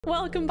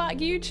Welcome back,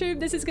 YouTube.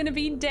 This is going to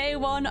be day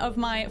one of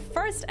my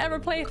first ever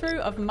playthrough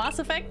of Mass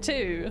Effect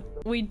 2.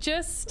 We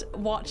just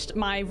watched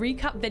my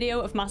recap video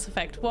of Mass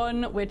Effect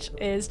 1, which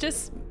is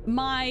just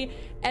my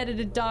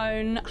edited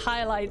down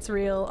highlights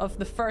reel of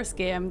the first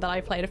game that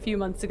I played a few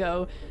months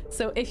ago.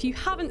 So if you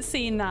haven't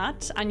seen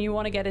that and you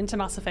want to get into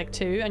Mass Effect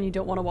 2 and you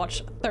don't want to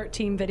watch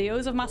 13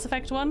 videos of Mass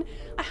Effect 1,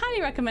 I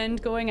highly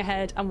recommend going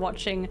ahead and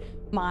watching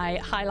my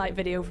highlight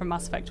video from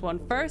Mass Effect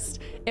 1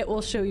 first. It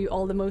will show you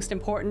all the most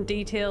important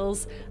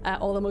details,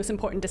 all the most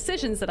important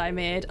decisions that I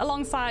made,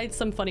 alongside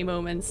some funny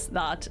moments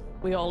that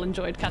we all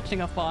enjoyed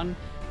catching up on.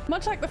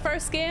 Much like the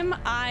first game,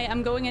 I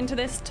am going into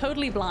this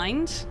totally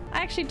blind. I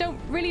actually don't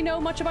really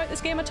know much about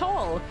this game at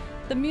all.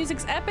 The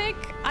music's epic,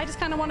 I just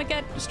kind of want to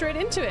get straight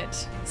into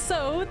it.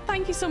 So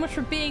thank you so much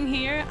for being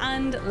here,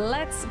 and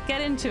let's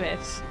get into it.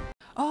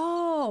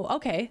 Oh,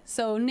 okay.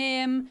 So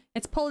name,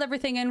 it's pulled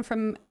everything in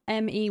from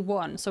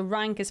ME1. So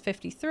rank is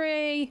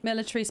 53,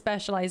 military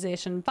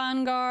specialization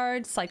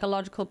Vanguard,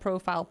 psychological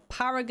profile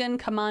Paragon,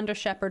 Commander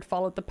Shepard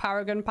followed the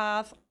Paragon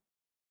path.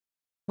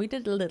 We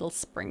did a little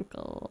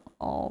sprinkle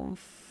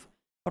of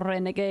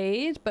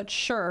Renegade, but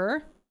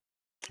sure.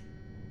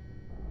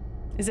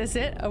 Is this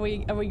it? Are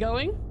we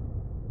going?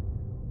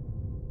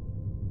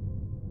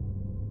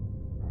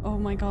 Oh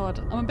my god,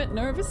 I'm a bit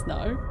nervous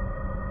now.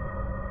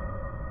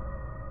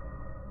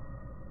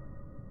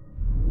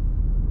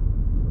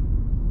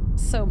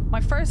 So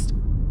my first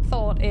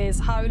thought is,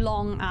 how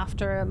long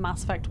after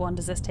Mass Effect 1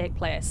 does this take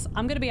place?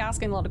 I'm going to be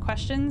asking a lot of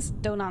questions.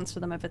 Don't answer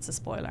them if it's a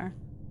spoiler.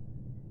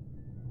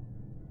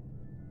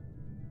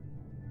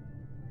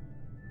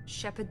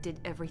 Shepard did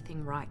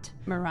everything right.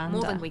 Miranda.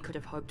 More than we could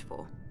have hoped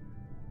for.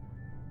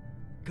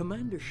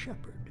 Commander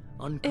Shepard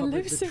uncovered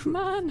Elusive the truth.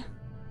 man.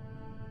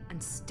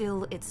 And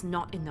still, it's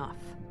not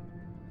enough.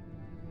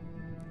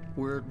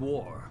 We're at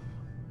war.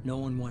 No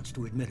one wants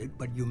to admit it,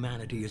 but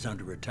humanity is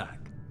under attack.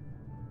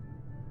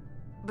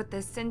 But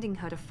they're sending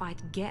her to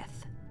fight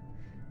Geth.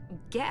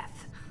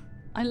 Geth!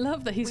 I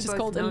love that he's We just both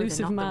called know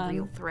Elusive they're not Man.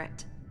 the real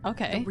threat.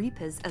 Okay. The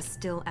Reapers are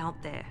still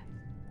out there.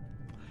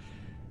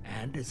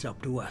 And it's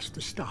up to us to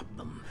stop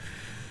them.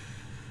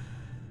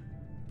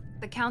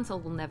 The Council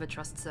will never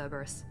trust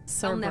Cerberus.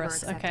 They'll never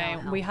Cerberus, accept okay. our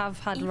help, We have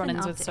had even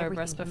run-ins with after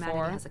Cerberus everything before.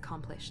 humanity has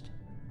accomplished.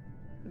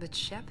 But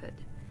Shepard,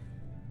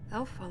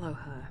 they'll follow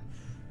her.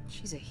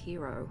 She's a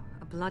hero,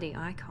 a bloody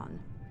icon.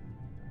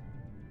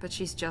 But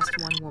she's just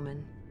one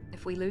woman.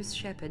 If we lose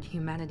Shepard,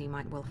 humanity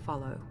might well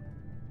follow.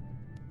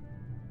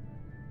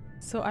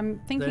 So I'm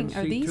thinking, Then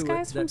are see these to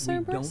guys it from that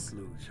we Cerberus?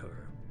 don't lose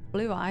her.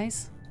 Blue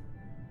Eyes.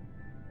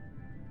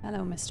 Hello,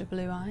 Mr.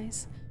 Blue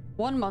Eyes.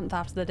 1 month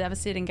after the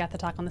devastating Geth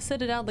attack on the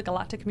Citadel, the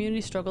galactic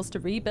community struggles to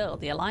rebuild.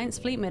 The Alliance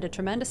fleet made a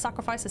tremendous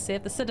sacrifice to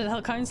save the Citadel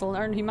Council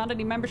and earn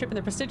humanity membership in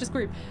their prestigious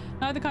group.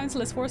 Now the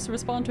Council is forced to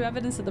respond to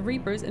evidence that the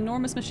Reapers,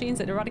 enormous machines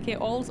that eradicate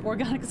all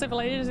organic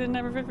civilization in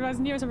every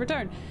 50,000 years, have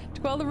returned.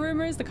 To quell the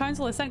rumors, the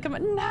Council has sent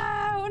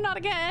No, not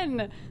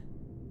again!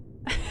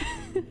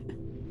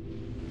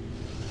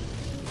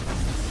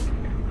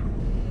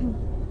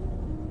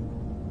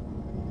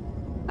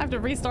 I have to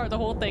restart the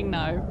whole thing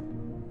now.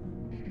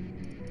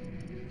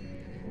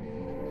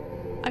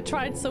 I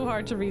tried so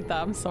hard to read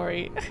that, I'm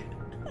sorry.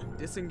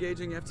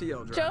 Disengaging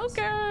FTL drives.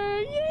 Joker!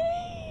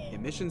 Yay!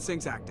 Emission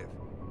sinks active.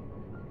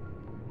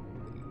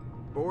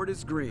 Board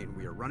is green.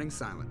 We are running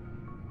silent.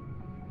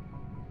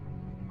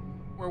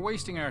 We're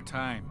wasting our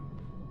time.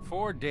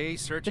 4 days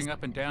searching This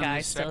up and down guy's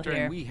this still sector,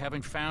 here. and we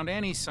haven't found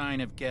any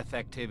sign of Geth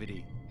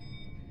activity.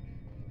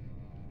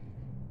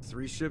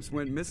 3 ships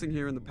went missing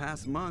here in the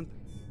past month.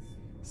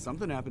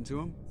 Something happened to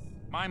them.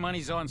 My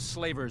money's on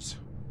slavers.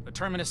 The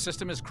Terminus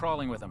system is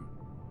crawling with them.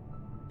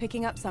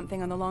 Picking up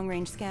something on the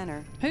long-range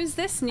scanner. Who's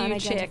this new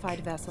chick? Unidentified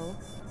vessel.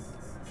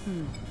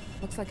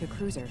 Looks like a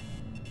cruiser.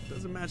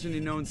 Doesn't match any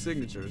known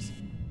signatures.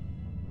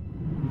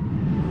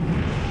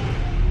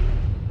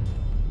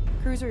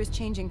 Cruiser is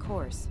changing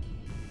course.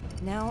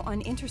 Now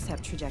on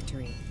intercept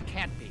trajectory.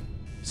 Can't be.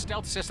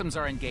 Stealth systems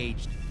are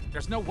engaged.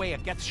 There's no way a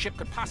Geth ship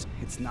could possibly...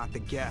 It's not the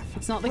Geth.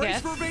 It's not the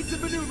Brace Geth. for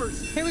evasive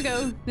maneuvers. Here we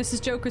go. This is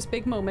Joker's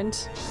big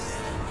moment.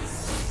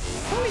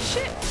 Holy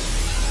shit!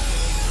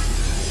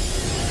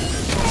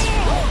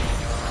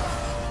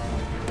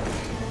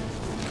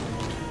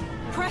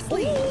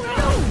 Presley!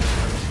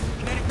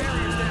 Kinetic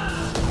barriers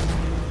down.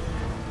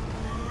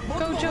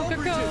 Go, Joker,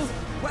 go!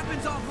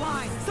 Weapons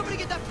offline! Somebody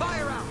get that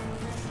fire out!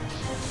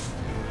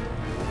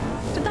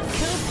 Did that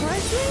kill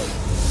Presley?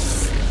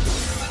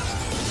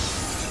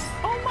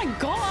 Oh my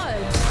god!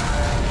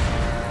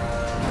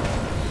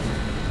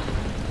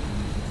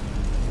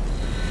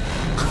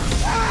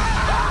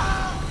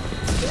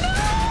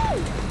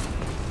 No!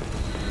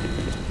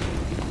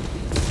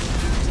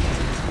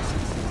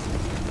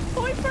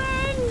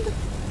 Boyfriend!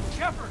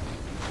 Shepard!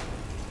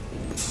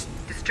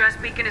 Distress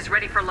beacon is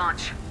ready for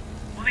launch.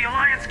 Will the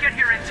Alliance get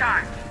here in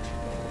time?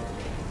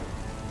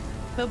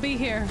 They'll be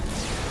here.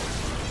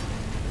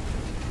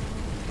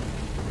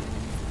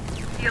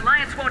 The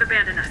Alliance won't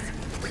abandon us.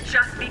 We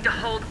just need to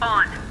hold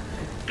on.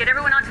 Get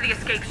everyone onto the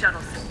escape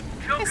shuttles.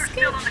 Joker's Escape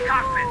still in the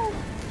cockpit. shuttle.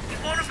 He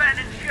won't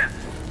abandon ship.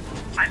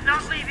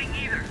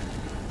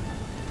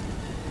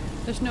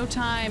 there's no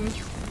time.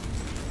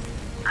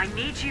 I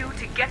need you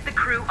to get the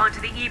crew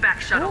onto the evac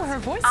shuttle. Oh, her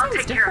voice I'll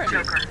sounds take care of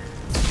different. Joker.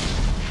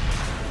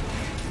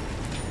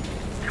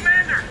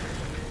 Commander!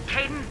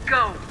 Caden,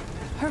 go.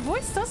 Her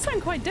voice does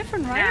sound quite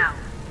different, right? Now.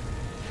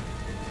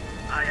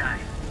 Aye, aye.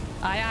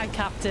 Aye, aye,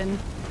 Captain.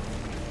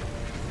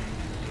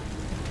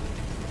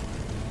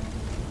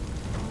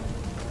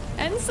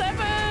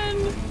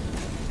 N7!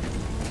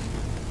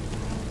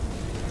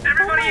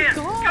 Everybody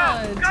Oh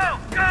my in!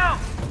 God.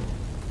 Go!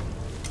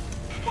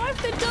 Why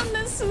have they done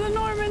this to the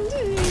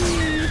Normandy?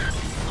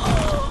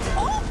 Oh!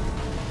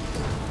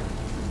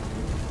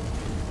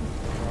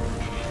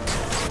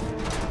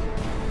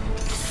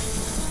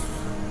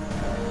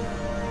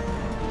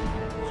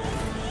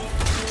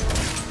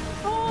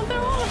 Oh, they're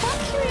all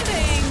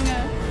evacuating!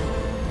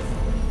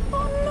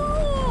 Oh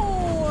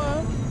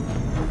no!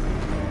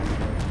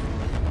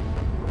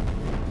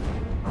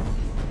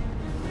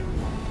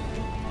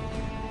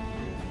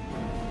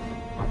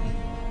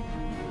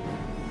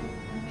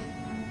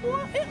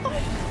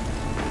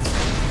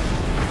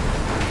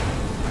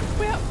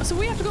 So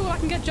we have to go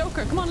back and get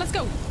Joker. Come on, let's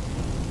go.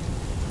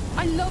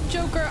 I love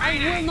Joker. I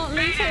will not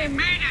leave him.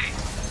 Mayday!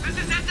 This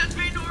is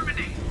SSV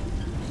Normandy!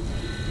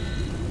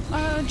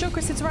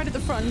 Joker sits right at the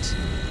front.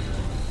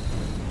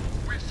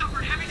 We've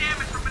suffered heavy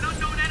damage from an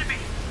unknown enemy!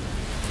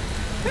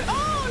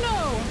 Oh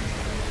no!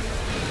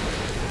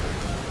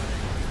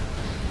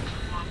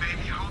 Come on,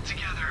 baby, hold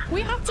together.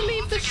 We have to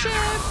leave the ship.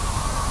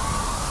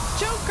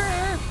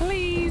 Joker,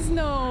 please,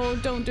 no,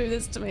 don't do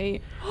this to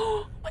me.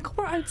 Oh my God,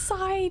 we're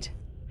outside.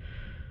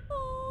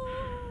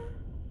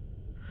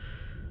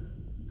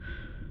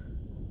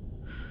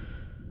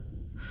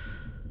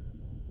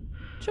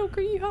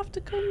 Joker, you have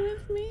to come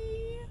with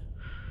me.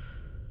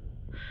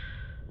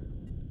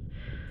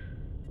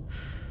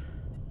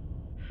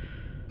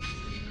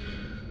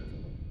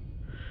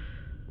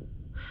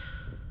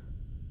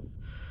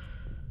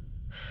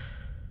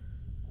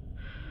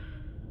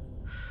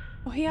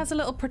 Oh, he has a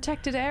little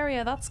protected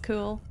area. That's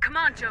cool. Come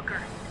on, Joker.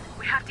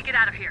 We have to get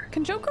out of here.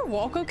 Can Joker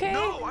walk okay?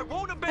 No, I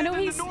won't I abandon know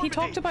the he Normandy.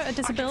 talked about a I can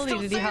disability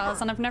still that he save has,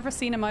 her. and I've never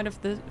seen him out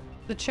of the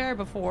chair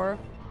before.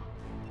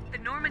 The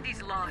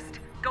Normandy's lost.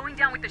 Going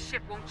down with the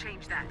ship won't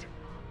change that.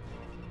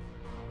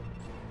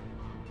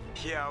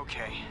 Yeah,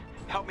 okay.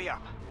 Help me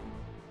up.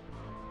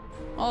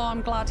 Oh,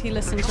 I'm glad he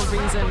listened to Coming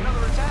around for reason.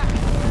 another attack.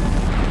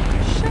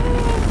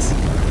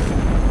 Shit!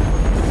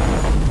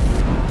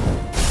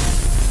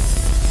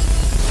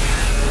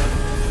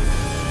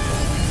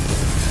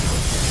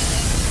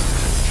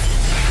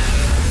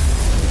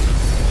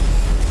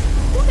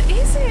 What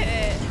is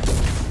it?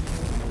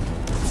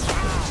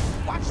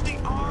 Watch the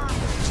arm!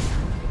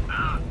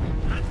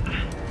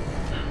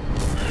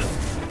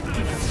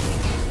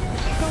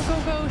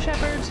 Go,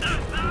 Shepard.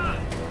 Oh,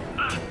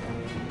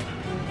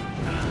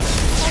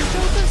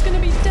 Joker's gonna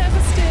be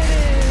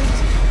devastated.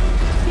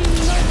 He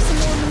loves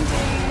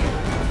Normandy.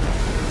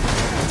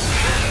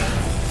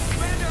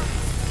 Commander!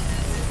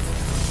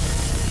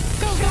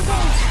 Go!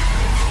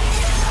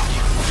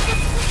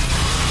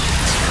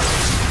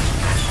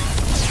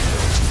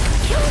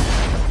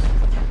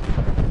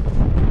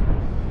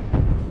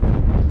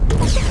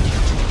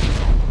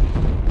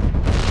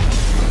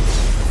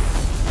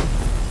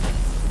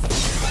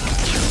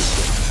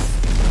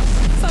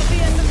 Is that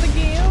the end of the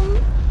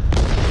game?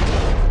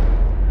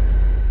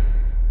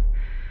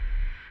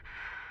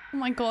 Oh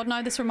my God,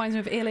 now this reminds me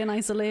of Alien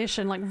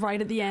Isolation, like right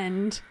at the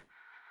end.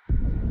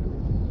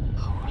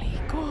 Holy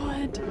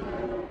God.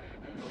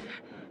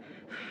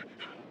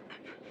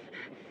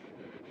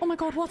 Oh my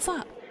God, what's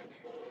that?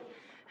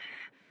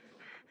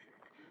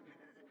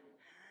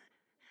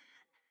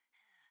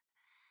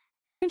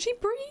 Can she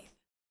breathe?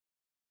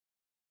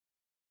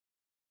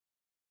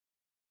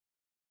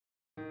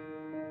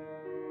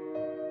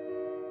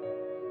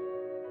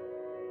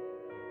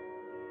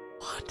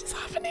 What is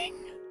happening?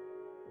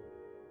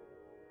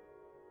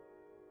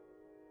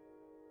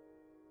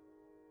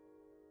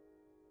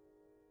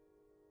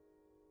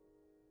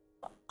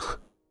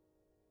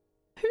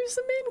 Who's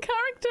the main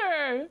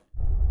character?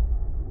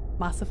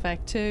 Mass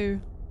Effect 2.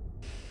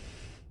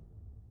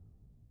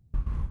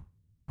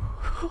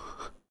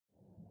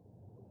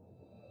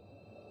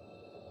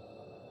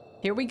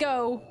 Here we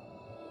go.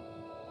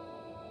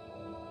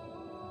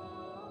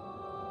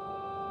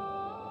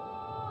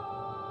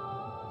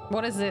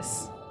 What is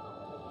this?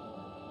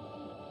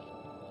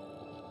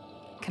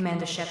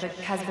 Commander Shepard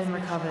has been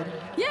recovered.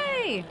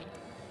 Yay!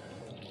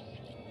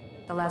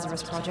 The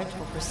Lazarus Project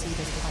will proceed as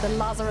The planned.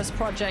 Lazarus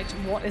Project.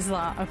 What is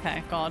that?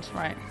 Okay, God,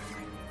 right.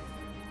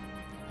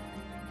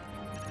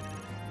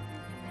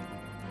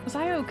 Was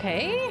I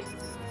okay?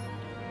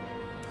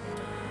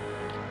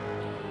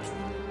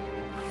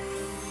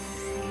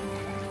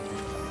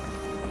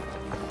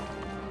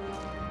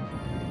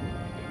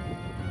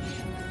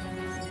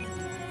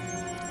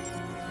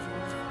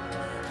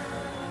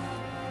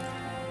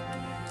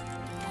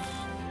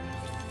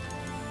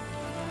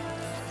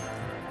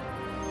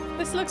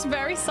 This looks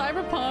very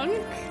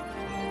cyberpunk.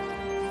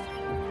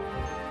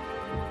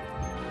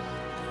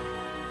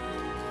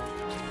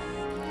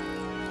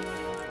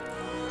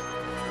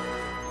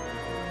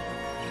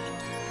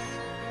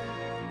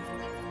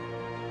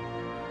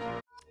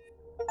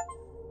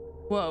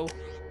 Whoa.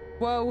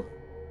 Whoa.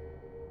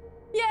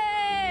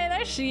 Yay!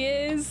 There she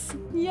is.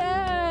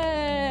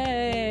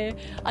 Yay!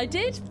 I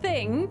did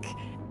think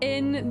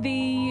in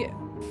the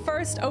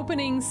first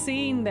opening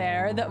scene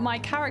there that my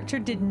character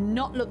did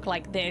not look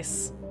like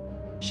this.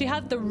 She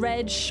had the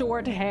red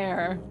short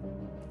hair.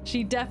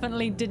 She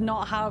definitely did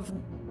not have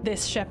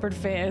this shepherd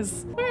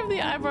face. Where have the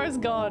eyebrows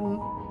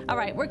gone? All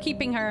right, we're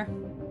keeping her.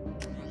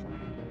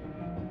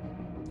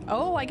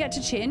 Oh, I get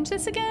to change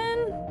this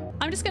again?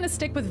 I'm just gonna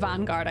stick with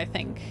Vanguard, I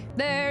think.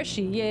 There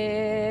she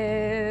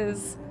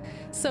is.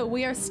 So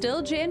we are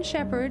still Jane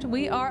Shepherd.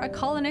 We are a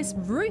colonist,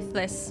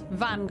 ruthless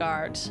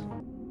Vanguard.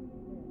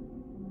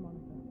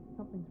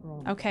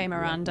 Okay,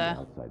 Miranda.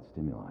 Outside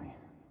stimuli,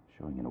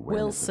 showing an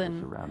awareness of her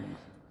surroundings.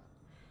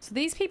 So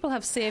these people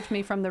have saved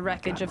me from the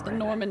wreckage of the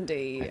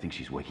Normandy. I think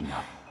she's waking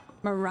up.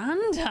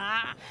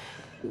 Miranda!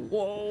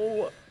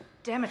 Whoa.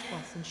 Damn it,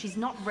 Wilson. She's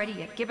not ready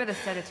yet. Give her the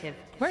sedative.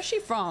 Where's she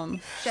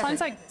from? Shepherd,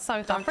 sounds like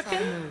South don't try to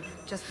African. move.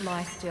 Just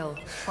lie still.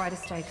 Try to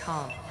stay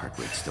calm. Heart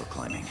rate's still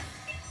climbing.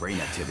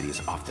 Brain activity is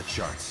off the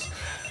charts.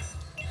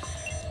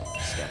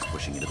 Stats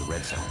pushing into the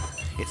red zone.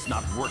 It's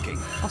not working.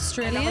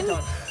 Australian?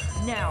 Another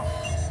dose. Now.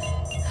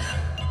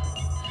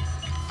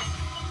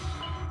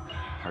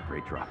 Heart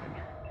rate dropping.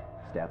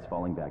 Stats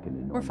falling back into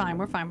normal. We're fine,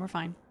 we're fine, we're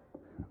fine.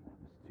 That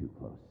was too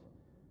close.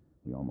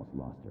 We almost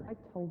lost her. I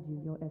told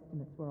you your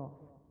estimates were off.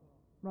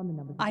 Run the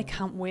numbers. I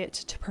can't wait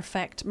to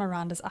perfect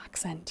Miranda's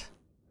accent.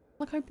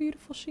 Look how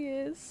beautiful she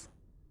is.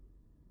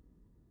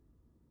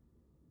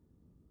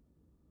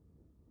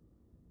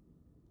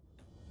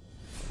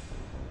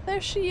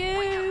 There she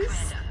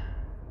is.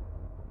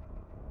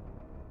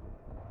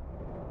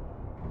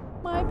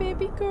 My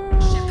baby girl.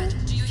 Shepherd,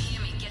 do you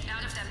hear me? Get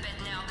out of that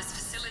bed now. This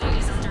facility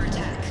is under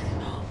attack.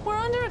 We're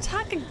under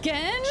attack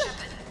again?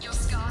 Shepherd, your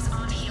scars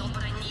aren't healed,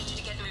 but I need you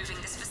to get moving.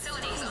 This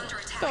facility is under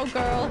attack. Go,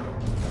 girl.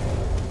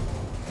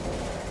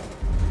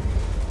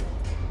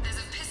 There's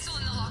a pistol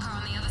in the locker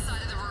on the other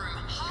side of the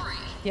room. Hurry.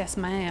 Yes,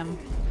 ma'am.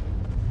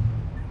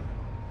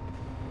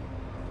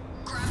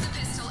 Grab the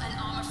pistol and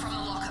armor from the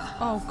locker.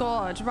 Oh,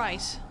 God,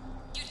 right.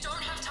 You don't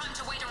have time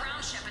to wait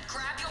around, Shepherd.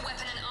 Grab your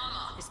weapon and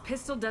armor. This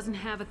pistol doesn't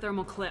have a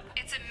thermal clip.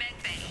 It's a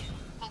med bay.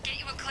 We'll get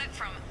you a clip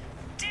from...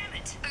 Damn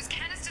it! Those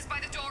canisters by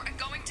the door are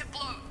going to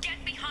blow.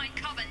 Get behind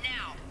cover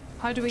now.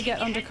 How do we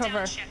get under cover?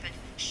 Down, Shepherd.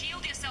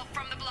 Shield yourself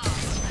from the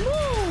blast.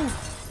 Woo!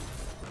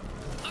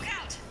 Look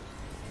out!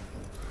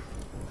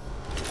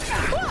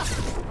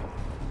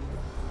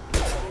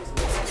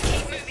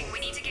 Keep moving. We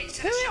need to get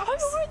to the Who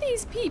shops. are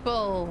these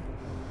people?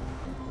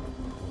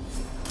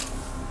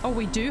 Oh,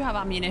 we do have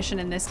ammunition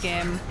in this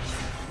game.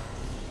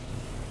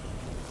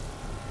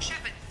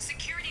 Shepherd,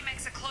 security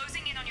mechs are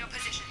closing in on your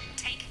position.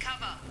 Take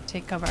cover.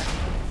 Take cover.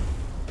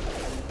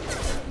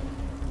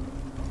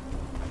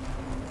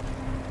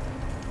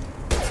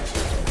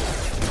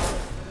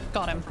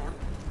 Got him.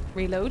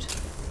 Reload.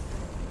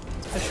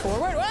 Let's push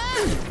forward.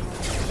 Ah!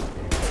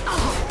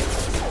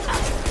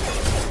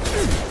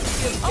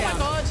 Oh my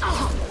God.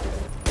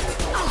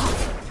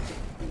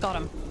 Got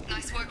him.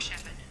 Nice work,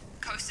 Shepherd.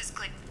 Coast is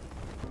clear.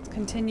 Let's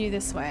continue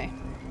this way.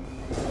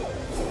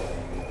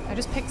 I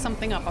just picked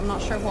something up. I'm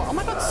not sure what. Oh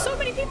my God, so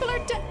many people are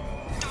dead.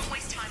 Don't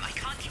waste time. I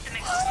can't keep the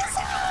mechs What is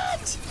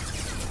distracted.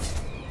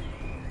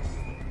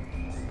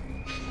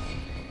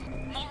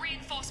 More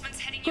reinforcements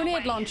heading your way.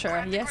 Grenade launcher.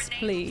 Grab the Yes, grenade.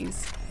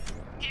 please.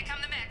 Here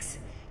come the mechs.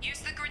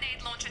 Use the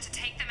grenade launcher to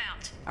take them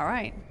out. All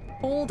right.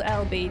 Hold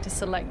LB to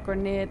select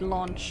grenade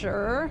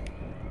launcher.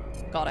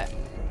 Got it.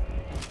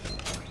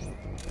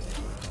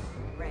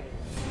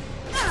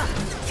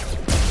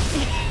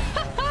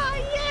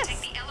 Yes!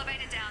 Take the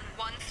elevator down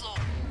one floor.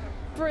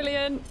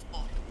 Brilliant.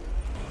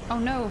 Oh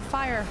no,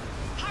 fire.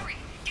 Hurry!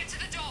 Get to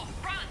the door.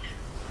 Run!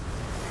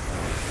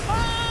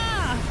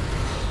 Ah!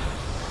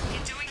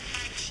 You're doing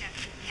fine,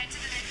 Shepherd. Head to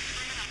the next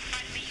room and I'll try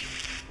to meet you.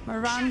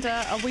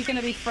 Miranda, are we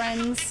gonna be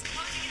friends?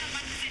 Closing in on my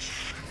position.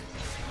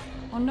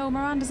 Oh no,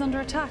 Miranda's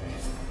under attack.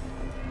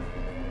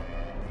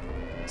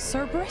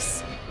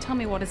 Cerberus? Tell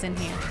me what is in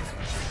here.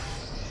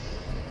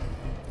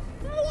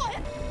 What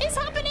is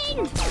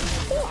happening?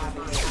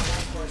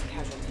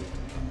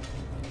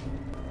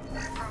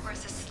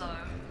 Progress is slow,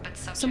 but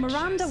subject So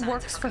Miranda shows signs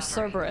works of for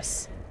recovery.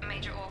 Cerberus.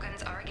 Major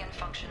organs are again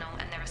functional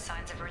and there are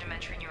signs of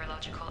rudimentary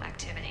neurological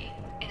activity.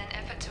 In an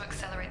effort to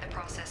accelerate the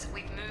process,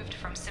 we've moved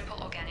from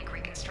simple organic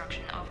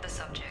reconstruction of the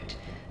subject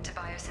to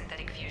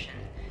biosynthetic fusion.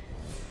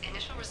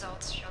 Initial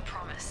results show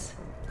promise.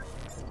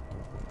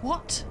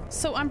 What?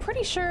 So I'm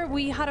pretty sure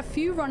we had a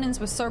few run-ins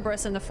with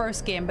Cerberus in the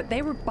first game, but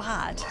they were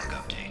bad. Log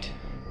update.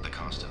 The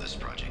cost of this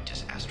project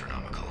is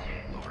astronomical.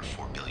 Over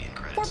 4 billion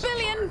credits. 4 so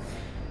billion? far.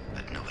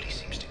 But nobody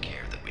seems to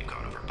care that we've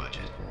gone over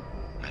budget.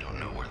 I don't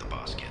know where the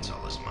boss gets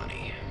all this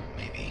money.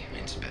 Maybe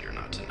it's better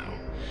not to know.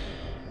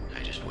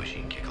 I just wish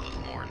he'd kick a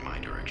little more in my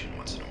direction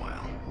once in a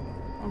while.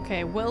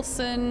 Okay,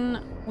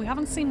 Wilson. We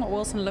haven't seen what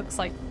Wilson looks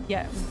like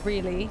yet,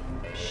 really.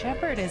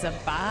 Shepherd is a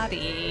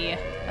baddie.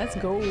 Let's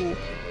go.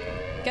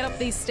 Get up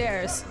these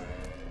stairs.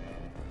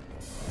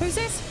 Who's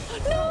this?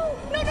 No!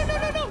 No, no, no,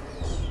 no, no!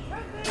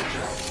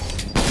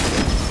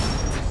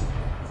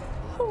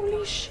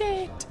 Holy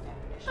shit.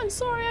 I'm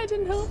sorry I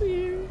didn't help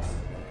you.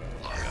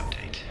 Long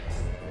update.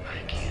 I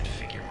can't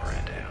figure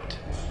Miranda out.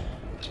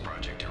 As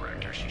project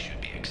director, she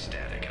should be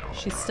ecstatic at all.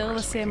 She's still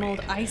the same old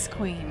Ice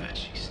Queen. But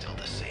she's still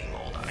the same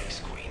old Ice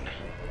Queen.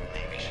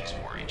 Maybe she's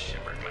worried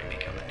Shepard might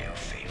become the new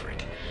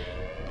favorite.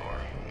 Or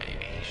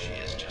maybe she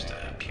is just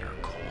a pure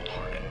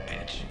cold-hearted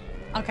bitch.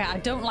 Okay, I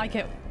don't like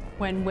it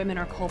when women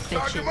are called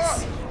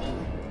bitches.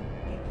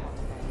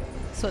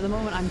 So at the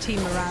moment, I'm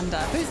Team Miranda.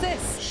 Who's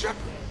this? Shepard.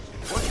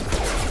 What?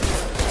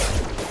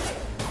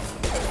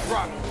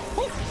 Rob.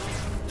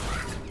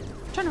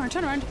 Turn around,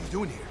 turn around. What are you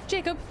doing here?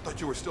 Jacob. Thought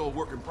you were still a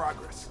work in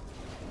progress.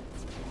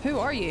 Who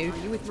are you? Are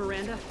you with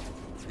Miranda?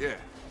 Yeah,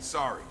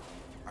 sorry.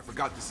 I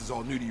forgot this is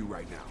all new to you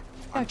right now.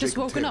 I've just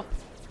Jacob woken Taylor. up.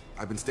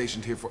 I've been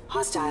stationed here for...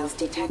 Hostiles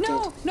detected.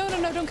 No, no, no,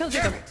 no, don't kill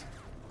Damn Jacob. it!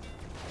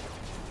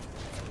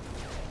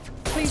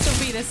 Please don't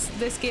be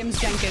this game's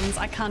Jenkins.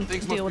 I can't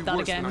Things deal with must be that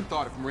worse again. than I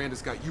thought if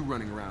Miranda's got you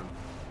running around.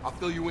 I'll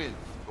fill you in,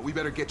 but we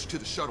better get you to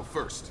the shuttle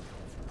first.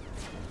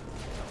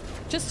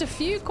 Just a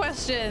few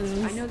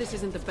questions. I know this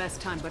isn't the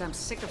best time, but I'm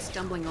sick of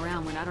stumbling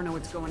around when I don't know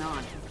what's going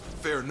on.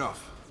 Fair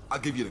enough. I'll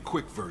give you the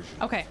quick version.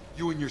 Okay.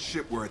 You and your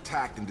ship were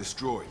attacked and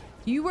destroyed.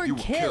 You were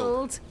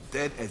killed.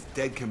 Dead as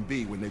dead can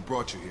be when they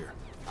brought you here.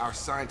 Our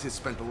scientists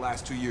spent the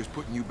last 2 years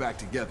putting you back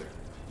together.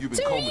 You've been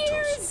 2 comatose.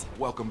 years?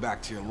 Welcome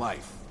back to your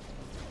life.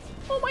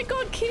 Oh my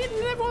god, kid,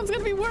 everyone's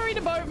gonna be worried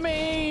about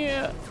me.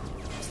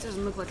 This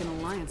doesn't look like an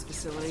Alliance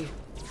facility.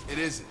 It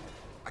isn't.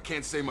 I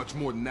can't say much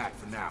more than that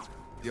for now.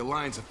 The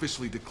Alliance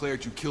officially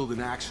declared you killed in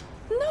action.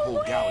 No The whole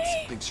way.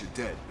 galaxy thinks you're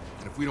dead.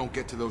 And if we don't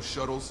get to those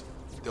shuttles,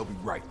 they'll be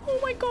right. Oh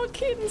my god,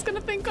 Caden's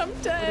gonna think I'm Are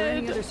there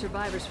any dead. other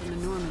survivors from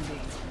the Normandy?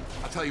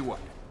 I'll tell you what.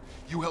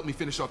 You help me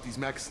finish off these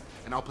mechs,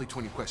 and I'll play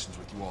 20 questions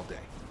with you all day.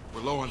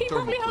 We're low on He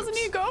thermal probably has a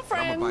clips, new but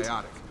girlfriend. I'm a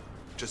biotic.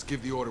 Just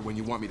give the order when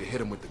you want me to hit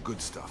him with the good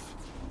stuff.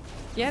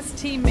 Yes,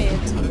 teammate.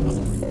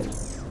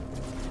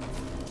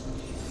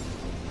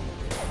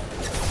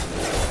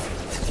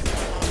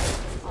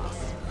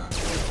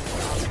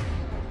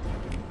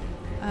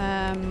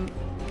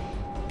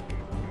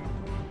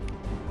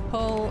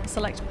 Pull,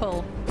 select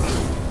pull.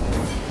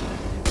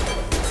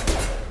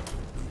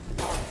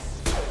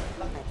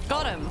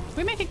 Got him.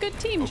 We make a good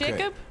team, Okay.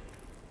 Jacob.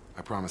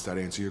 I promised I'd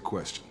answer your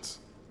questions.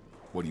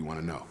 What do you want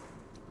to know?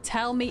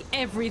 Tell me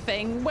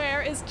everything.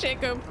 Where is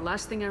Jacob? The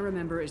last thing I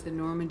remember is the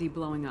Normandy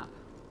blowing up.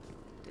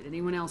 Did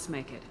anyone else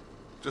make it?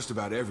 Just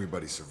about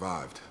everybody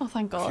survived. Oh,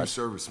 thank A few God.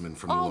 servicemen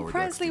from the Oh, lower decks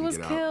Presley didn't was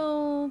get out.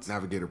 killed.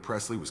 Navigator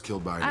Presley was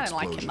killed by an I didn't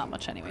like explosion. him that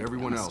much anyway, But to be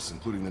everyone honest. else,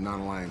 including the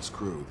non-Alliance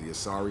crew, the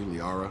Asari,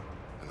 Liara,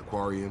 and the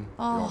Quarian,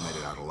 they all made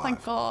it out alive.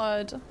 Thank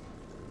God.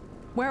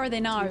 Where are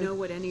they now? Do you know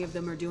what any of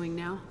them are doing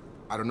now?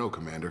 I don't know,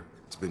 Commander.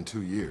 It's been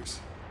 2 years.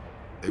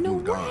 They've No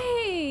moved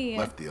way. on.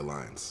 Left the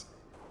Alliance.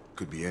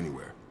 Could be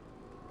anywhere.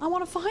 I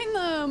want to find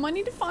them. I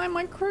need to find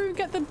my crew,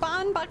 get the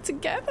band back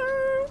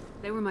together.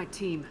 They were my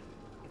team.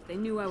 If they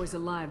knew I was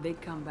alive,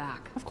 they'd come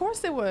back. Of course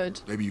they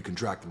would. Maybe you can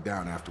track them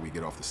down after we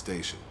get off the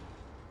station.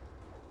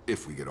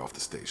 If we get off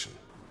the station.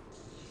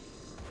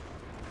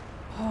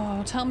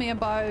 Oh, tell me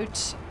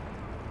about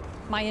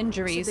my Said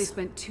injuries. they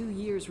spent 2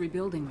 years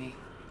rebuilding me.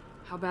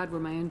 How bad were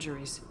my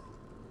injuries?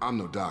 I'm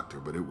no doctor,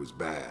 but it was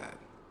bad.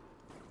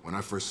 When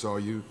I first saw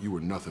you, you were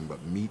nothing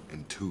but meat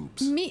and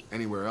tubes. Meat?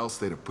 Anywhere else,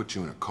 they'd have put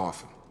you in a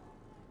coffin.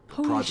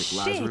 Holy Project shit.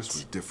 Lazarus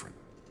was different.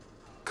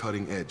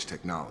 Cutting-edge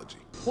technology.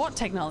 What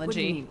technology? What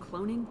do you mean,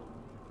 cloning?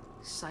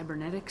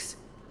 Cybernetics?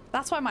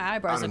 That's why my I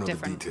eyebrows don't are know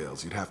different. the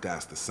details. You'd have to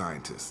ask the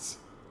scientists.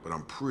 But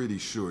I'm pretty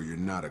sure you're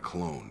not a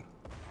clone.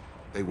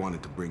 They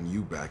wanted to bring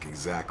you back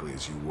exactly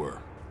as you were.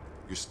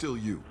 You're still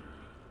you.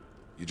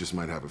 You just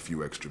might have a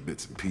few extra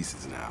bits and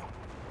pieces now.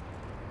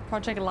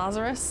 Project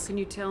Lazarus? Can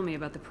you tell me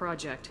about the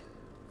project?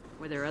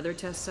 Were there other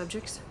test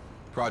subjects?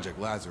 Project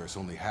Lazarus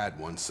only had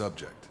one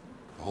subject.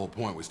 The whole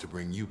point was to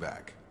bring you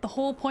back. The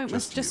whole point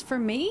was just you. for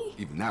me?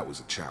 Even that was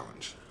a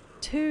challenge.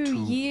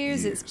 2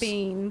 years it's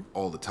been.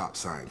 All the top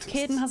scientists.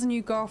 Caden has a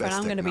new girlfriend.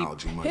 Best I'm gonna be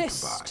technology money could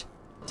pissed.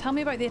 Tell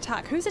me about the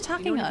attack. Who's Do you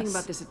attacking know anything us?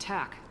 about this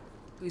attack?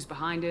 Who's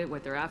behind it?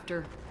 What they're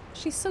after?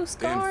 She's so Damn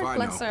scarred, if I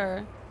bless know.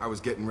 her. I was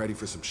getting ready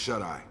for some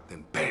shut-eye,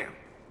 then bam!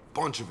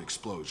 Bunch of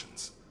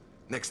explosions.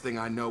 Next thing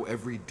I know,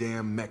 every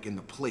damn mech in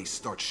the place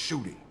starts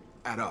shooting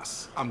at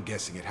us. I'm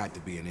guessing it had to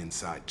be an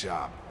inside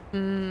job. You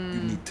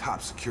need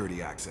top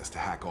security access to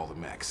hack all the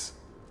mechs.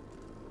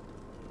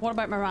 What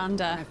about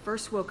Miranda? When I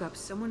first woke up,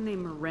 someone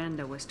named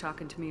Miranda was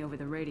talking to me over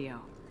the radio.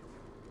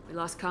 We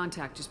lost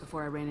contact just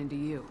before I ran into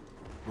you.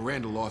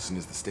 Miranda Lawson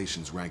is the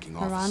station's ranking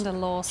officer. Miranda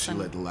Lawson. She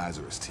led the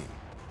Lazarus team.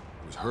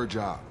 It was her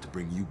job to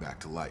bring you back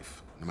to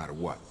life, no matter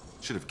what.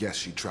 Should have guessed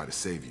she'd try to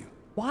save you.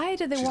 Why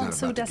do they She's want not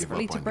so about to give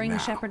desperately up to on you bring now.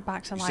 Shepard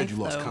back to You life, said you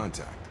lost though?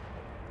 contact.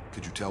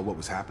 Could you tell what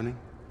was happening?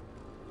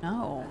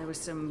 No. There was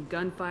some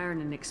gunfire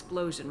and an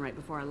explosion right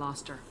before I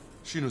lost her.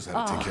 She knows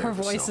how to Oh, take care her of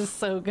herself. voice is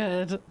so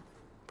good.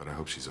 But I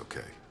hope she's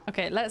okay.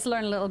 Okay, let's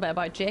learn a little bit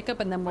about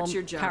Jacob and then we'll What's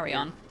your job carry here?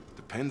 on.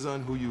 Depends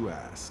on who you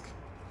ask.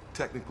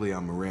 Technically,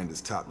 I'm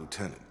Miranda's top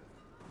lieutenant.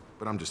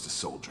 But I'm just a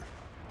soldier.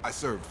 I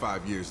served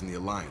 5 years in the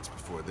Alliance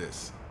before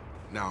this.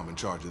 Now I'm in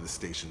charge of the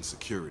station's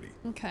security.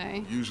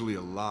 Okay. Usually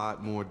a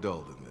lot more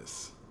dull than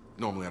this.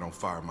 Normally I don't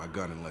fire my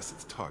gun unless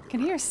it's target. Can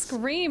hear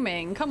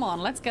screaming. Come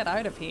on, let's get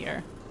out of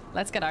here.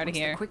 Let's get out of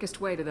here. The quickest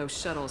way to those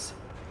shuttles.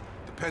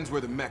 Depends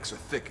where the mechs are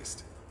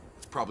thickest.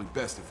 It's probably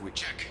best if we...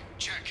 Check.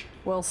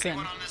 Wilson.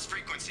 Anyone on this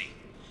frequency?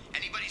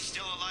 Anybody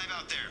still alive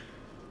out there?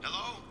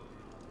 Hello?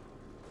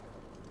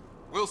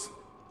 Wilson,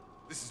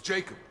 this is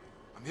Jacob.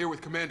 I'm here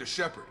with Commander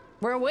Shepard.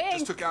 We're awake.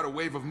 Just took out a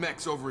wave of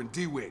mechs over in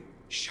D-Wing.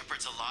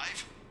 Shepard's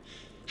alive?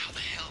 How the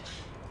hell?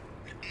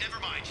 Never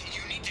mind.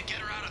 You need to get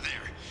her out of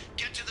there.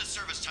 Get to the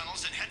service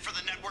tunnels and head for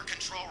the network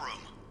control room.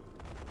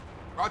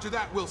 Roger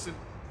that, Wilson.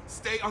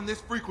 Stay on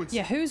this frequency.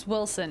 Yeah, who's I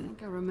Wilson?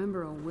 think I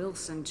remember a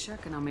Wilson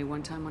checking on me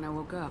one time when I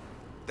woke up.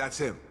 That's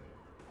him.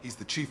 He's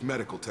the chief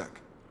medical tech.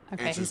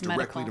 Okay, Answers he's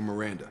directly medical. to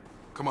Miranda.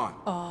 Come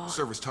on.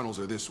 Service tunnels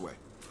are this way.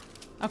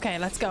 Okay,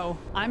 let's go.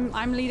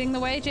 I'm leading the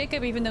way,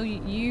 Jacob, even though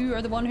you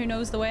are the one who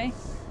knows the way.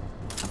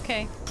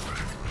 Okay.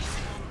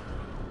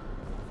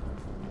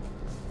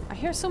 I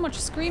hear so much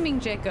screaming,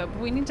 Jacob.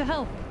 We need to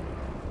help.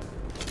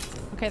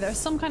 Okay, there's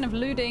some kind of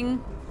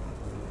looting.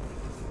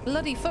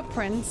 Bloody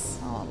footprints.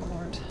 Oh,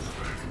 Lord.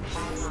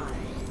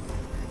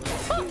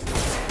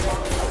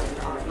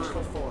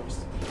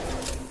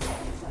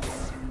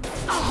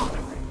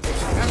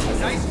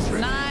 Nice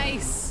trick.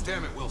 Nice.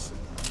 Damn it, Wilson.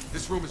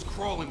 This room is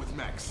crawling with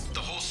mechs. The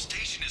whole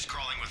station is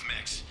crawling with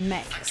mechs.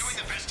 Mechs. I'm doing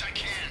the best I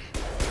can.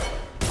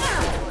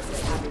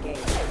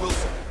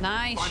 Wilson,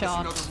 Nice find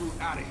shot. us another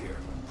route out of here.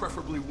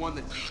 Preferably one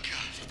that... Oh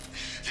god.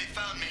 They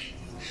found me.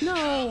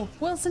 No,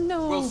 Wilson,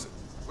 no. Wilson,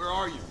 where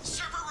are you?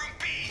 Server room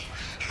B.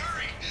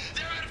 Hurry.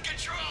 They're out of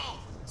control.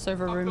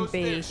 Server Up room those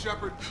B. stairs,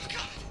 Shepard. Oh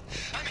god.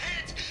 I'm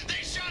hit.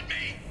 They shot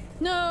me.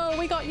 No,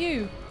 we got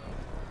you.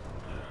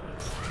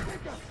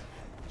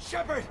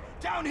 Shepard,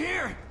 down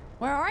here!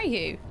 Where are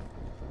you?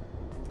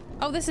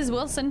 Oh, this is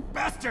Wilson.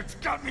 Bastards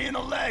got me in the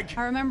leg!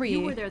 I remember you.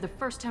 You were there the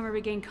first time I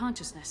regained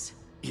consciousness.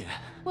 Yeah,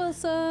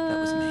 Wilson. that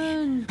was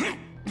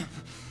me.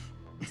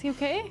 Is he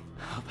okay?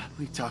 How about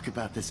we talk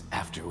about this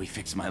after we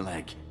fix my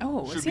leg?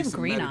 Oh, Should does he be have some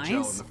green Medi-gel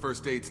in eyes? the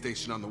first aid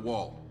station on the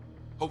wall.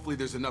 Hopefully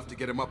there's enough to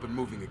get him up and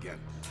moving again.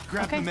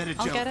 Grab Okay, the I'll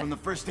Medi-gel get it. from the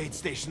first aid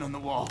station on the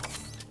wall.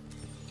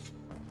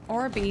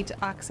 Or B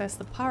to access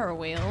the power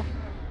wheel.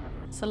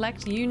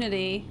 Select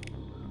Unity.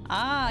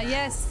 Ah,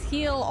 yes,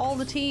 heal all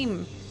the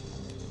team.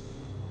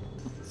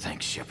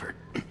 Thanks, Shepard.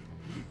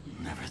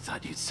 Never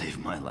thought you'd save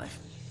my life.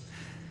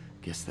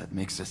 Guess that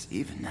makes us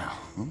even now,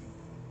 huh?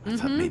 I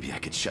thought maybe I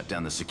could shut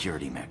down the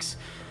security mechs,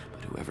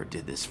 but whoever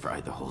did this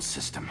fried the whole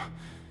system.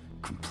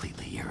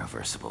 Completely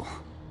irreversible.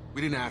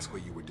 We didn't ask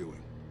what you were doing.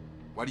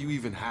 Why do you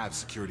even have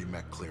security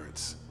mech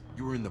clearance?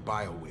 You were in the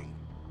bio wing.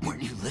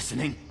 Weren't you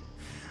listening?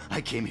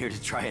 I came here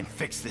to try and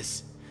fix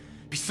this.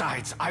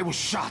 Besides, I was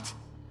shot.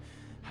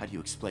 How do you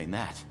explain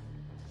that?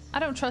 I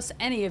don't trust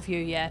any of you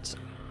yet.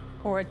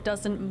 Or it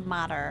doesn't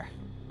matter.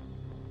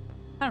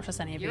 I don't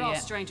trust any of You're you all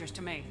yet. strangers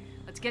to me.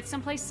 Let's get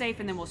someplace safe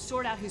and then we'll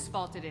sort out whose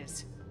fault it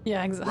is.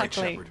 Yeah, exactly. Right,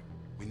 Shepard.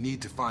 We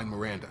need to find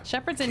Miranda.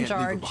 Shepard's in Can't leave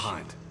her charge.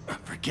 behind.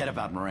 Forget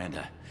about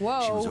Miranda.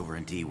 Whoa. She was over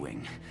in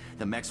D-Wing.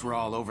 The mechs were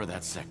all over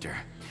that sector.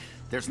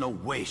 There's no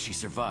way she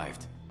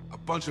survived. A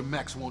bunch of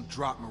mechs won't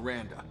drop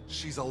Miranda.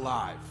 She's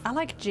alive. I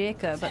like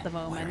Jacob at the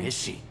moment. Where is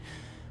she?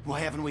 Why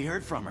haven't we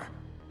heard from her?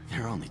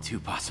 There are only two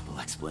possible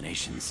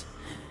explanations.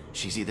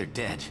 She's either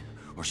dead,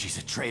 or she's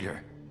a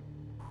traitor.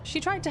 She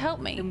tried to help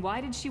me. Then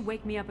why did she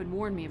wake me up and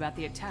warn me about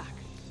the attack?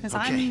 Because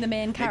Okay, I'm the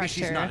main character. maybe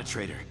she's not a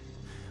traitor,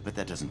 but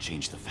that doesn't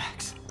change the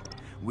facts.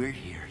 We're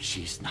here,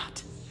 she's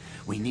not.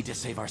 We need to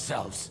save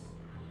ourselves.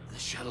 The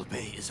shuttle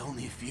bay is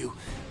only a few...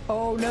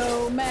 Oh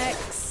no,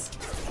 Max.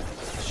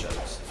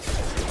 shuttles.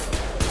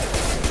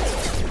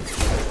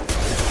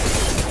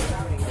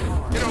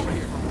 Get over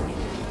here.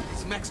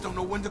 These mechs don't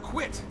know when to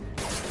quit.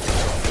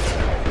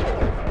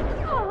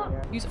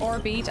 Use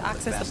RB to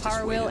access the Fastest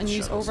power way wheel to and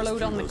use shuttles is overload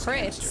through on the those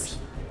crates. canisters.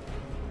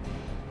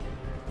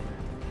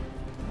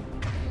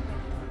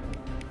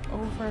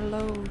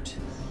 Overload.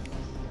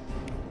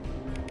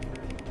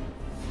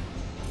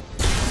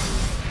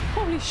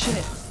 Holy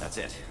shit. That's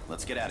it.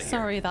 Let's get out of here.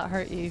 Sorry that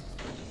hurt you.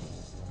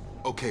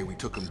 Okay, we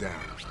took him down,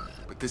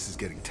 but this is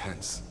getting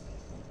tense.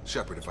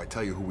 Shepard, if I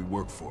tell you who we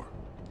work for,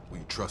 will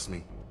you trust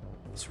me?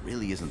 This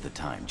really isn't the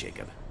time,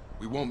 Jacob.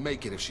 We won't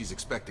make it if she's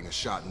expecting a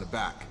shot in the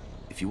back.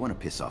 If you want to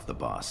piss off the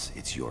boss,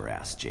 it's your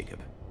ass, Jacob.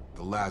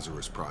 The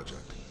Lazarus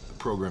Project, the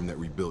program that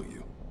rebuilt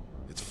you.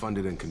 It's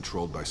funded and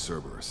controlled by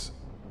Cerberus.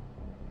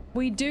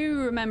 We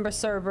do remember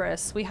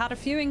Cerberus. We had a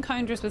few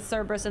encounters with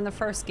Cerberus in the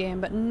first game,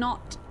 but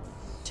not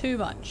too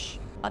much.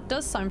 That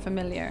does sound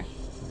familiar.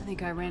 I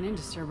think I ran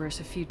into Cerberus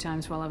a few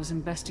times while I was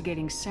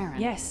investigating Saren.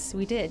 Yes,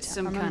 we did.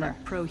 Some I kind remember.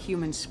 of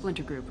pro-human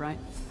splinter group, right?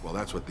 Well,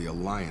 that's what the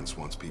Alliance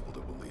wants people to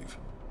believe.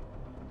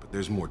 But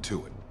there's more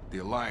to it. The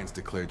Alliance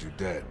declared you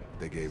dead.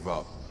 They gave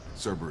up.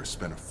 Cerberus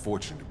spent a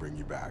fortune to bring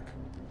you back.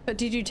 But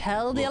did you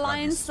tell the Look, I'd be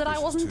Alliance that I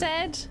suspicious wasn't too,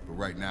 dead? But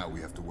right now,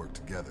 we have to work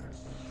together.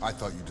 I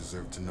thought you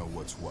deserved to know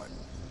what's what.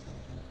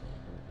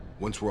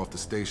 Once we're off the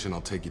station,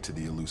 I'll take you to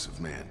the elusive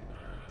man.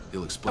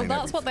 He'll Oh, explain that's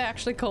everything. what they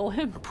actually call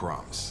him. I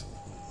promise.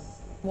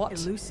 What?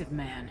 Elusive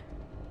man.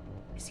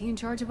 Is he in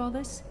charge of all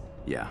this?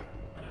 Yeah,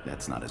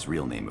 that's not his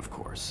real name, of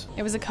course.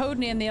 It was a code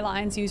name the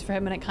Alliance used for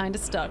him and it kind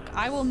of stuck.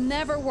 I will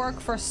never work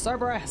for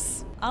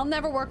Cerberus. I'll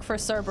never work for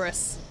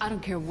Cerberus. I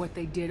don't care what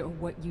they did or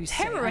what you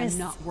Terrorists.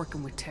 say. I'm not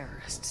working with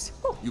terrorists.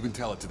 You can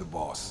tell it to the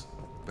boss,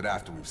 but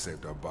after we've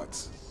saved our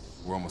butts.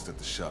 We're almost at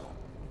the shuttle.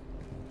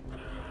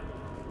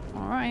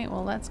 All right,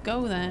 well, let's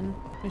go then.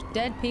 There's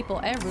dead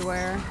people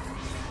everywhere.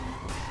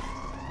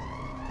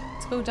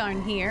 Let's go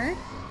down here.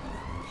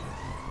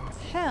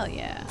 Hell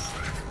yeah.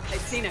 They've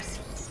seen us.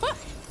 Ah!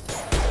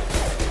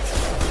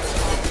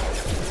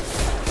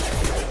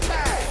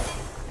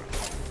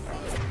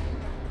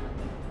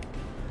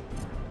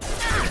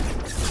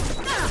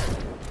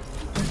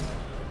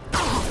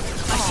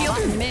 My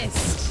shield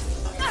missed.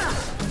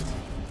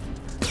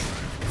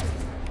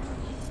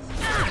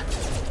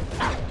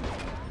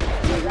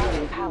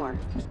 Power.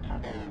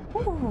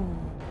 Ooh.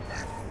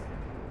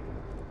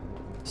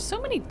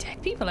 So many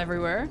dead people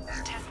everywhere.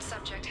 Test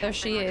subject There has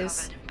she been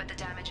is. recovered, but the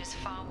damage is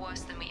far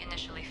worse than we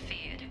initially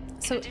feared.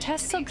 So In addition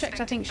test to the subject,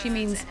 I think she expected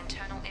means burns and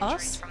internal injuries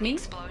us? from Me? the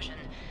explosion,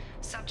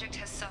 subject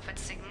has suffered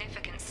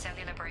significant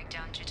cellular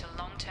breakdown due to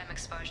long-term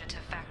exposure to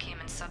vacuum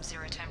and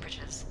sub-zero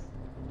temperatures.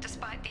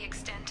 Despite the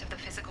extent of the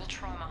physical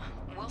trauma,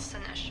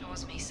 Wilson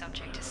assures me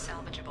subject is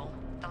salvageable.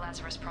 The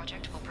Lazarus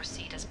Project will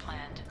proceed as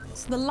planned.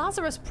 So the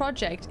Lazarus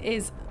Project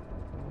is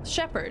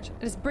Shepard.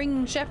 It is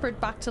bringing Shepard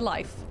back to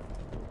life.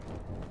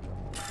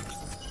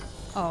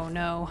 Oh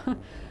no.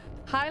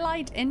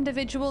 Highlight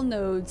individual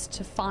nodes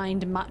to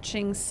find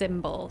matching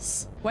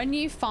symbols. When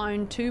you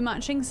found 2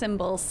 matching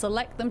symbols,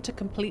 select them to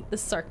complete the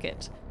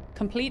circuit.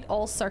 Complete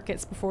all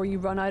circuits before you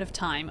run out of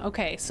time.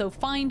 Okay, so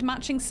find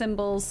matching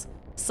symbols,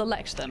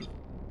 select them.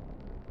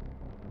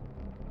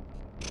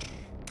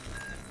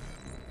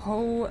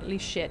 Holy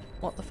shit.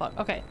 What the fuck?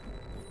 Okay.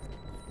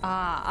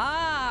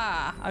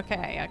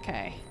 Okay,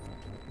 okay.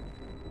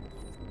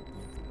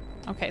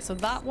 Okay, so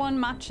that one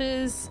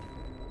matches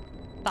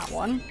that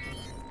one.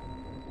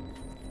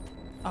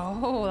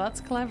 Oh, that's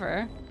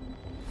clever.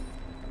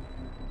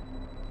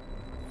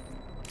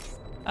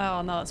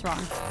 Oh, no, that's wrong.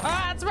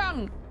 Ah, that's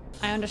wrong!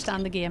 I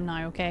understand the game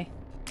now, okay?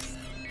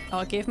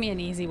 Oh, give me an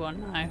easy one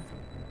now.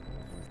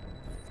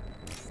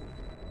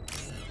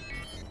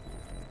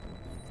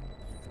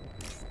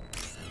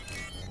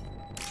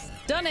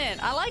 Done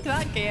it! I like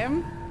that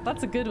game.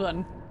 That's a good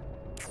one.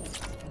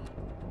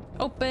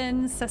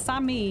 Open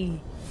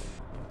sesame.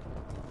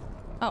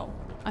 Oh,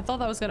 I thought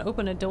that was going to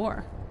open a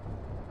door.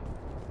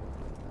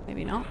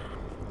 Maybe not.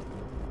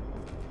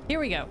 Here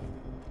we go.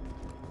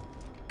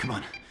 Come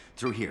on,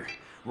 through here.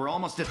 We're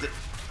almost at the...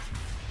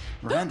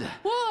 Miranda.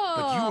 Whoa,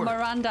 but you were...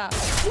 Miranda.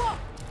 Whoa.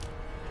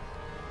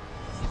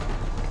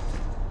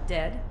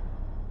 Dead?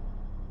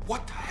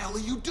 What the hell are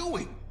you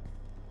doing?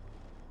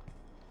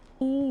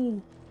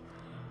 Ooh.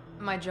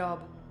 My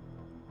job.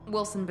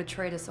 Wilson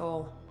betrayed us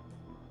all.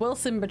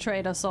 Wilson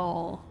betrayed us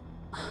all.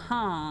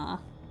 Huh.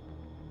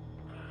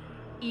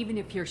 Even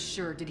if you're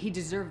sure, did he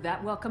deserve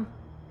that welcome?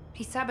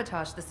 He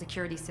sabotaged the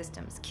security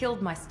systems,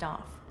 killed my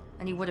staff,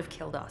 and he would have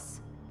killed us.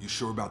 You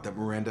sure about that,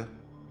 Miranda?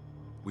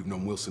 We've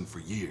known Wilson for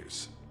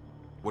years.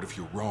 What if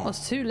you're wrong? Well,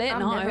 it's too late I'm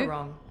now. never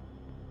wrong.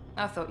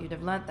 I thought you'd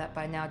have learnt that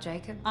by now,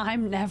 Jacob.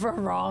 I'm never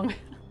wrong.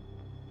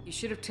 You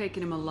should have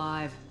taken him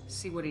alive,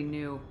 see what he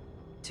knew.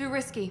 Too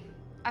risky.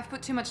 I've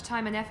put too much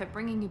time and effort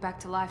bringing you back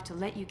to life to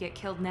let you get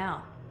killed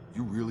now.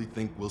 You really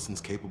think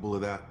Wilson's capable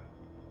of that?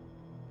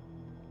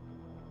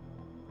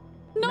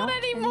 Not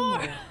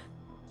anymore.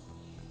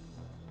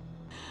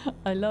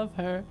 I love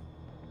her.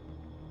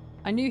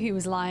 I knew he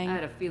was lying. I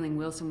had a feeling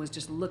Wilson was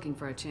just looking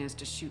for a chance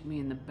to shoot me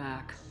in the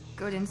back.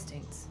 Good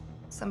instincts.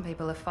 Some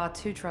people are far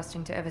too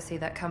trusting to ever see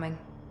that coming.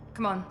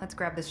 Come on, let's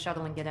grab this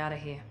shuttle and get out of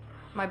here.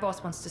 My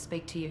boss wants to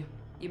speak to you.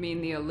 You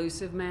mean the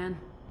elusive man?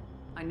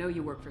 I know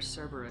you work for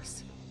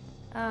Cerberus.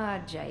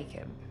 Ah,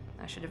 Jacob.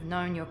 I should have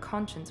known your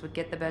conscience would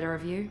get the better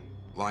of you.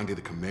 Lying to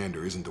the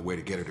commander isn't the way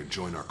to get her to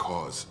join our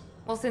cause.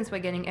 Well, since we're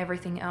getting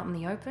everything out in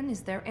the open,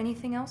 is there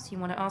anything else you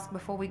want to ask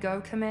before we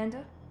go,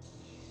 Commander?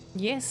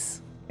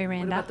 Yes, What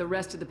Miranda. about the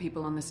rest of the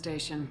people on the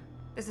station?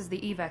 This is the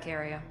evac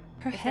area.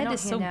 Her If they're head not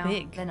is here so now,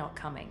 big. They're not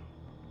coming.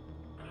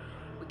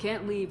 We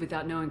can't leave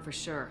without knowing for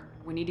sure.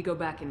 We need to go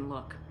back and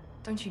look.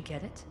 Don't you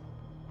get it?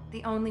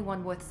 The only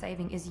one worth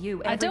saving is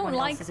you. I don't Everyone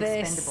like else is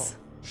this.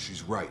 expendable.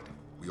 She's right.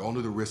 We all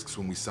knew the risks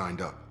when we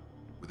signed up.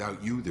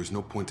 Without you, there's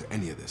no point to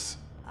any of this.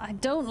 I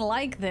don't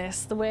like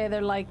this, the way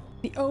they're like,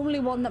 the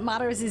only one that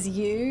matters is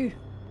you.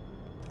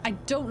 I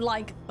don't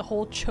like the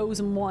whole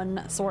chosen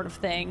one sort of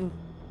thing.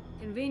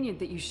 Convenient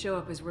that you show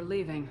up as we're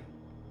leaving.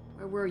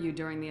 Where were you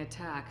during the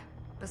attack?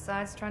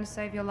 Besides trying to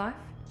save your life,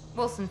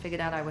 Wilson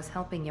figured out I was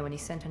helping you when he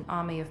sent an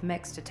army of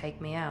mechs to take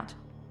me out.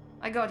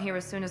 I got here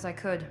as soon as I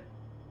could.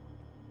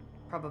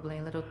 Probably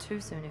a little too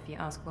soon if you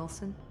ask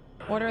Wilson.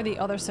 What are the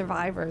other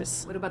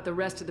survivors? What about the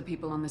rest of the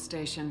people on the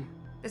station?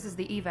 This is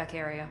the evac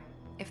area.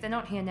 If they're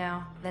not here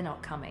now, they're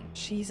not coming.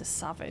 She's a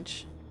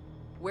savage.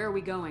 Where are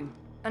we going?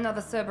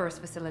 Another Cerberus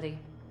facility.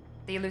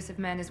 The elusive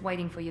man is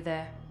waiting for you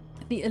there.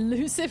 The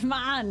elusive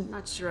man!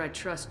 Not sure I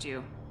trust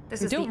you. This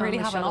We is don't the really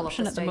only have an shuttle off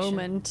option at the station.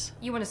 moment.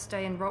 You want to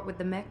stay and rot with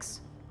the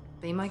mechs?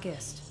 Be my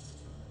guest.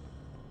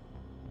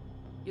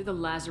 You're the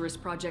Lazarus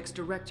Project's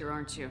director,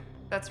 aren't you?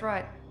 That's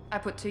right. I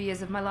put 2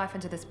 years of my life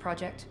into this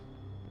project.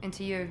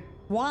 Into you.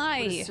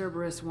 Why? What does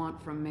Cerberus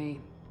want from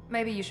me?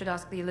 Maybe you should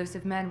ask the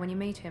elusive man when you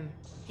meet him.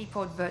 He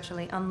poured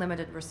virtually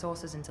unlimited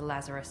resources into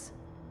Lazarus.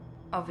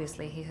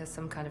 Obviously, he has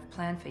some kind of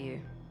plan for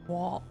you.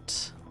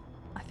 What?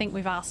 I think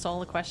we've asked all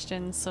the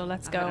questions, so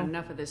let's I've go. had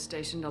enough of this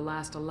station to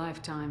last a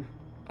lifetime.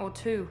 Or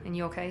 2, in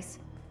your case.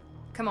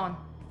 Come on.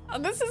 Oh,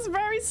 this is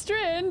very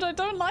strange. I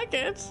don't like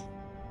it.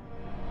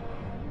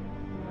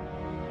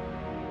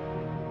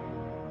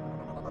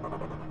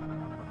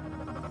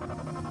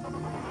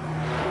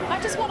 I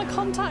just want to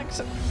contact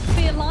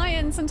the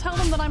Alliance and tell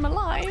them that I'm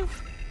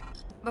alive.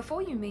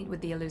 Before you meet with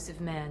the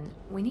elusive man,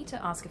 we need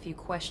to ask a few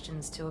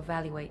questions to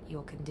evaluate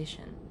your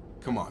condition.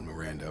 Come on,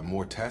 Miranda,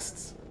 more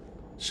tests?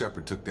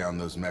 Shepard took down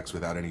those mechs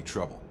without any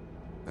trouble.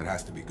 That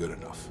has to be good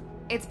enough.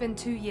 It's been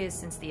 2 years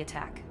since the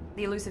attack.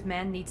 The elusive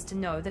man needs to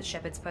know that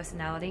Shepard's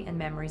personality and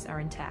memories are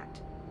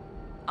intact.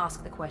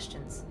 Ask the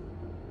questions.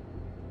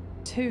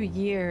 2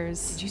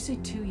 years. Did you say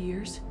 2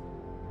 years?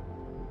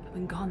 I've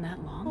been gone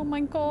that long? Oh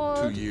my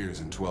god. 2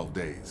 years and 12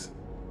 days.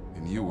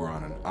 And you were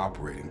on an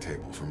operating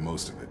table for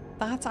most of it.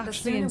 That's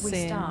actually insane. insane. The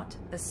sooner we start,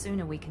 the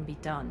sooner we can be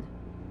done.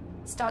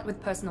 Start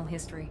with personal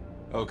history.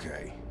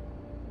 Okay.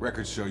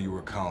 Records show you were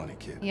a colony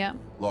kid. Yeah.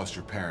 Lost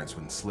your parents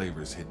when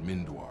slavers hit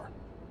Mindwar.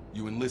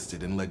 You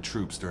enlisted and led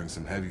troops during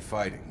some heavy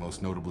fighting,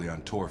 most notably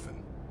on Torfin.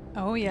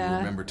 Oh You yeah.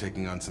 remember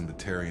taking on some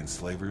Batarian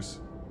slavers?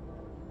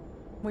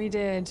 We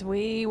did.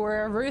 We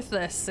were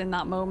ruthless in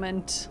that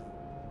moment.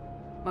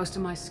 Most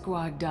of my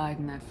squad died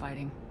in that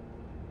fighting.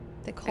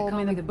 They called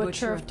me the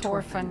Butcher of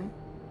Torfin.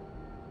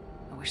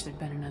 I wish there'd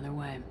been another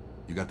way.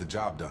 You got the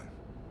job done.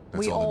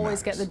 That's We all that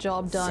always get matters. the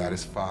job done.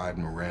 Satisfied,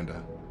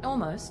 Miranda?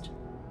 Almost.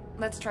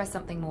 Let's try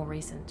something more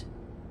recent.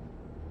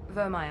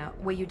 Vermeer,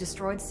 where you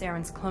destroyed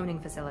Saren's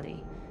cloning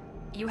facility.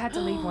 You had to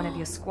leave one of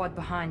your squad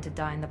behind to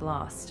die in the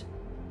blast.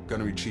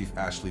 Gunnery Chief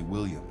Ashley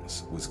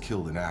Williams was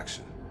killed in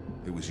action.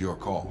 It was your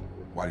call.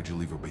 Why did you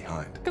leave her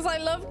behind? Because I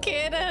love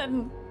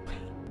Kaden.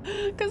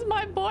 Because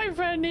my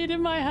boyfriend needed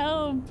my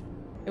help.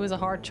 It was a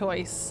hard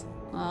choice.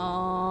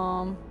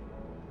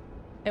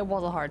 It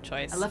was a hard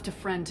choice. I left a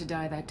friend to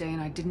die that day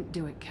and I didn't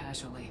do it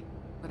casually.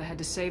 But I had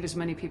to save as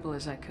many people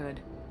as I could.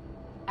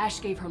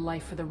 Ash gave her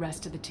life for the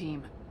rest of the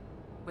team.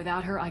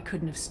 Without her, I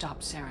couldn't have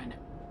stopped Saren.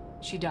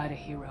 She died a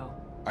hero.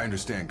 I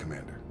understand,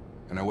 Commander.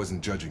 And I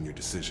wasn't judging your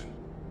decision.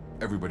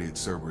 Everybody at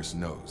Cerberus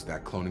knows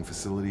that cloning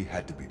facility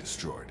had to be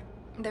destroyed.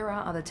 There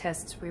are other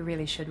tests we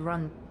really should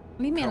run.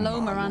 Leave me Come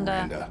alone, on,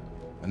 Miranda.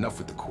 Enough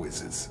with the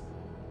quizzes.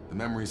 The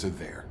memories are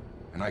there,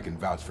 and I can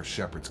vouch for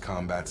Shepard's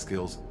combat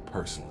skills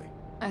personally.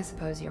 I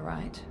suppose you're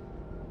right.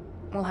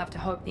 We'll have to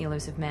hope the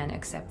elusive man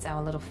accepts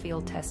our little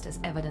field test as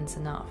evidence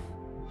enough.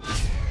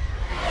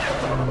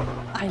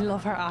 I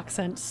love her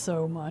accent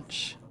so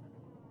much.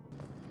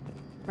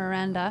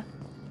 Miranda.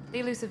 The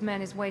elusive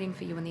man is waiting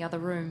for you in the other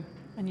room.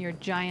 And your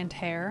giant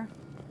hair.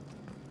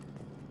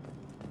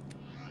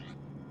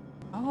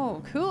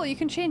 Oh, cool. You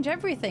can change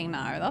everything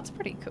now. That's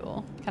pretty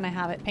cool. Can I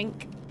have it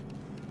pink?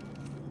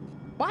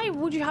 Why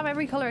would you have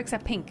every color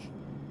except pink?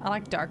 I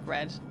like dark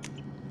red.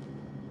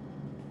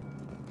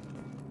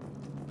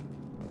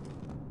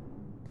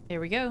 Here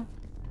we go.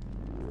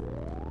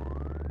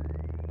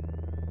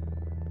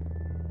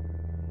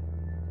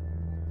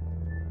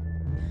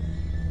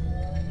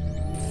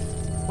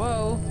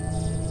 Whoa.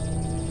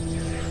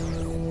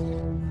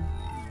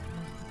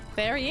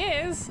 There he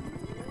is.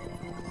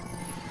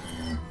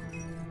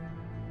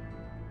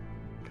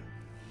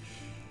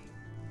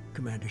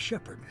 Commander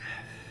Shepard.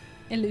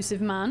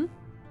 Elusive man.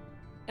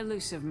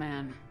 Elusive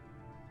man.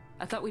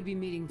 I thought we'd be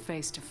meeting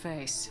face to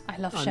face. I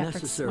love Shepard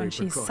Unnecessary when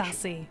she's precaution.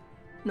 sassy.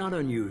 Not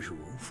unusual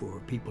for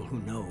people who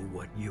know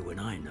what you and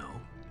I know.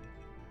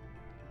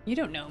 You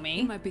don't know You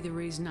me. might be the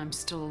reason I'm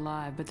still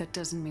alive, but that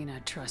doesn't mean I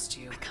trust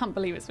you. I can't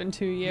believe it's been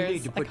 2 You years.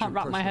 need to I put can't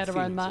your wrap my head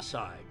personal around that. feelings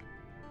aside.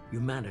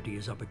 Humanity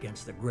is up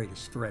against the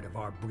greatest threat of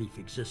our brief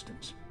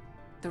existence.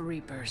 The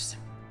Reapers.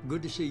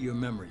 Good to see your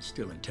memory's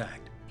still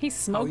intact. He's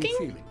How are smoking? you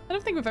feeling? I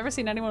don't think we've ever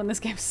seen anyone in this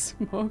game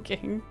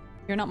smoking.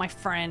 You're not my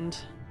friend.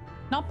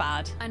 Not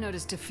bad. I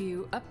noticed a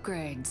few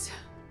upgrades.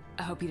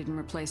 I hope you didn't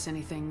replace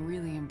anything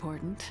really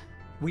important.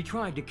 We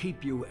tried to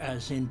keep you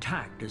as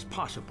intact as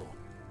possible.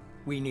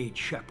 We need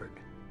Shepard,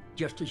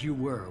 just as you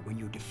were when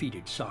you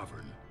defeated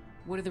Sovereign.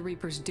 What are the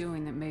Reapers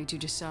doing that made you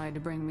decide to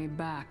bring me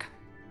back?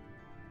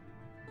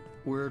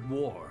 We're at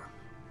war.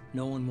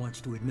 No one wants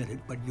to admit it,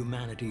 but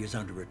humanity is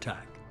under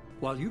attack.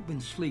 While you've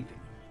been sleeping,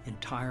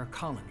 entire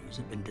colonies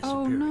have been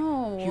disappearing.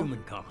 Oh, no.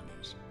 Human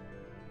colonies.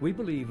 We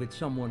believe it's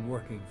someone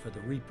working for the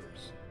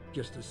Reapers,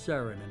 just as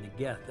Saren and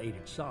Negeth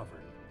aided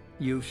Sovereign.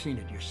 You've seen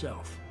it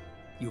yourself.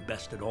 You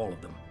bested all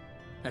of them.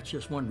 That's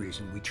just one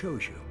reason we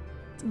chose you.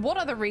 What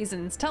other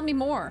reasons? Tell me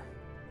more.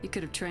 You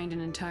could have trained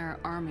an entire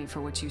army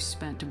for what you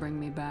spent to bring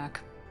me back.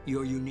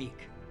 You're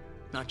unique.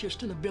 Not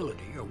just in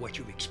ability or what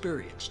you've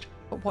experienced,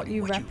 But what in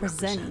you what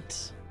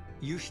represent.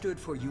 You stood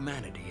for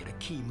humanity at a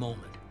key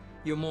moment.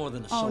 You're more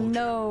than a Oh soldier.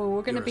 no,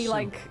 we're gonna You're a be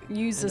like symbol.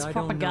 used as And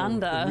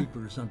propaganda. I don't know if the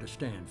Reapers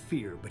understand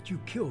fear, but you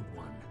killed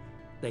one.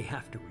 They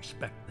have to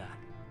respect that.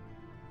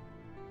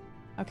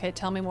 Okay,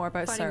 tell me more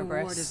about Fighting a war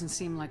Cerberus. doesn't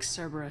seem like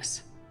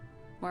Cerberus.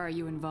 Why are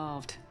you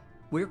involved?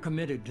 We're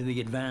committed to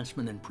the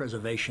advancement and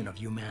preservation of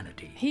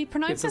humanity. He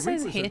pronounces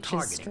his If the Reapers are H's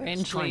targeting us,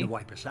 strangely. trying to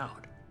wipe us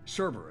out,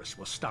 Cerberus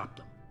will stop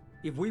them.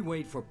 If we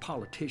wait for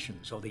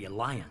politicians or the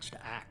Alliance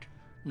to act,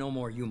 no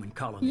more human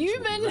colonies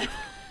will be Human? left.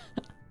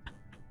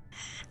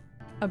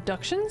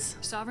 Abductions?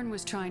 Sovereign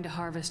was trying to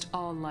harvest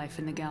all life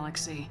in the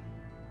galaxy.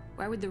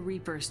 Why would the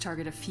Reapers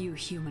target a few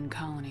human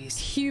colonies?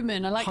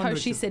 Human. I like how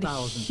Hundreds she of said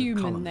thousands of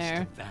human colonists there.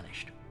 have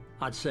vanished.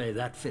 I'd say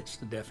that fits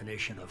the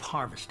definition of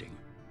harvesting.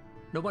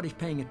 Nobody's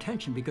paying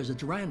attention because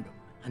it's random,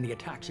 and the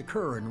attacks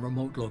occur in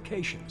remote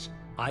locations.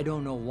 I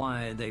don't know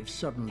why they've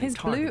suddenly His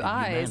targeted blue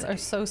eyes humanity. are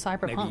so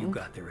cyberpunk. Maybe you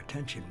got their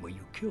attention when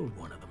you killed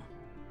one of them.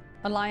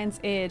 Alliance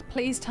aid.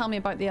 Please tell me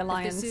about the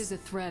Alliance. If this is a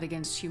threat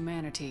against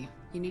humanity,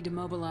 you need to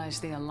mobilize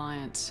the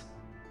Alliance.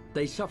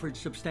 They suffered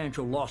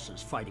substantial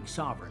losses fighting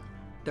Sovereign.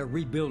 They're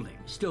rebuilding,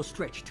 still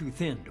stretched too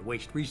thin to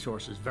waste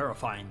resources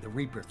verifying the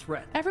Reaper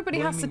threat. Everybody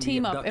has to Blaming the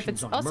team up. If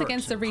it's abductions on us mercs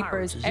against the and pirates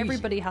Reapers, is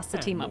everybody easier has to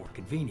and team more up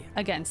convenient.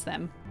 against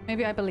them.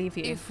 Maybe I believe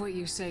you. If what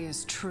you say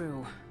is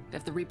true,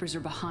 if the Reapers are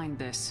behind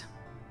this,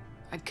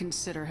 I'd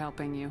consider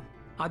helping you.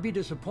 I'd be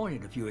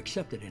disappointed if you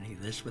accepted any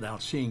of this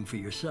without seeing for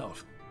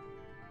yourself.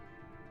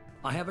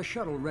 I have a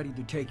shuttle ready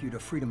to take you to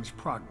Freedom's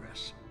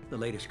Progress, the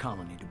latest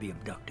colony to be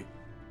abducted.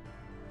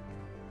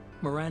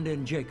 Miranda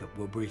and Jacob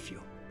will brief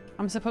you.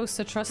 I'm supposed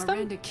to trust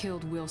Miranda them?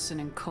 killed Wilson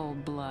in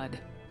cold blood.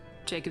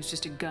 Jacob's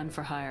just a gun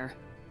for hire.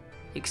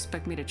 You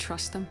expect me to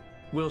trust them?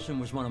 Wilson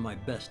was one of my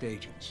best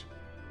agents,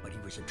 but he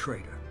was a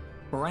traitor.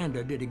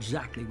 Miranda did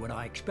exactly what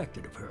I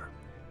expected of her,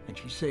 and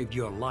she saved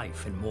your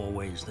life in more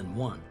ways than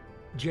one.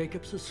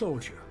 Jacob's a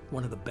soldier,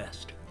 one of the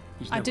best.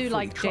 He's I never do fully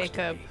like trusted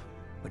Jacob. me,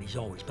 but he's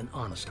always been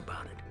honest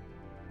about it.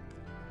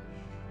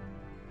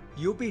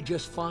 You'll be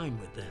just fine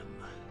with them.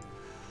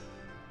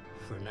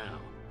 For now.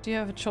 Do you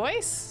have a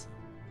choice?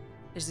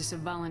 Is this a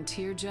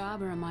volunteer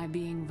job, or am I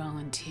being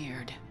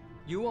volunteered?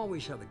 You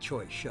always have a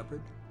choice,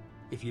 Shepard.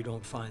 If you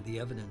don't find the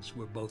evidence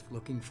we're both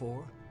looking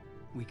for,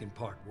 we can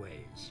part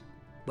ways.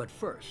 But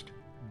first,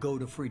 go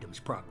to Freedom's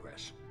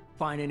Progress.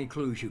 Find any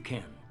clues you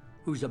can.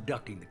 Who's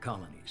abducting the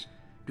colonies?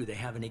 Do they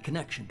have any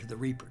connection to the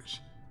Reapers?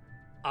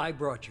 I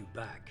brought you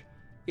back.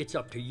 It's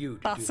up to you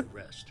to do the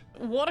rest.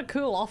 What a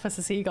cool office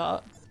has he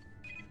got.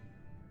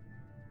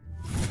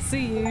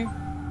 See you.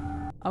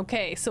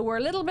 Okay, so we're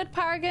a little bit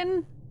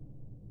Paragon.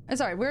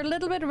 Sorry, we're a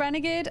little bit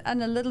Renegade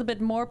and a little bit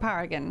more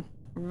Paragon.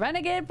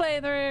 Renegade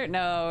playthrough.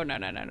 No.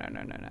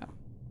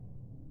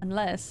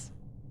 Unless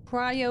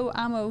cryo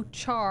ammo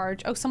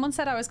charge. Oh, someone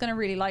said I was gonna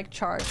really like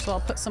charge, so I'll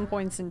put some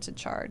points into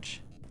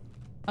charge.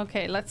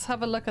 Okay, let's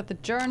have a look at the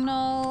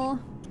journal.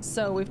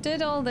 So we've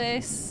did all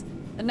this.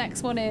 The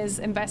next one is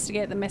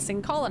investigate the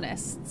missing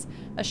colonists.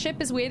 A ship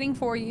is waiting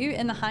for you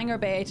in the hangar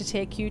bay to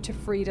take you to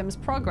Freedom's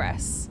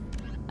Progress.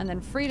 And then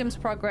Freedom's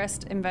Progress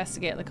to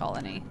investigate the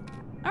colony.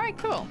 All right,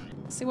 cool.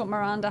 Let's see what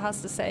Miranda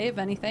has to say, if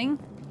anything.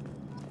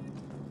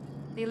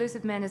 The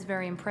elusive man is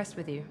very impressed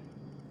with you.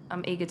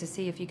 I'm eager to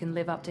see if you can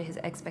live up to his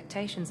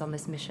expectations on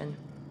this mission.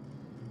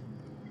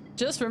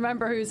 Just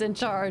remember who's in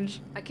charge.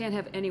 I can't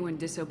have anyone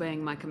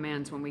disobeying my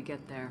commands when we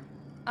get there.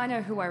 I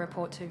know who I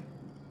report to.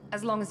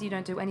 As long as you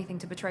don't do anything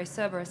to betray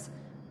Cerberus,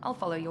 I'll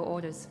follow your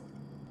orders.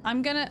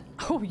 I'm gonna...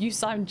 Oh, you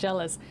sound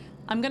jealous.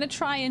 I'm gonna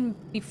try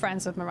and be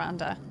friends with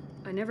Miranda.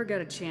 I never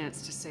got a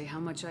chance to say how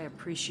much I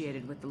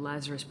appreciated what the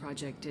Lazarus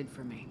Project did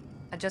for me.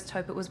 I just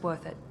hope it was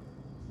worth it.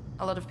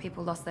 A lot of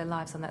people lost their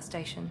lives on that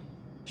station.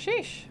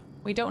 Sheesh.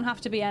 We don't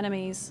have to be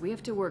enemies. We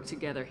have to work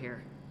together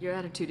here. Your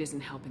attitude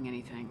isn't helping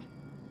anything.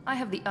 I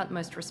have the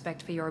utmost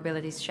respect for your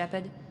abilities,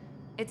 Shepard.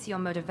 It's your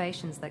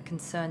motivations that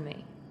concern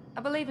me.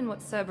 I believe in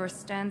what Cerberus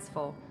stands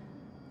for.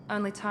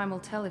 Only time will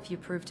tell if you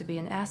prove to be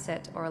an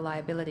asset or a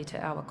liability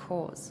to our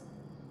cause.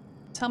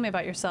 Tell me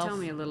about yourself. Tell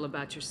me a little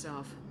about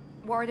yourself.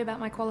 Worried about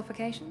my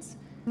qualifications?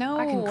 No,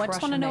 I can I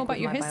just want to know about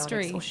your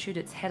history. Or shoot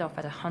its head off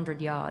at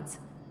 100 yards.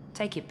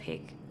 Take your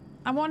pick.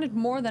 I wanted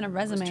more than a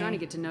resume. I was trying to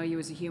get to know you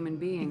as a human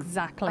being.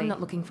 Exactly. I'm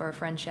not looking for a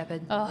friend,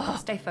 Shepard. Ugh.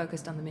 Stay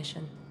focused on the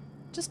mission.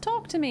 Just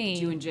talk to me.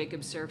 Did you and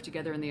Jacob serve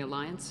together in the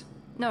Alliance?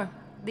 No.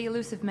 The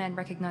elusive man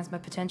recognized my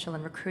potential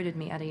and recruited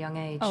me at a young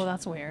age. Oh,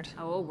 that's weird.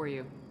 How old were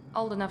you?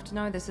 Old enough to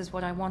know this is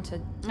what I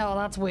wanted. Oh,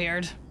 that's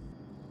weird.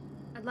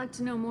 I'd like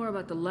to know more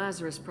about the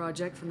Lazarus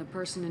Project from the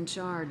person in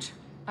charge.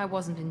 I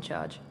wasn't in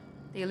charge.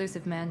 The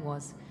elusive man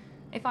was.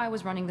 If I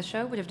was running the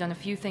show, would have done a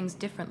few things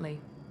differently.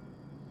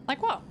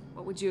 Like what?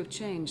 What would you have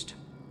changed?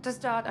 To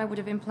start, I would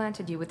have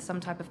implanted you with some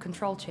type of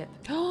control chip.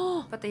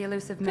 Oh, but the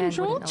elusive man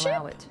wouldn't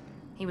allow it.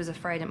 He was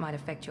afraid it might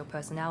affect your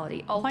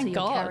personality, alter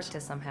your character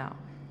somehow.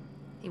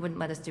 He wouldn't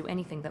let us do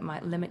anything that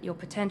might limit your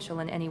potential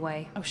in any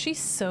way. Oh, she's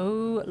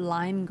so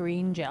lime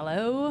green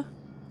jello.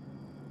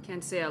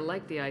 Can't say I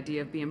like the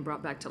idea of being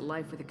brought back to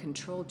life with a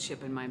control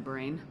chip in my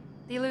brain.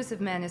 The elusive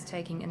man is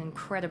taking an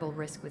incredible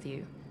risk with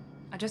you.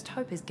 I just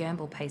hope his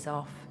gamble pays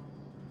off.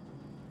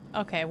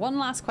 Okay, one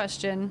last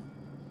question.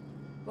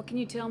 What can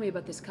you tell me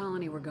about this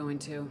colony we're going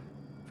to?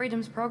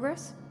 Freedom's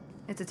Progress?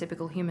 It's a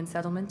typical human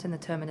settlement in the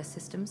Terminus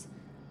systems.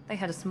 They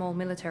had a small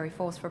military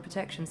force for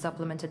protection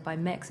supplemented by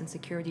mechs and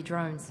security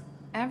drones.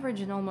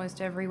 Average in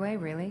almost every way,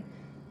 really.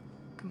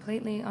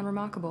 Completely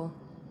unremarkable.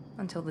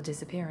 Until the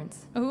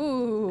disappearance.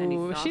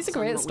 Ooh, she's a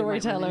great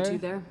storyteller.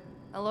 There?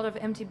 A lot of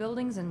empty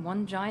buildings and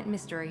one giant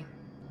mystery.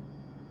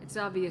 It's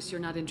obvious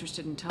you're not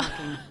interested in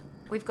talking.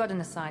 We've got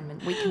an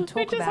assignment. We can talk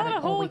we just about had it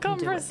a whole or we can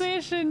do it.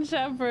 conversation,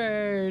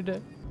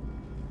 Shepard.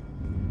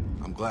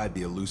 I'm glad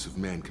the elusive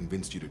man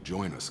convinced you to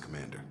join us,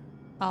 Commander.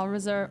 I'll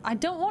reserve. I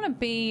don't want to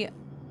be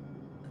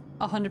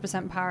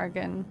 100%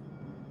 Paragon.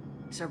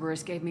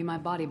 Cerberus gave me my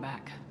body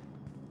back.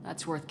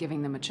 That's worth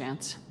giving them a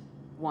chance.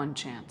 One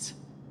chance.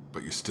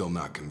 But you're still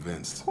not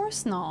convinced. Of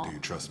course not. Do you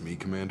trust me,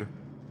 Commander?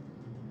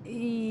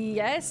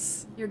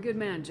 Yes. You're a good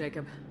man,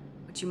 Jacob.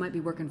 But you might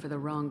be working for the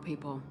wrong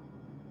people.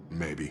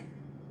 Maybe.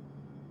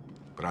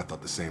 But I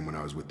thought the same when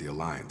I was with the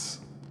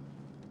Alliance.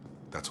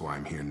 That's why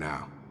I'm here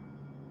now.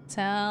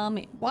 Tell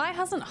me, why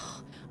hasn't...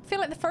 I feel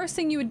like the first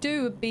thing you would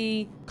do would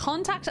be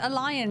contact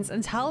Alliance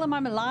and tell them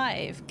I'm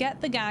alive. Get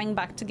the gang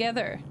back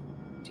together.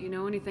 Do you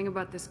know anything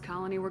about this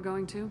colony we're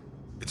going to?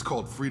 It's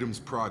called Freedom's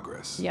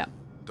Progress. Yep.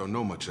 Don't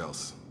know much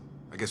else.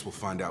 I guess we'll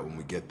find out when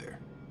we get there.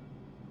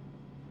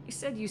 You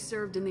said you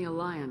served in the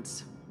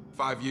Alliance.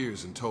 5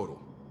 years in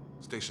total.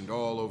 Stationed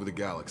all over the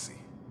galaxy.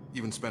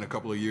 Even spent a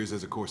couple of years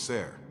as a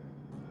Corsair.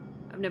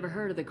 I've never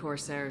heard of the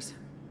Corsairs.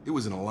 It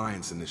was an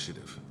Alliance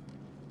initiative.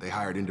 They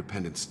hired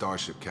independent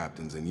starship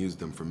captains and used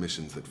them for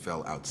missions that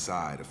fell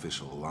outside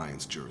official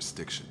Alliance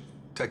jurisdiction.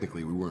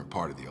 Technically, we weren't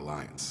part of the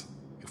Alliance.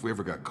 If we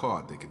ever got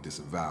caught, they could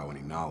disavow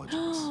any knowledge of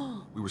us.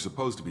 We were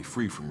supposed to be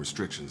free from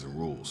restrictions and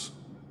rules.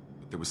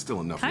 But there was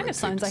still enough kind of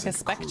sounds like a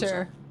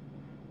Spectre.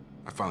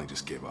 I finally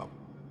just gave up.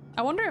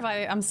 I wonder if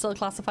I'm still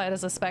classified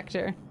as a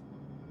Spectre.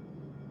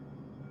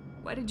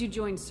 Why did you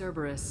join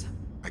Cerberus?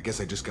 I guess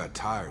I just got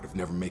tired of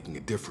never making a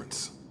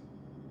difference.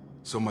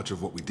 So much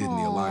of what we did in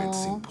the Alliance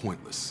seemed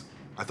pointless.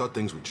 I thought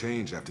things would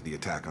change after the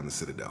attack on the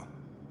Citadel.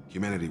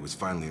 Humanity was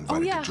finally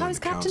invited to join the Council. How's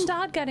Captain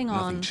Dad getting on?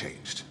 Nothing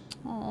changed.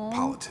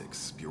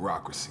 Politics,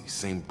 bureaucracy,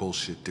 same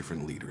bullshit,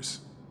 different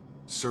leaders.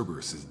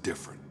 Cerberus is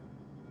different.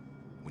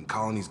 When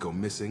colonies go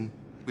missing,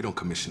 we don't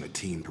commission a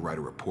team to write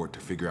a report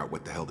to figure out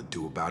what the hell to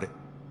do about it.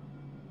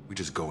 We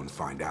just go and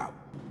find out.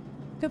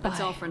 Goodbye.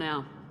 That's all for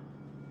now.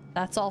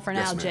 That's all for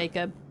now,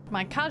 Jacob.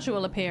 My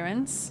casual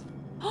appearance.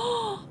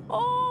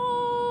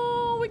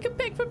 Oh, we can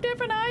pick from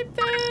different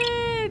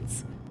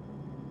outfits.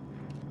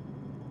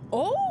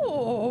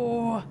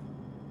 Oh,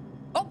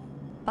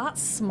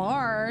 that's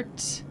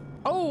smart.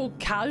 Oh,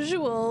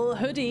 casual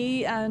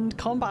hoodie and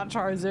combat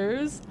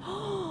trousers.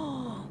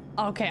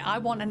 Okay, I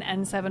want an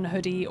N7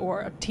 hoodie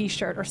or a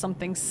t-shirt or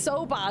something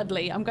so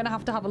badly. I'm gonna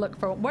have to look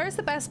for where's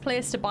the best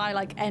place to buy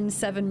like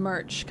N7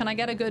 merch. Can I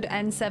get a good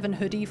N7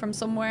 hoodie from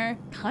somewhere?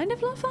 Kind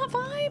of love that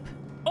vibe.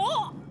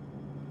 Oh,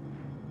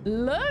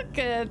 look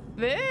at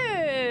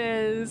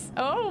this.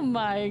 Oh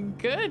my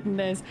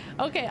goodness.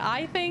 Okay,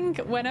 I think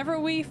whenever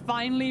we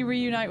finally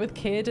reunite with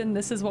Kid and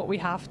this is what we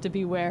have to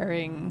be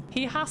wearing,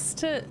 he has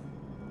to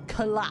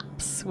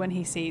collapse when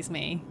he sees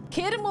me.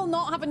 Kid will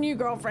not have a new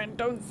girlfriend.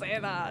 Don't say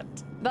that.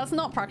 That's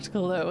not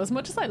practical though. As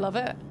much as I love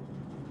it,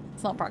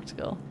 it's not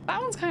practical. That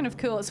one's kind of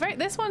cool.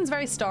 This one's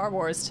very Star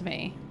Wars to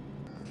me.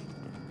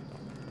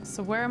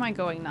 So where am I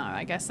going now?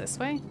 I guess this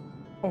way.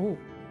 Oh.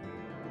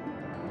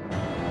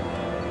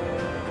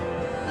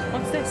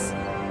 What's this?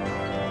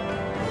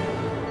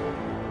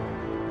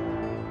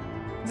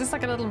 Is this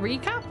like a little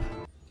recap?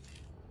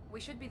 We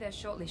should be there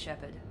shortly,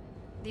 Shepard.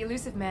 The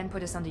elusive man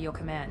put us under your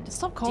command.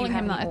 Stop calling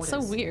him that. It's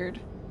so weird.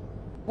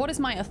 What is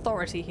my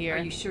authority here?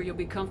 Are you sure you'll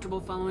be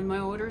comfortable following my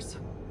orders?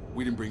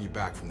 We didn't bring you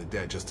back from the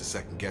dead just to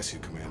second guess you,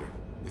 Commander.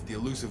 If the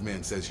elusive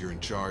man says you're in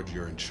charge,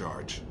 you're in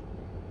charge.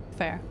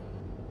 Fair.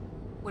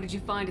 What did you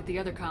find at the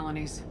other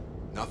colonies?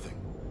 Nothing.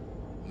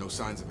 No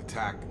signs of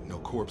attack, no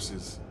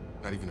corpses,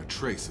 not even a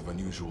trace of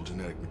unusual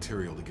genetic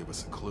material to give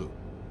us a clue.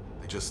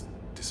 They just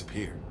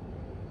disappeared.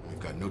 We've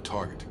got no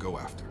target to go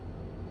after.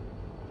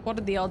 What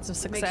are the odds of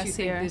What success makes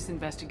you here? think this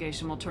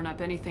investigation will turn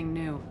up anything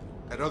new?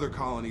 At other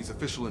colonies,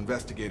 official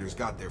investigators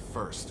got there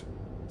first.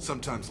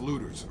 Sometimes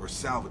looters or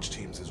salvage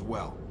teams as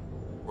well.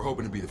 We're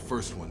hoping to be the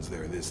first ones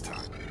there this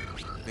time.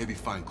 Maybe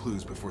find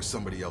clues before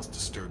somebody else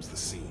disturbs the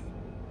scene.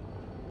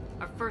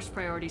 Our first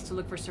priority is to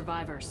look for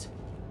survivors.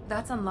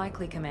 That's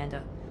unlikely,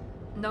 Commander.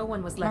 No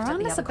one was left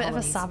Miranda's at the other a bit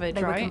of a colonies. savage,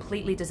 They were right?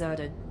 completely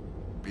deserted.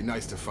 Be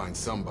nice to find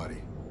somebody.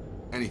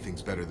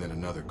 Anything's better than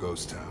another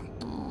ghost town.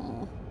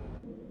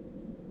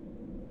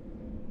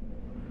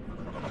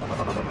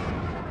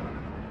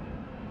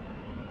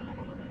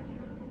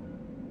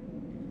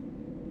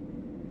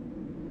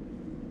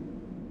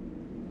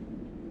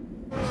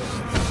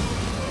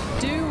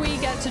 Do we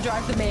get to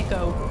drive the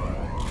Mako?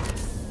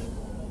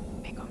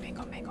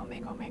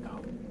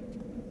 Mako.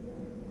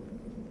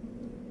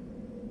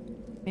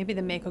 Maybe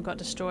the Mako got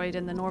destroyed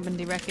in the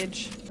Normandy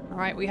wreckage. All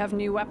right, we have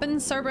new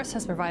weapons. Cerberus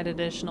has provided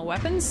additional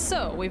weapons.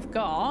 So we've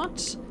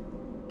got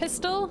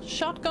pistol,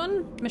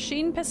 shotgun,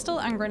 machine pistol,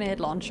 and grenade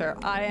launcher.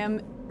 I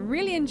am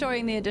really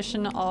enjoying the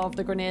addition of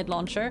the grenade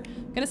launcher.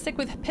 I'm gonna stick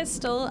with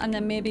pistol and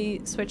then maybe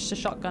switch to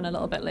shotgun a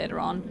little bit later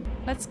on.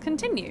 Let's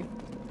continue.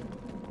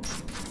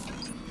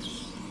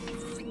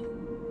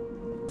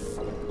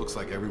 Looks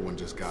like everyone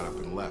just got up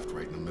and left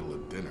right in the middle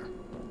of dinner.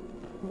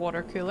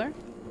 Water cooler.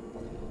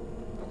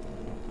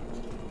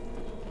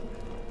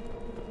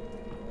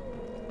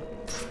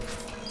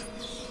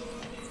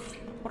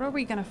 What are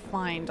we gonna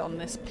find on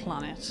this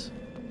planet?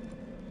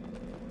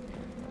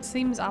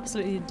 Seems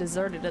absolutely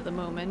deserted at the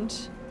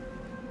moment.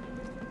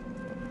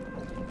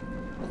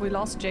 Have we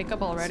lost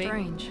Jacob already?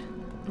 Strange.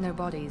 No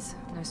bodies,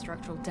 no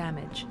structural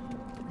damage,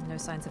 and no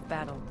signs of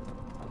battle.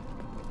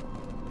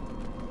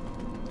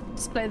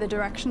 Display the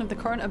direction of the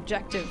current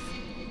objective.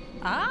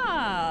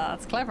 Ah,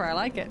 that's clever. I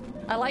like it.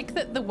 I like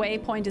that the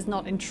waypoint is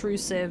not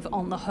intrusive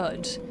on the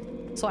HUD.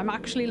 So I'm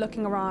actually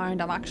looking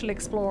around, I'm actually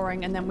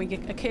exploring, and then we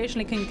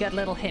occasionally can get a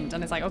little hint,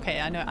 and it's like, okay,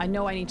 I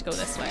know I need to go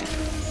this way.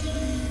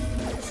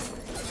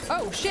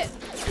 Oh, shit!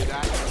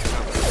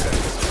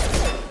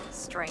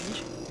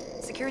 Strange.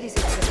 Security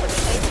seems to put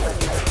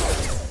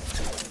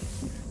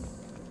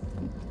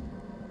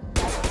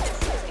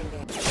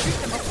shoot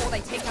them before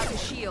they take out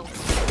his shield.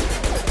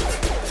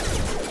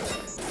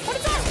 What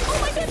is that? Oh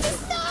my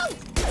goodness, no!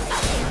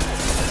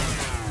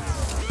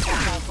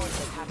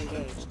 Have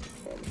engaged.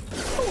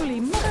 Holy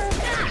mother!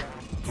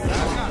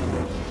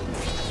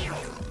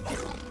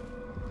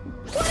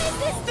 What is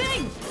this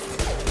thing?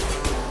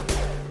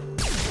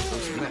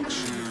 Those mechs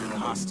are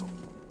hostile.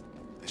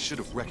 They should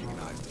have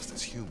recognized us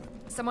as human.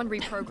 Someone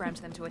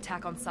reprogrammed them to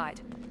attack on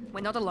sight.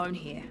 We're not alone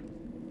here.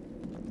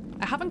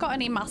 I haven't got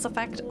any Mass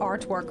Effect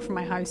artwork for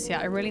my house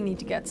yet. I really need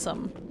to get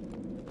some.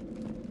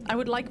 I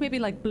would like maybe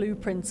like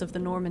blueprints of the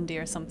Normandy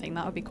or something.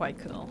 That would be quite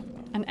cool.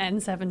 An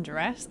N7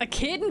 dress? A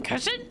kid in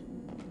cushion?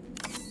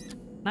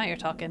 Now you're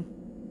talking.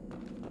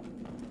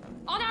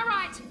 On our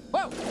right!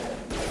 Whoa!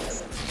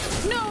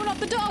 No, not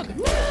the dog!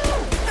 No!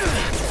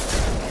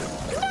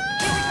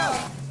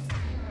 No!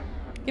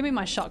 Give me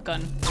my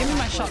shotgun. Give me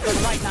my shotgun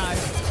right now.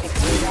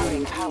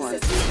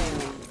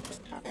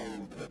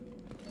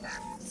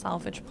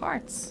 Salvage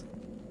parts.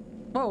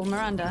 Whoa,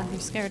 Miranda, you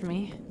scared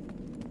me.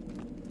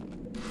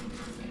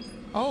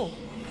 Oh.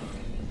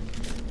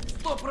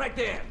 Stop right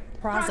there!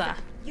 Praza.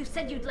 You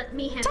said you'd let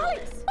me handle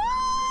this.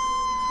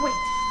 Wait.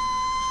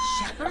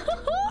 Shepard?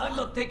 I'm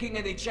not taking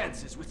any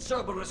chances with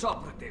Cerberus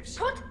operatives.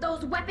 Put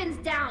those weapons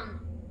down!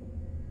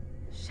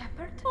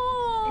 Shepard?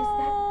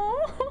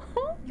 Oh. Is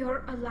that...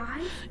 You're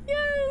alive?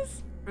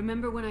 Yes!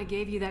 Remember when I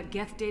gave you that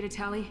Geth data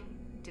tally?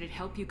 Did it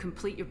help you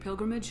complete your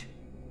pilgrimage?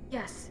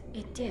 Yes,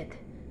 it did.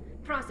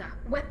 Praza,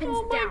 weapons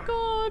down. Oh my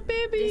god,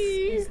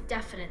 baby! This is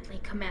definitely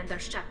Commander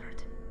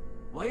Shepard.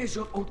 Why is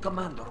your old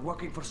commander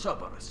working for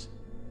Cerberus?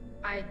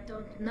 I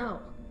don't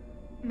know.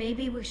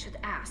 Maybe we should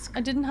ask.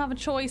 I didn't have a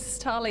choice,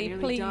 Tali, I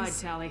nearly please. died,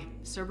 Tali.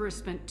 Cerberus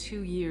spent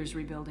 2 years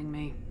rebuilding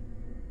me.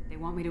 They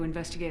want me to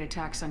investigate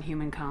attacks on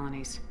human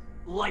colonies.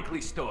 Likely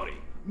story.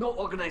 No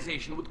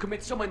organization would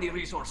commit so many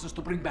resources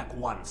to bring back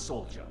one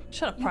soldier.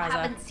 Shut up, You Praza.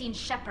 haven't seen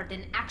Shepard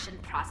in action,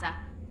 Praza.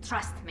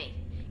 Trust me,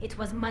 it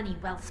was money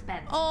well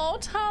spent. Oh,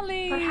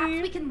 Tali!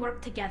 Perhaps we can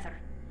work together.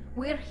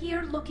 We're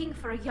here looking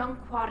for a young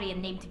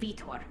Quarian named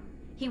Vitor.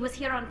 He was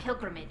here on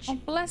pilgrimage. Oh,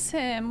 bless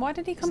him. Why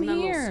did he come Isn't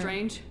that a here? little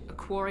strange? A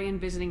Quarian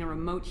visiting a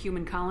remote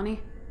human colony?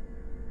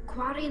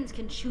 Quarians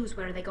can choose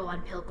where they go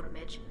on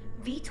pilgrimage.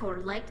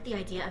 Vitor liked the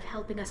idea of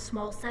helping a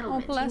small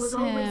settlement. Oh, bless he was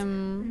always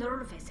him.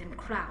 nervous in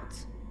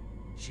crowds.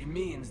 She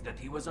means that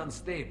he was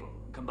unstable.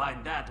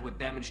 Combine that with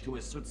damage to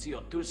his suit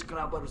CO2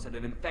 scrubbers and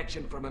an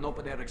infection from an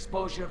open-air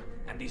exposure,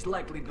 and he's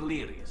likely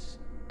delirious.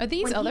 Are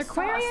these when other he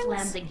saw us Quarians?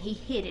 landing, he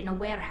hid in a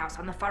warehouse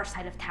on the far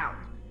side of town.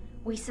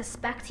 We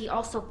suspect he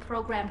also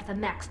programmed the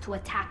mechs to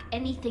attack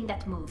anything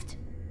that moved.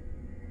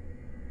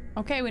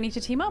 Okay, we need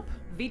to team up.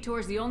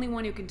 Vitor's the only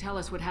one who can tell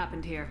us what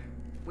happened here.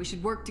 We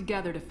should work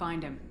together to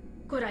find him.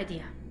 Good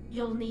idea.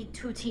 You'll need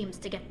 2 teams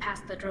to get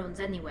past the drones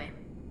anyway.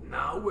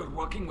 Now we're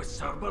working with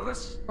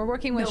Cerberus? We're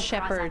working with No,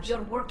 Shepard. Praza,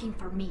 you're working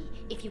for me.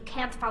 If you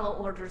can't follow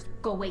orders,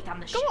 go wait on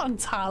the ship. Go on,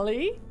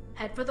 Tali.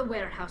 Head for the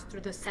warehouse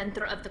through the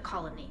center of the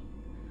colony.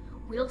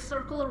 We'll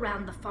circle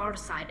around the far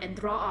side and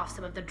draw off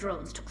some of the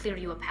drones to clear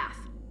you a path.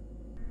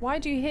 Why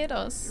do you hate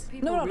us?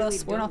 People No, not really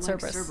us. We're don't not like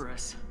Cerberus.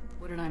 Cerberus.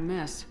 What did I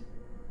miss?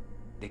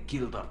 They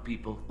killed our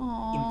people,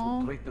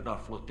 Aww. infiltrated our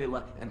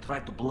flotilla, and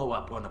tried to blow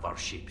up one of our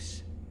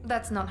ships.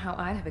 That's not how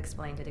I'd have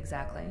explained it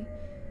exactly.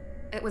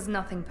 It was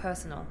nothing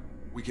personal.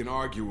 We can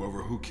argue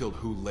over who killed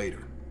who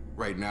later.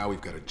 Right now,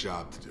 we've got a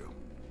job to do.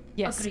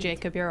 Yes, Agreed.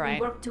 Jacob, you're right.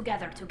 We work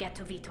together to get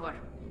to Vitor.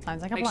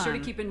 Sounds like a Make plan. sure to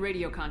keep in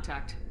radio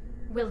contact.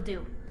 Will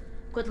do.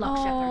 Good luck,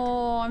 Shepard.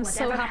 Oh, I'm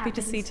so Whatever happy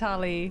to see happens,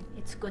 Tali.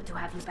 It's good to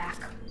have you back.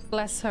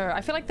 Bless her.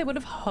 I feel like they would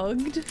have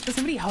hugged. Does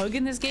somebody hug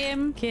in this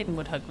game? Caden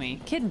would hug me.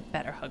 Caden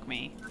better hug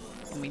me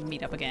when we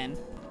meet up again.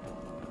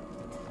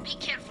 Be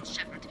careful,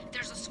 Shepard.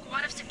 There's a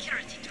squad of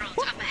security drones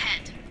up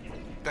ahead.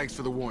 Thanks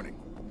for the warning.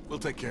 We'll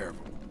take care of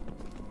him.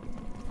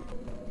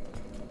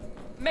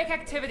 Make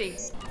activity.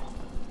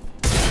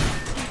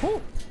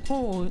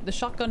 Oh, the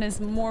shotgun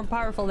is more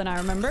powerful than I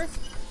remember.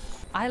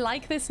 I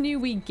like this new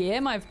wee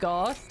game I've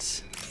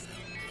got.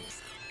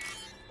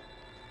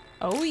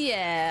 Oh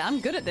yeah,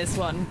 I'm good at this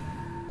one.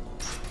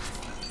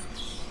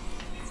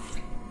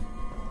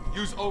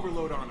 Use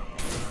overload on him.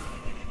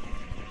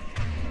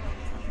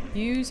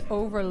 Use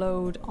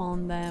overload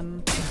on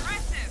them.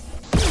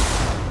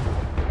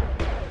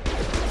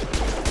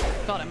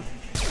 Got him.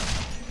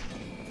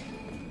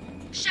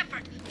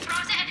 Shepard,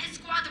 Fraza and his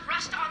squad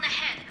rushed on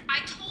ahead. I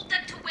told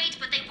them to wait,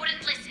 but they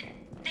wouldn't listen.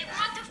 They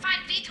want to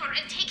find Vitor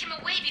and take him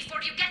away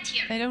before you get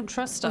here. They don't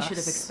trust us. We should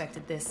have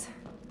expected this.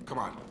 Come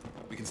on,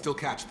 we can still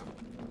catch them.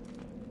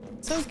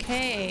 It's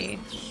okay.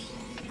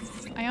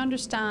 I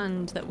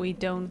understand that we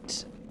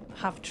don't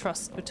have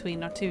trust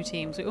between our two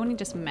teams. We only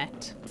just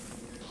met.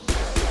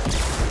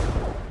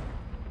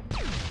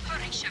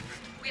 Hurry, Shepard.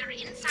 We're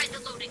inside the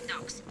loading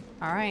docks.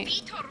 Alright.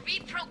 Vitor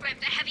reprogrammed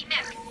the heavy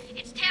mech.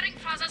 It's tearing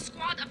Fraza's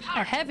squad apart.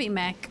 Our heavy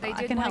mech. They I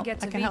did can want help. to get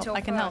to I can help. Vitor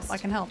I can help. first. I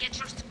can help. Get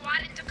your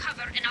squad into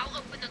cover and I'll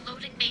open the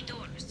loading bay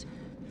doors.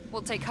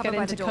 We'll take cover Get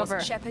by into the doors.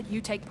 cover. Shepard, you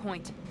take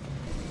point.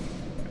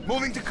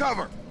 Moving to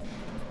cover.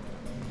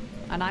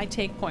 And I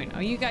take point. Oh,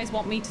 you guys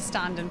want me to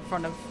stand in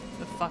front of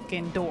the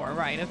fucking door,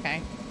 right?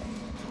 Okay.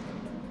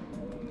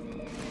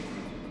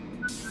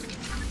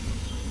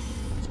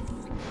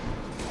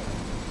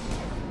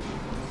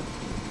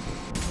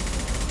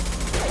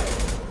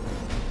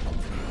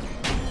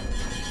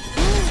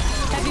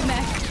 Heavy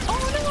mech. Oh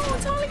no!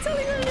 Tally!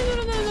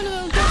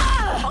 No!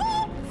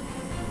 Oh!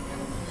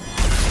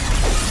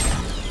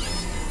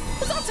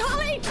 Was that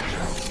Tally?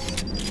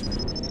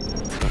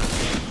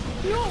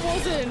 No, it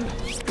wasn't.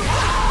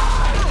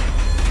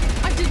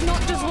 I did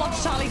not just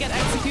watch Tally get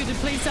executed.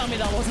 Please tell me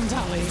that wasn't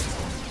Tally.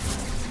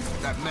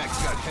 That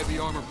mech's got heavy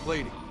armor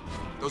plating.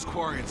 Those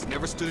Quarians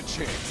never stood a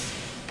chance.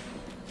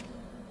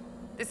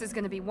 This is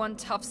gonna be one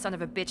tough son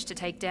of a bitch to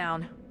take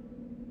down.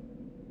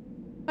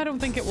 I don't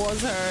think it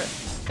was her.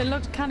 It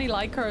looked kinda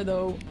like her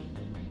though.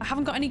 I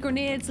haven't got any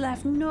grenades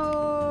left.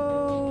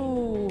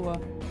 No.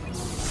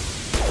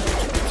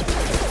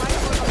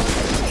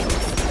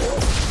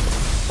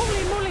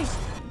 Holy moly.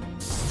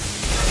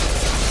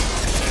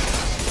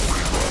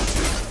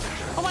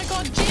 Oh my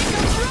god, Jacob,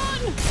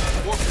 run!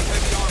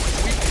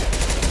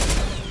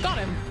 Got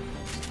him.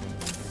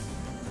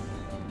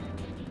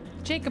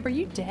 Jacob, are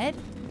you dead?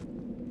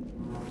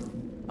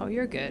 Oh,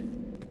 you're good.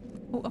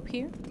 Oh, up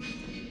here?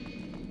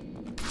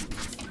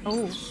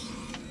 Oh.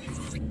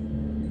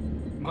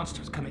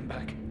 Monsters coming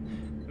back.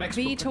 Mechs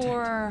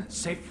Vitor.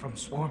 Safe from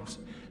swarms.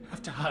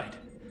 Have to hide.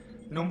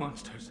 No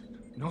monsters.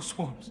 No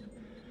swarms.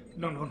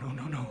 No.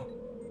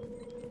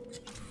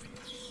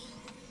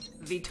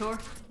 Vitor?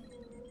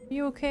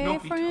 You okay, No,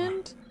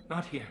 friend? Vitor.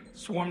 Not here.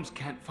 Swarms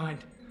can't find.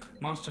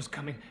 Monsters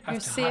coming. Have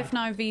You're to safe hide.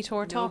 now,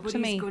 Vitor. Talk to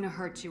me. Nobody's gonna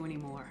hurt you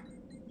anymore.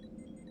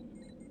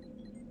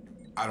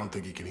 I don't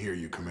think he can hear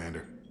you,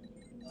 Commander.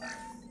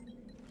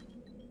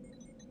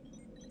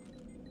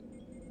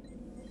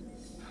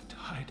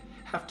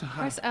 Have to hide.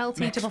 Press LT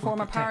Mechs to will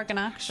perform a protect. Paragon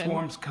action.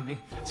 Swarms coming.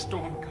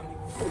 Storm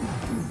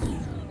coming.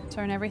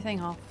 Turn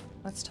everything off.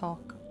 Let's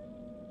talk.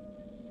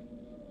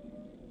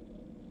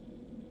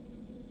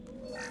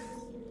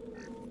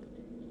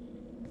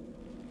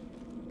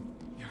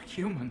 You're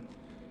human.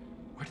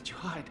 Where did you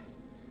hide?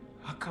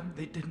 How come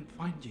they didn't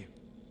find you?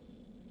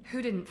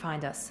 Who didn't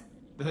find us?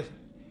 The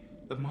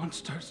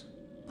monsters.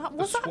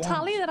 Was that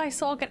Tally that I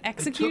saw get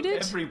executed? They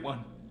took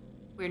everyone.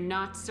 We're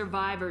not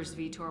survivors,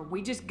 Vitor.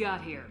 We just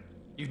got here.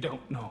 You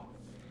don't know.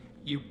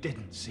 You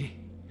didn't see.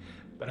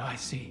 But I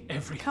see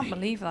everything. Can't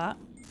believe that.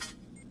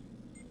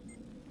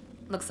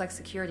 Looks like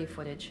security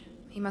footage.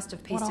 He must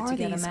have pieced What it are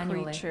together these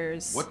manually.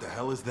 creatures? What the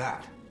hell is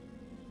that?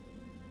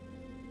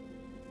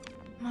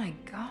 My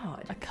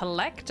god. A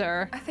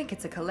collector? I think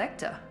it's a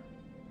collector.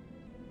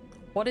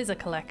 What is a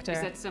collector?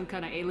 Is that some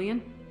kind of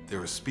alien?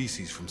 They're a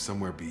species from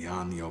somewhere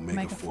beyond the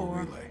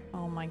Omega-4 relay.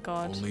 Oh my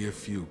god. Only a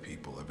few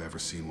people have ever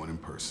seen one in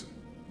person.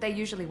 They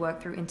usually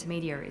work through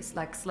intermediaries,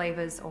 like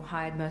slavers or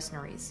hired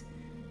mercenaries.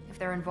 If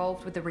they're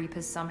involved with the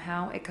Reapers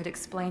somehow, it could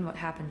explain what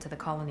happened to the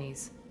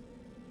colonies.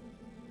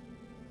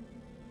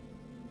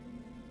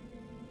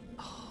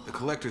 The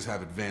Collectors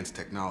have advanced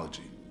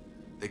technology.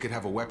 They could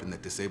have a weapon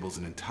that disables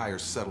an entire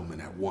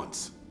settlement at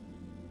once.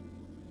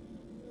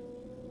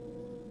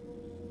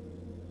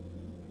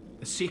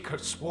 The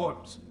Seekers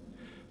swarms.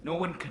 No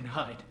one can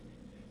hide.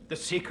 The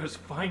Seekers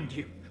find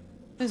you.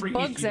 There's freeze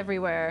bugs you.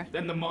 everywhere.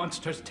 Then the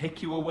monsters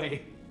take you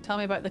away. Tell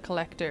me about the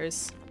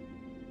collectors.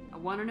 I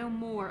want to know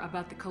more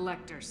about the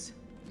collectors.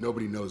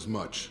 Nobody knows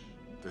much.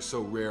 They're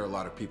so rare, a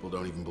lot of people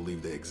don't even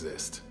believe they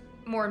exist.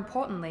 More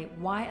importantly,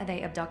 why are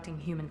they abducting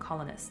human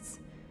colonists?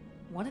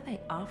 What are they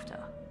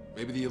after?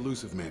 Maybe the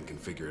elusive man can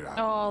figure it out.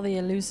 Oh, the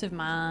elusive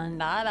man.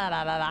 Da da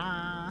da da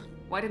da.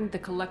 Why didn't the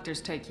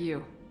collectors take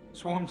you?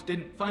 Swarms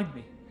didn't find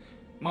me.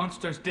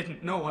 Monsters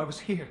didn't know I was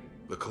here.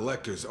 The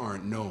Collectors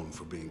aren't known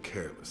for being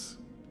careless.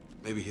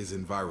 Maybe his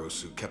enviro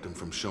suit kept him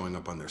from showing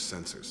up on their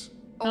sensors.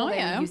 Or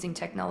they were using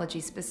technology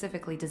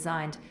specifically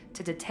designed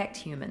to detect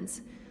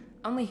humans.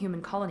 Only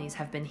human colonies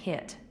have been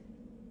hit.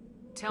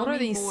 Tell What me are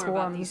these more swarms?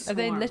 about these Are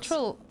they swarms.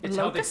 literal It's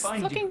how they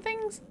find locust-looking you.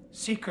 things?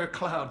 Seeker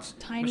clouds.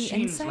 Tiny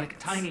machines insects? like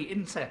tiny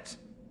insects.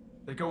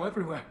 They go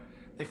everywhere.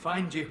 They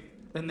find you,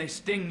 then they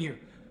sting you,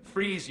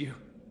 freeze you.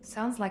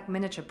 Sounds like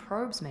miniature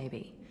probes,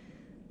 maybe.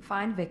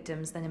 Find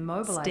victims, then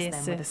immobilize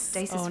them with a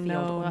stasis oh field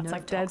no, or that's nerve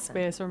like Dead toxin.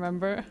 Space,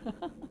 remember?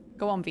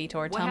 Go on, Vitor,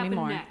 What tell me happened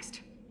more.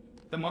 next?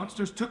 The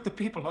monsters took the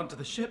people onto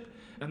the ship,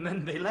 and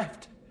then they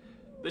left.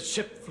 The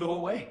ship flew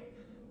away.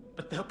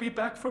 But they'll be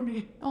back for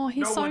me. Oh,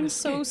 he No one sounds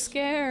so escapes.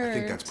 scared. I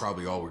think that's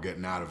probably all we're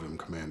getting out of him,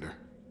 Commander.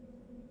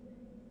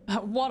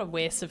 What a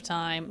waste of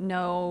time.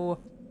 No.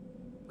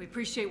 We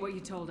appreciate what you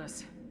told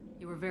us.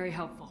 You were very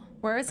helpful.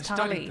 Where is I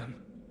studied Tali? them.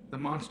 The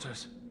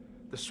monsters.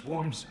 The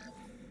swarms.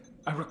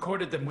 I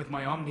recorded them with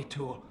my Omni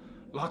tool.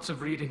 Lots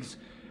of readings.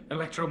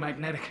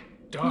 Electromagnetic.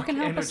 Dark You can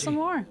help energy. us some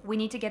more. We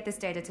need to get this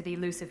data to the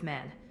elusive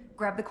man.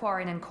 Grab the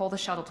Quarian and call the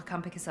shuttle to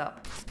come pick us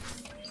up.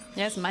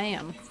 Yes,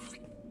 ma'am.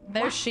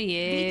 There she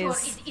Vitor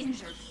is. is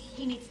injured.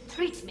 He needs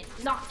treatment,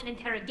 not an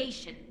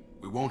interrogation.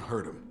 We won't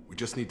hurt him. We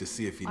just need to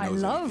see if he I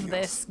knows love anything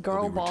this else. He'll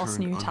girl be boss returned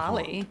new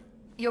unharmed. Tali.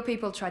 Your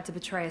people tried to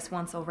betray us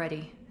once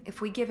already.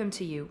 If we give him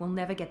to you, we'll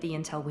never get the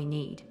intel we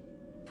need.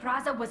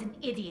 Praza was an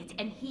idiot,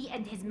 and he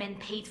and his men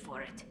paid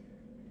for it.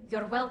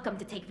 You're welcome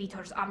to take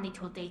Vitor's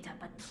Omnitool data,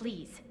 but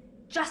please,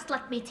 just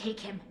let me take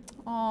him.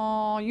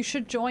 Oh, you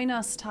should join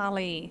us,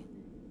 Tali.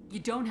 You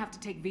don't have to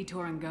take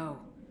Vitor and go.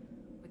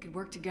 We could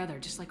work together,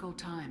 just like old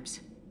times.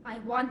 I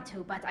want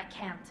to, but I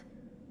can't.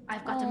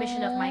 I've got a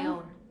mission of my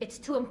own. It's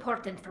too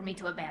important for me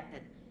to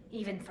abandon,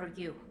 even for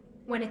you.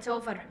 When it's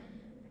over,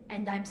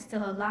 and I'm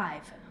still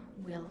alive,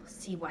 we'll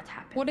see what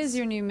happens. What is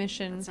your new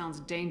mission? That sounds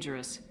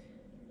dangerous.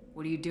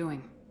 What are you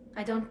doing?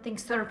 I don't think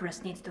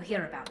Cerberus needs to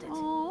hear about it.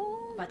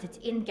 But it's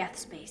in Geth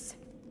space.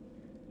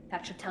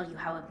 That should tell you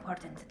how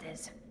important it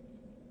is.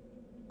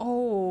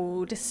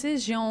 Oh,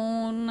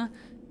 decision.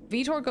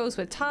 Vitor goes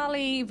with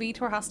Tali.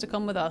 Vitor has to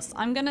come with us.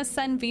 I'm gonna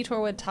send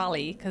Vitor with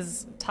Tali,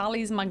 because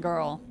Tali's my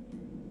girl.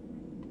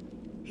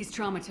 He's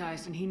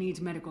traumatized and he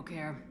needs medical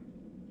care.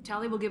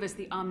 Tali will give us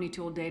the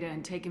Omnitool data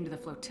and take him to the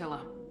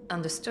flotilla.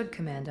 Understood,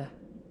 Commander.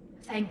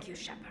 Thank you,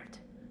 Shepard.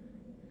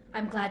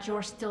 I'm glad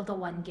you're still the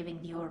one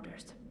giving the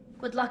orders.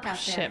 Good luck out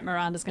there. Shit,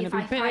 Miranda's gonna be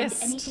If I find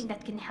pissed. anything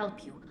that can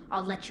help you,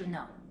 I'll let you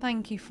know.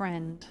 Thank you,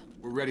 friend.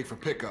 We're ready for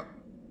pickup.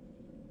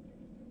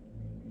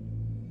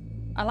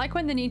 I like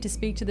when they need to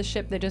speak to the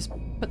ship, they just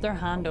put their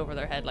hand over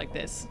their head like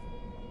this.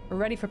 We're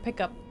ready for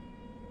pickup.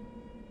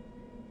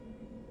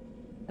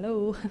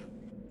 Hello.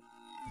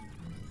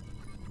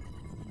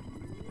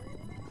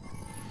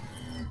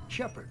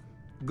 Shepard,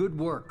 good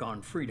work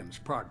on Freedom's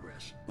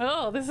progress.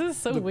 Oh, this is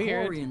so the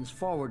weird. The Quarians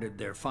forwarded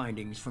their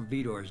findings from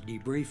Vitor's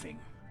debriefing.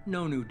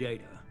 No new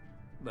data,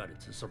 but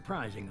it's a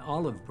surprising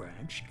olive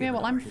branch. Yeah,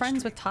 well, given I'm our friends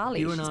history. with Tali.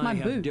 You and She's I my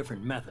have boo.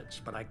 different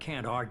methods, but I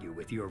can't argue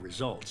with your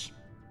results.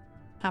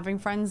 Having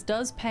friends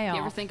does pay off.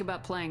 You ever think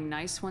about playing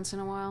nice once in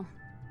a while?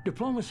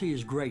 Diplomacy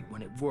is great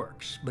when it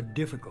works, but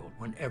difficult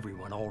when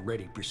everyone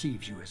already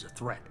perceives you as a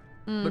threat.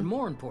 But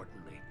more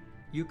importantly,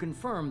 you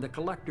confirm the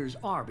collectors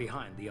are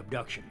behind the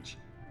abductions.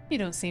 You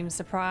don't seem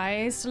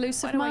surprised,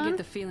 elusive Why do I man. get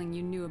the feeling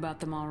you knew about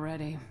them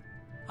already?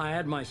 I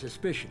had my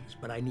suspicions,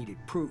 but I needed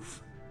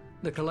proof.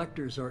 The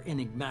collectors are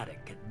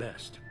enigmatic at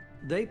best.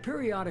 They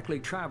periodically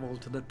travel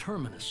to the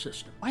Terminus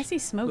system. Why is he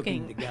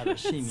smoking? Looking to gather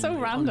seemingly so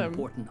random.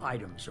 unimportant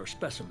items or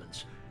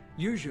specimens,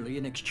 usually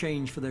in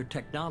exchange for their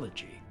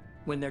technology.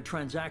 When their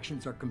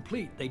transactions are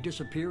complete, they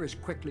disappear as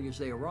quickly as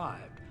they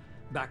arrived,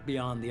 back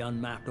beyond the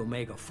unmapped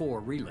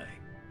Omega-4 relay.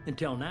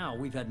 Until now,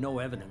 we've had no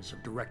evidence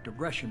of direct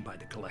aggression by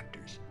the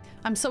collectors.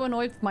 I'm so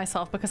annoyed with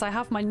myself because I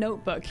have my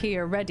notebook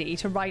here ready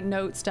to write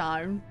notes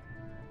down.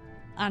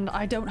 And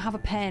I don't have a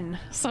pen,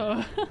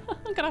 so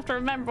I'm gonna have to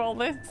remember all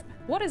this.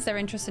 What is their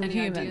interest in Any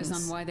humans? ideas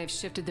on why they've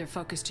shifted their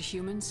focus to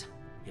humans?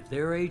 If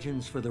they're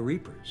agents for the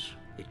Reapers,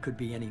 it could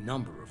be any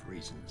number of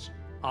reasons.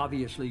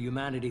 Obviously,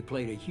 humanity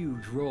played a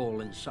huge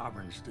role in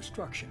Sovereign's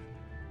destruction.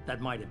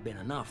 That might have been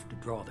enough to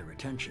draw their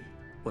attention.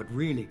 What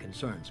really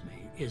concerns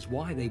me is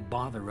why they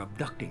bother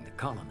abducting the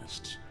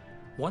colonists.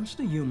 Once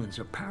the humans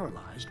are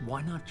paralyzed,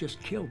 why not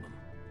just kill them?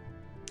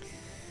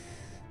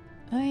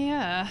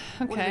 Yeah,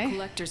 okay. What are the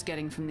collectors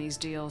getting from these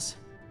deals?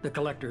 The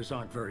collectors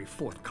aren't very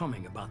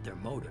forthcoming about their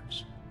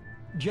motives.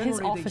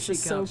 Generally, office they is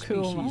seek so out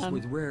cool, species man.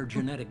 with rare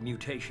genetic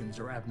mutations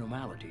or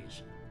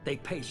abnormalities. They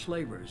pay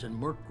slavers and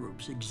merc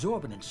groups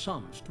exorbitant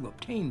sums to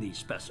obtain these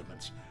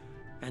specimens,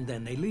 and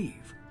then they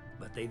leave.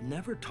 But they've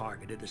never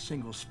targeted a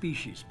single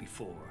species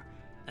before,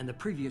 and the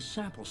previous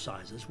sample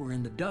sizes were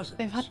in the dozens.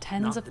 They've had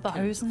tens not of the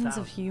thousands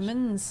of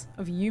humans.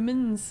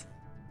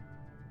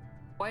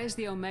 Why is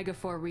the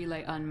Omega-4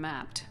 relay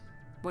unmapped?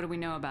 What do we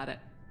know about it?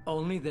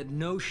 Only that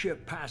no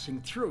ship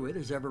passing through it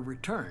has ever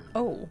returned.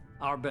 Oh.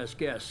 Our best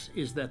guess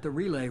is that the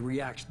relay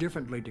reacts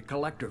differently to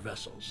collector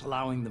vessels,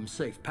 allowing them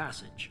safe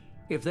passage.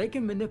 If they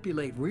can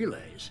manipulate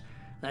relays,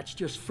 that's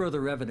just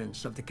further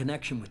evidence of the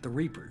connection with the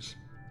Reapers.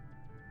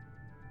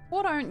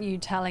 What aren't you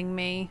telling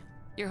me?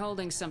 You're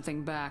holding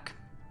something back.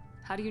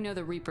 How do you know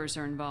the Reapers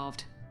are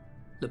involved?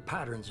 The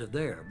patterns are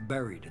there,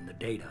 buried in the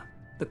data.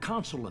 The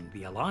Council and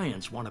the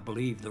Alliance want to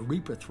believe the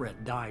Reaper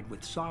threat died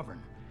with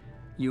Sovereign.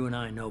 You and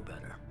I know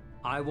better.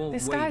 I won't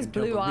This wait guy's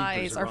until blue the eyes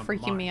Reapers are on the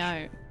freaking me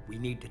march. out. We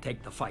need to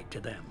take the fight to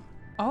them.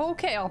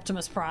 Okay,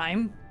 Optimus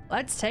Prime.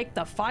 Let's take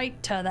the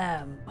fight to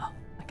them.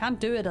 I can't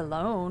do it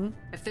alone.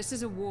 If this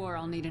is a war,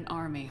 I'll need an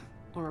army,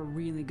 or a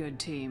really good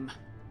team.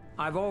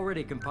 I've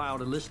already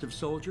compiled a list of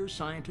soldiers,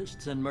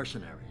 scientists, and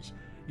mercenaries.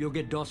 You'll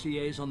get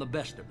dossiers on the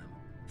best of them.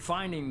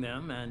 Finding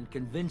them and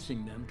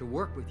convincing them to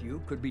work with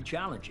you could be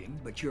challenging,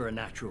 but you're a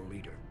natural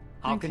leader.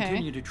 I'll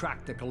continue to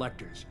track the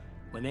collectors.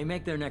 When they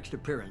make their next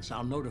appearance,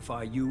 I'll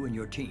notify you and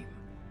your team.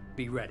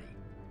 Be ready.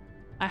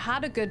 I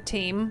had a good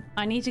team.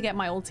 I need to get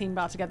my old team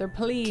back together,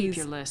 please. Keep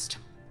your list.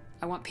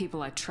 I want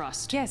people I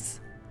trust. Yes.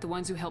 The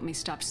ones who helped me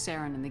stop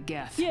Saren and the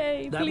Geth.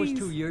 Yay, That was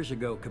 2 years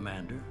ago,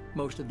 Commander.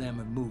 Most of them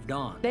have moved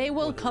on. They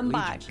will come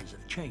back.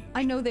 Have changed.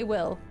 I know they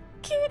will.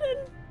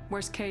 Kaden!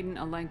 Where's Caden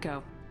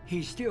Alenko?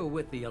 He's still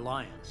with the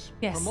Alliance.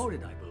 Yes.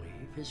 Promoted, I believe.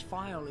 His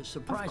file is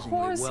surprisingly Of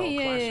course well he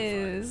classified.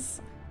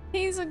 is.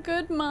 He's a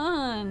good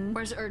man.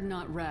 Where's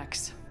Erdnot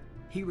Rex?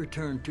 He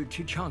returned to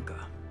Chichanka,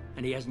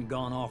 and he hasn't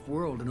gone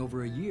off-world in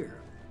over a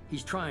year.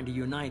 He's trying to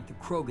unite the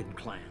Krogan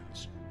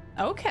clans.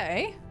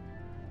 Okay.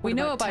 We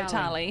know about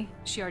Tali.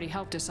 She already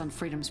helped us on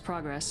Freedom's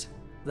Progress.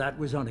 That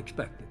was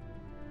unexpected.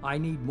 I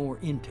need more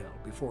intel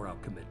before I'll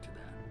commit to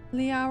that.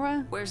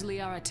 Liara? Where's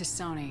Liara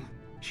Tisoni?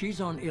 She's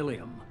on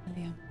Ilium.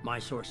 Ilium. My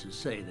sources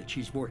say that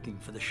she's working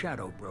for the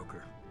Shadow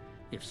Broker.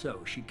 If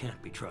so, she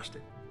can't be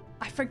trusted.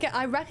 I forget.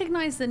 I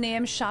recognize the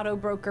name Shadow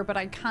Broker, but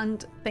I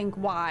can't think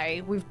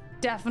why. We've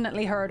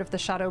definitely heard of the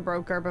Shadow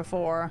Broker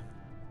before.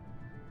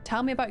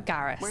 Tell me about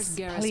Garrus. Where's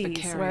Garrus Please,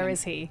 Vicarian? where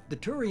is he? The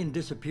Turian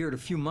disappeared a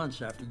few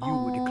months after you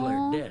were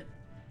declared dead.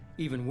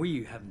 Even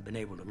we haven't been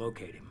able to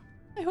locate him.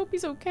 I hope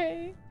he's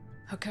okay.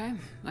 Okay,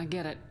 I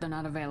get it. They're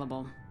not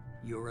available.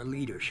 You're a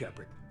leader,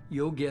 Shepard.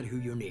 You'll get who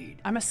you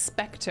need. I'm a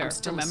Spectre, I'm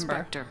still remember. a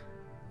Spectre.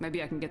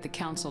 Maybe I can get the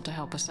Council to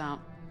help us out.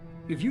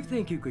 If you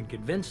think you can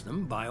convince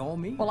them, by all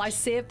means. Well, I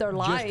saved their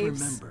lives.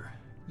 Just remember,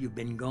 you've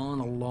been gone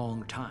a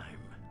long time.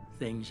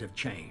 Things have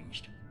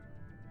changed.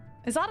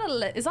 Is that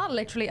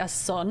literally a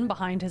sun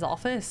behind his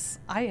office?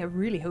 I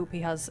really hope he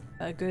has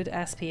a good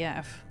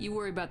SPF. You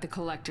worry about the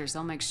collectors.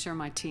 I'll make sure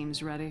my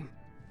team's ready.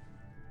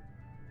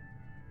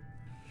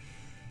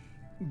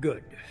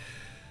 Good.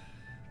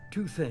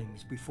 2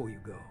 things before you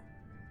go.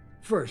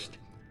 First,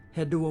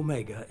 head to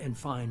Omega and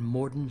find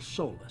Morden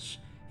Solus.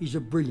 He's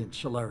a brilliant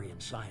Solarian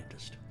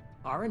scientist.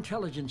 Our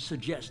intelligence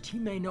suggests he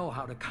may know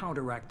how to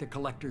counteract the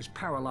Collector's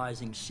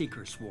paralyzing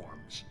Seeker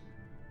swarms.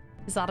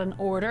 Is that an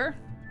order?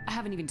 I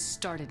haven't even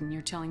started and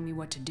you're telling me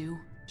what to do?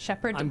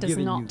 Shepard I'm does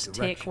giving not you take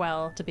direction.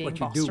 well to being What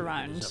you bossed do with it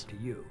around. is up to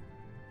you.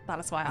 That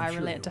is why I'm I sure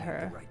relate you'll to make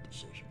her. the right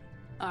decision.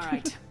 All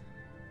right.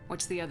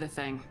 What's the other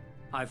thing?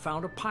 I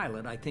found a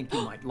pilot I think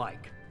you might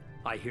like.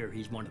 I hear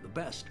he's one of the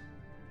best.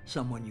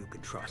 Someone you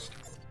can trust.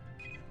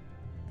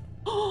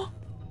 Who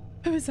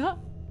is that?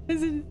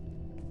 Is it?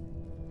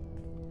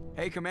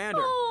 Hey,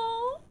 Commander.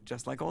 Aww.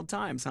 Just like old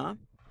times, huh?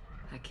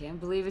 I can't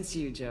believe it's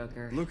you,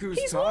 Joker. Look who's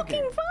He's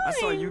talking. looking I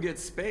saw fine. you get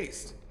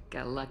spaced.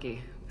 Got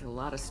lucky. With a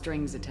lot of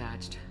strings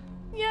attached.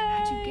 Yay!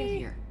 How'd you get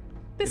here?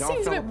 This It all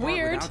seems a fell bit apart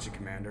weird. without you,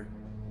 Commander.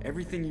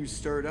 Everything you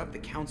stirred up, the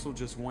Council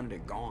just wanted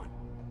it gone.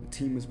 The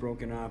team was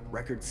broken up,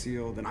 record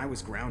sealed, and I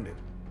was grounded.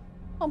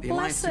 Oh, The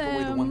Alliance bless took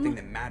away the one him. thing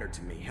that mattered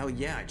to me. Hell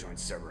yeah, I joined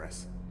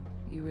Cerberus.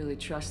 You really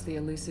trust the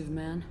elusive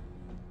man?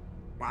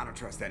 Well, I don't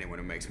trust anyone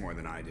who makes more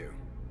than I do.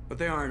 But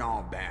they aren't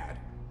all bad.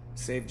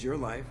 Saved your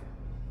life,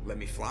 let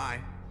me fly,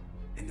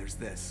 and there's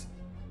this.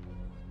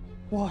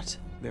 What?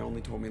 They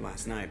only told me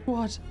last night.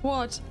 What?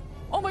 What?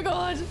 Oh my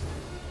god!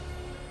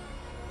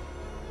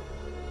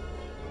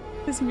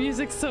 This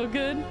music's so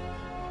good.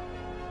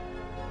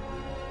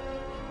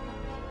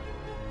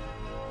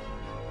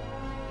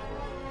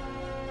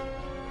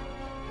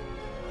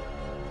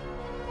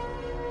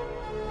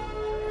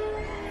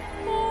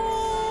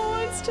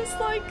 Oh, it's just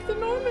like the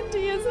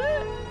Normandy, is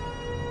it?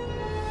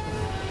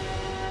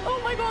 Oh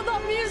my god,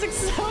 that music's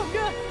so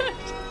good!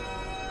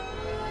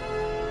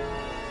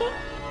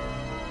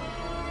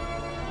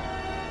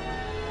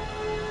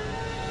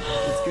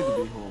 It's good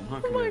to be home,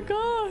 huh, Oh my Commander?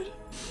 god!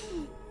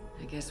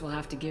 I guess we'll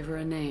have to give her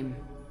a name.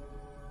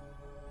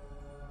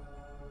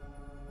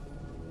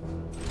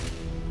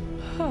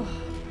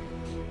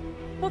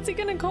 What's he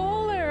gonna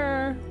call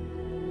her?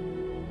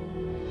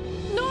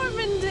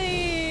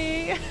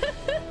 Normandy!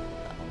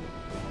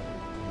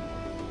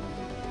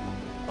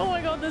 Oh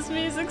my god, this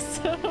music's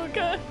so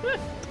good.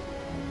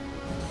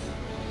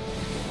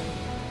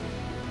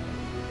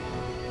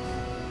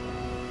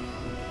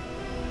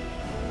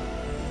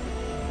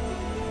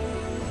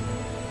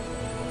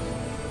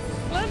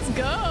 Let's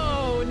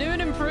go! New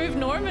and improved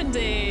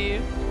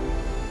Normandy.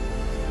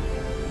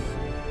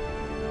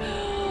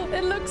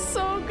 It looks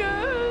so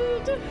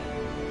good.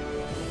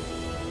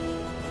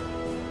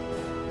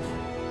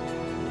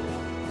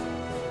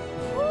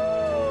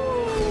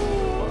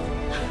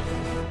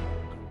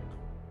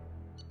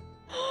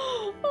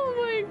 Woo!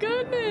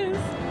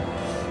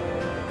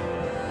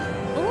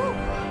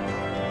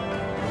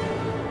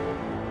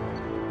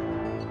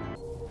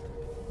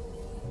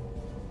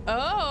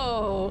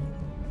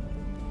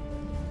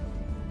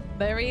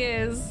 There he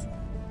is.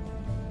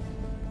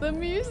 The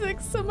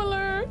music's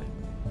similar.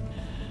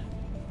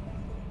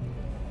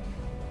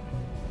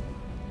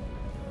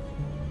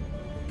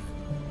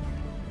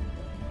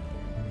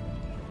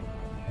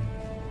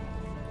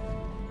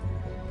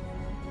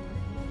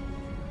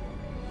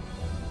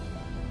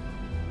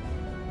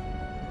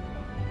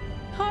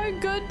 How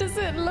good does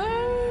it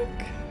look?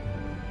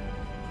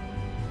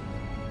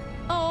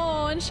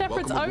 Oh, and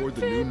Shepard's Welcome aboard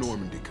outfit. the new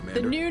Normandy,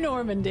 Commander. The new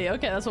Normandy.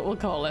 Okay, that's what we'll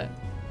call it.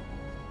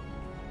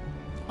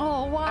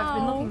 Oh, wow. I've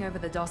been looking over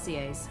the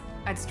dossiers.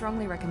 I'd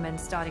strongly recommend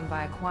starting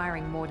by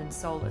acquiring Morden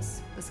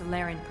Solus, the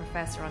Solarian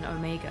professor on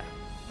Omega.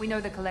 We know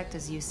the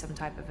Collectors use some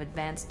type of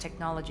advanced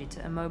technology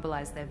to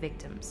immobilize their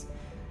victims.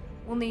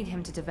 We'll need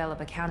him to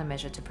develop a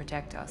countermeasure to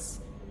protect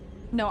us.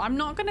 No, I'm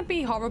not going to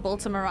be horrible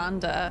to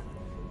Miranda.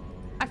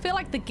 I feel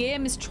like the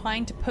game is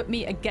trying to put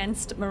me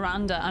against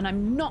Miranda, and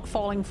I'm not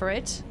falling for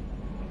it.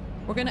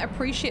 We're going to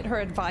appreciate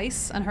her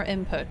advice and her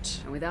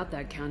input. And without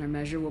that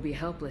countermeasure, we'll be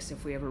helpless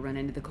if we ever run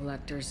into the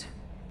Collectors.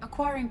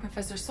 Acquiring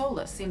Professor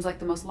Solus seems like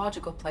the most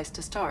logical place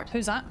to start.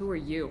 Who's that? Who are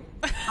you?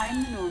 I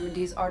am the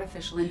Normandy's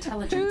artificial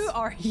intelligence. Who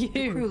are you?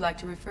 The crew like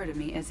to refer to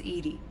me as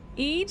Edie.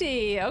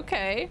 Edie,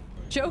 okay.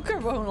 Joker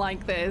won't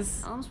like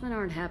this. Helmsmen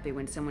aren't happy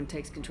when someone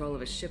takes control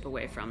of a ship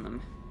away from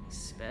them.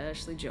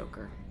 Especially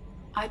Joker.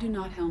 I do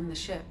not helm the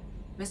ship.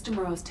 Mr.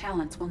 Moreau's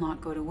talents will not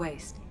go to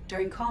waste.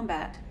 During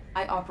combat,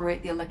 I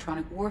operate the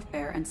electronic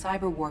warfare and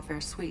cyber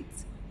warfare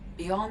suites.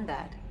 Beyond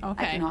that, I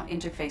cannot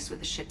interface with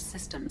the ship's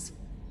systems.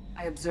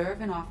 I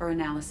observe and offer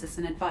analysis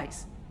and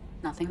advice.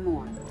 Nothing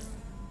more.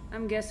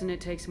 I'm guessing it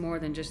takes more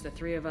than just the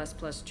three of us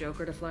plus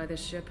Joker to fly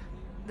this ship.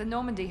 The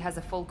Normandy has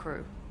a full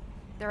crew.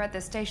 They're at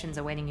their stations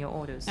awaiting your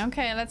orders.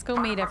 Okay, let's go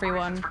meet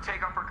everyone. For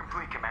takeoff are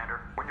complete, Commander.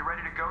 When you're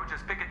ready to go,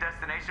 just pick a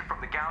destination from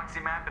the galaxy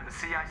map in the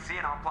CIC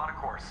and I'll plot a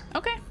course.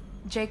 Okay.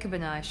 Jacob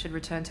and I should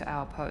return to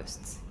our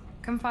posts.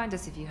 Come find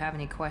us if you have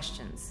any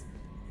questions.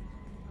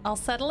 I'll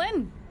settle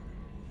in.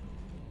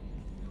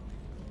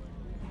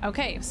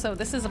 Okay, so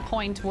this is a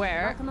point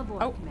where... Welcome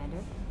aboard,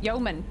 Commander.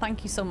 Yeoman,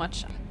 thank you so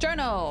much.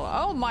 Journal!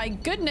 Oh my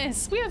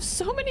goodness, we have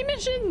so many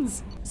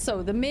missions!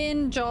 So the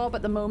main job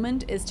at the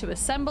moment is to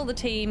assemble the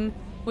team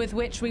with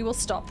which we will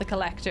stop the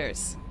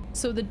Collectors.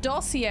 So the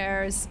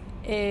dossiers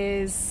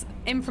is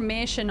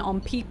information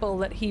on people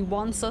that he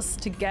wants us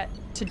to get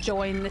to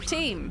join the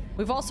team.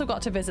 We've also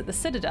got to visit the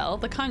Citadel,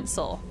 the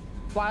Council.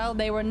 While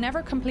they were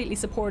never completely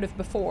supportive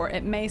before,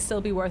 it may still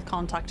be worth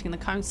contacting the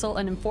Council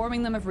and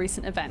informing them of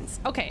recent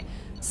events. Okay,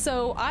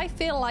 so I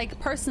feel like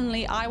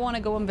personally I want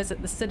to go and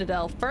visit the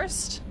Citadel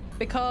first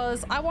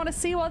because I want to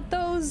see what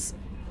those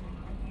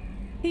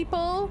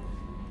people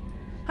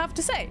have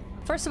to say.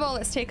 First of all,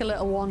 let's take a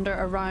little wander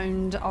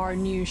around our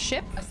new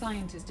ship. A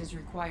scientist is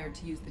required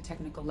to use the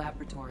technical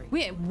laboratory.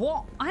 Wait,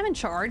 what? I'm in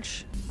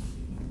charge.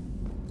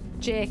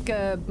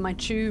 Jacob, my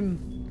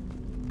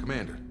tomb.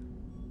 Commander,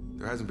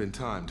 there hasn't been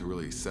time to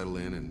really settle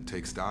in and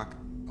take stock.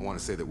 I want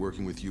to say that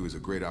working with you is a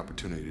great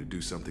opportunity to do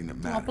something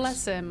that matters. Oh,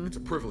 bless him. It's a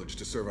privilege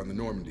to serve on the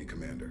Normandy,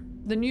 Commander.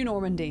 The new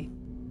Normandy.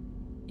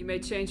 You may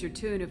change your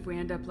tune if we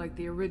end up like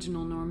the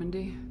original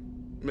Normandy.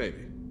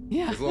 Maybe.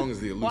 Yeah. As long as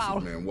the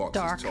elusive man walks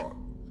Dark. his talk.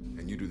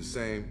 And you do the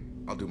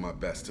same, I'll do my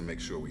best to make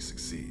sure we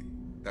succeed.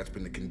 That's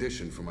been the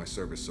condition for my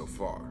service so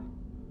far.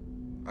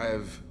 I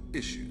have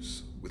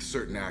issues with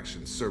certain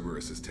actions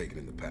Cerberus has taken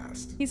in the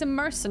past. He's a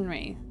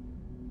mercenary.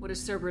 What has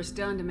Cerberus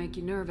done to make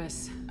you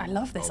nervous? I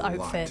love this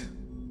outfit. Lot.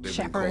 They've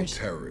Shepard. been called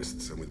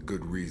terrorists, and with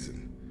good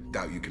reason.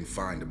 Doubt you can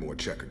find a more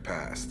checkered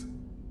past.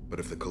 But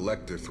if the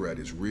Collector threat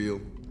is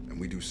real,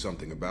 and we do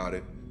something about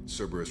it,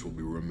 Cerberus will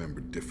be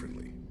remembered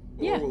differently.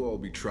 Or we'll all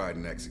be tried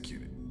and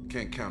executed.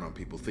 Can't count on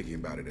people thinking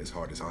about it as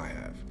hard as I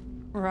have.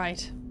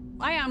 Right.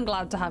 I am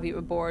glad to have you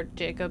aboard,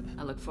 Jacob.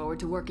 I look forward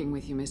to working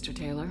with you, Mr.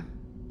 Taylor.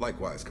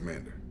 Likewise,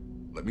 Commander.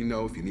 Let me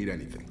know if you need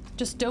anything.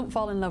 Just don't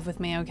fall in love with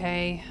me,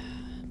 okay?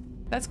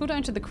 Let's go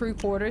down to the crew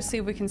quarters, see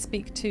if we can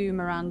speak to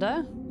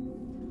Miranda.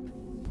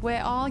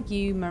 Where are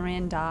you,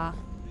 Miranda?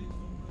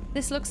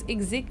 This looks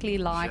exactly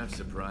like... Chef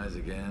surprise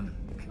again?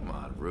 Come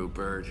on,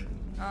 Rupert.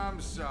 I'm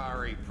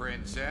sorry,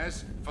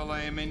 Princess.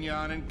 Filet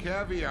mignon and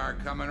caviar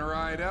coming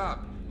right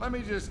up. Let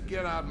me just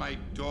get out my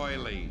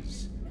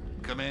doilies.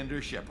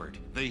 Commander Shepard,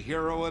 the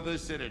hero of the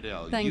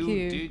Citadel. Thank you.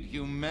 You did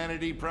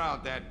humanity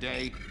proud that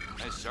day.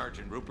 As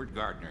Sergeant Rupert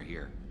Gardner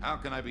here. How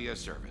can I be of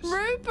service?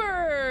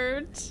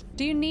 Rupert!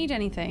 Do you need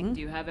anything?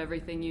 Do you have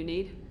everything you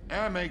need?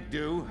 I make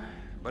do.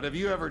 But have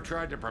you ever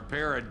tried to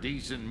prepare a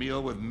decent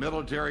meal with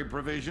military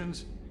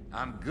provisions?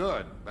 I'm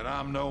good, but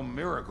I'm no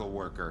miracle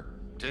worker.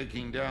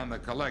 Taking down the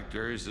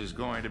Collectors is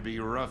going to be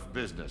rough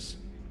business.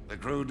 The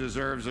crew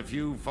deserves a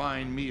few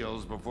fine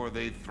meals before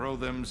they throw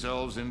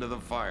themselves into the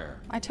fire.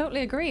 I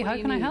totally agree. How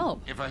can I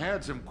help? If I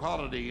had some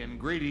quality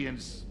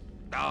ingredients...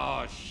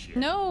 Oh, shit.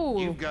 No.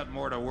 You've got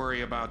more to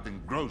worry about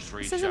than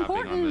grocery This is shopping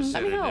important. on the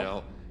Let me help.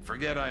 Citadel.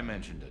 Forget I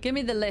mentioned it. Give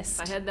me the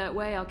list. If I head that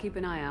way, I'll keep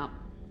an eye out.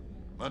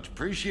 Much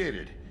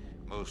appreciated.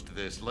 Most of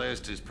this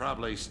list is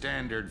probably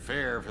standard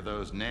fare for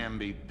those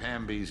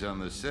namby-pambies on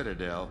the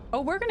Citadel.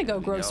 Oh, we're gonna go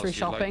Anything grocery else you'd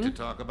shopping. like to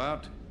talk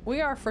about?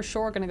 We are for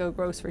sure gonna go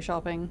grocery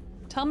shopping.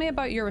 Tell me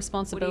about your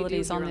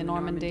responsibilities on the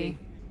Normandy.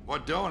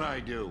 What don't I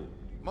do?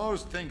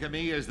 Most think of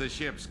me as the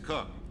ship's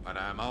cook, but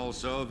I'm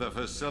also the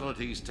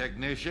facilities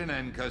technician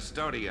and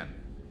custodian.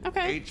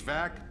 Okay.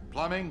 HVAC,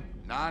 plumbing,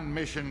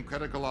 non-mission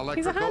critical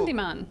electrical. He's a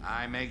handyman.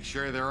 I make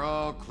sure they're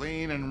all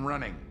clean and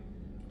running.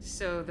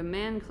 So the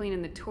man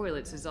cleaning the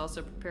toilets is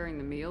also preparing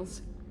the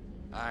meals?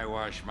 I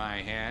wash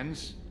my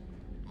hands.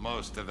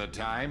 Most of the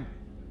time.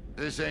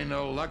 This ain't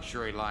no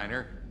luxury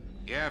liner.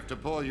 You have to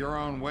pull your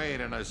own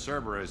weight in a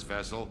Cerberus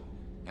vessel,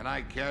 and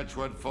I catch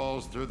what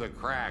falls through the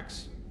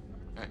cracks.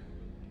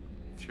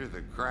 Through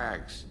the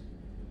cracks.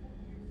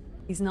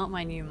 He's not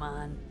my new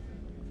man.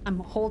 I'm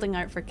holding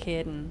out for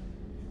Caden.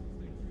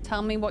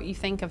 Tell me what you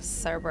think of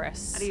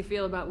Cerberus. How do you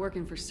feel about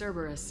working for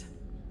Cerberus?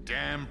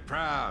 Damn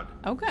proud.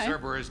 Okay.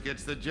 Cerberus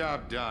gets the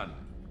job done.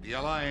 The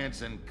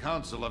Alliance and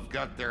Council have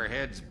got their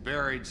heads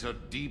buried so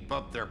deep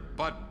up their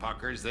butt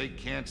puckers they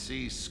can't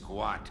see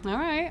squat. All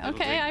right,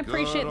 okay, I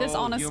appreciate this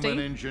honesty. Human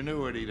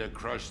ingenuity to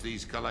crush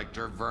these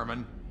collector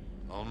vermin.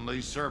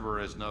 Only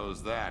Cerberus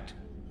knows that.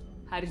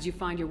 How did you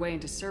find your way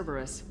into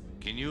Cerberus?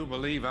 Can you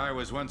believe I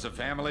was once a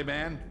family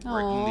man? Aww.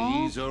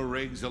 Working the EZO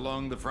rigs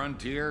along the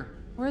frontier?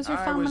 Where's your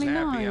I family was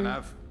happy now?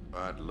 enough,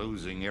 but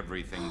losing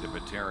everything to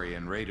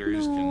Batarian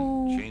raiders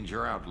can change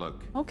your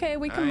outlook. Okay,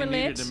 we can I relate.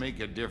 needed to make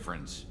a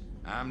difference.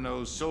 I'm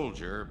no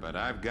soldier, but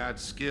I've got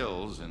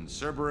skills, and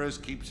Cerberus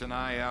keeps an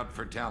eye out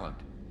for talent.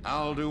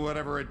 I'll do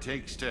whatever it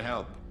takes to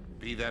help.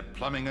 Be that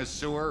plumbing a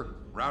sewer,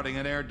 routing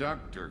an air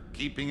duct, or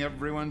keeping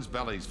everyone's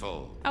bellies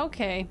full.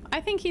 Okay, I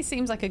think he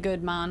seems like a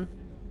good man.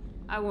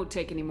 I won't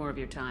take any more of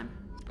your time.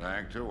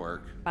 Back to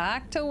work.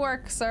 Back to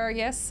work, sir.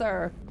 Yes,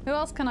 sir. Who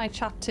else can I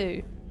chat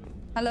to?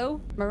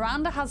 Hello?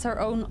 Miranda has her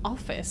own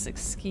office.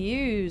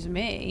 Excuse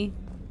me.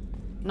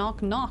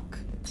 Knock, knock.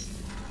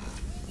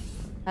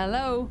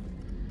 Hello?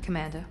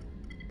 Commander,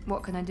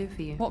 what can I do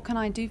for you? What can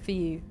I do for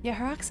you? Yeah,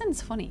 her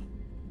accent's funny.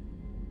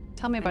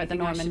 Tell me about Anything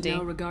the Normandy. I should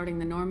know regarding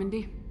the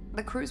Normandy?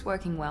 The crew's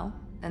working well,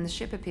 and the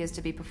ship appears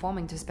to be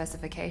performing to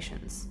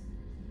specifications.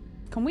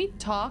 Can we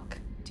talk?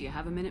 Do you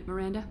have a minute,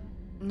 Miranda?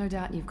 No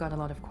doubt you've got a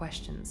lot of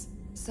questions.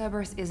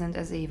 Cerberus isn't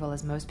as evil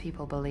as most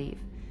people believe.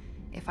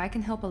 If I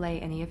can help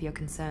allay any of your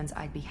concerns,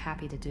 I'd be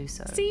happy to do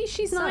so. See,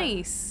 she's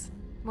nice.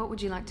 What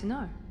would you like to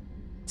know?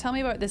 Tell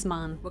me about this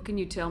man. What can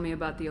you tell me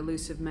about the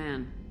elusive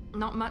man?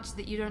 Not much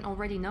that you don't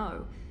already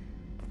know.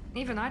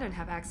 Even I don't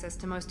have access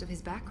to most of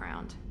his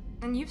background.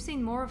 And you've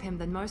seen more of him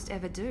than most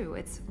ever do.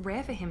 It's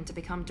rare for him to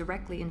become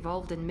directly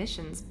involved in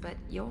missions, but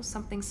you're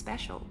something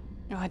special.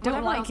 Oh, I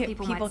don't like it.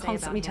 People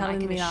constantly telling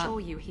me that. I can assure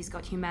you he's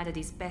got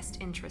humanity's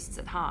best interests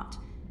at heart.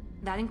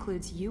 That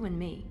includes you and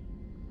me.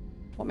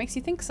 What makes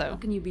you think so? How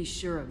can you be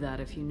sure of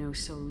that if you know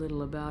so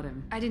little about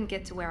him? I didn't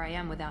get to where I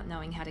am without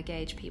knowing how to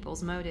gauge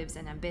people's motives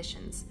and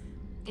ambitions,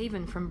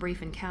 even from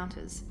brief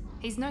encounters.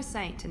 He's no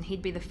saint, and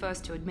he'd be the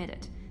first to admit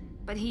it.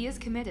 But he is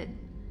committed.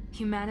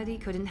 Humanity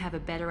couldn't have a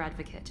better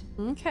advocate.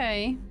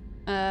 Okay.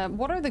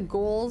 What are the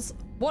goals?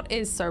 What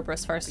is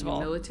Cerberus, first of all?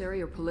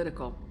 Military or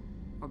political?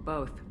 Or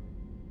both?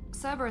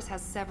 Cerberus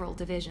has several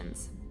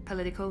divisions.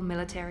 Political,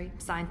 military,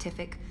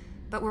 scientific.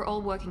 But we're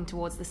all working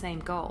towards the same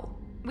goal.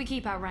 We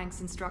keep our ranks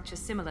and structure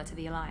similar to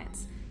the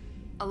Alliance.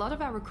 A lot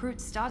of our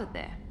recruits started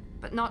there,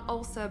 but not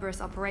all Cerberus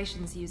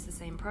operations use the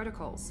same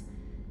protocols.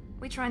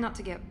 We try not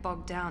to get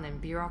bogged down in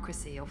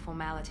bureaucracy or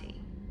formality.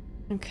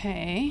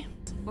 Okay.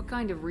 What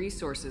kind of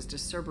resources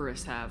does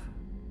Cerberus have?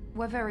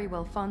 We're very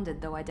well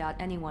funded, though I doubt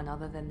anyone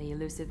other than the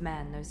elusive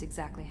man knows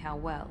exactly how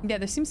well. Yeah,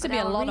 there seems to be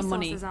a lot of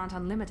money. Our resources aren't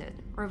unlimited.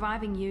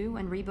 Reviving you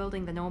and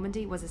rebuilding the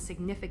Normandy was a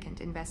significant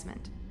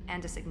investment,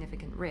 and a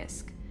significant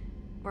risk.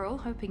 We're all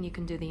hoping you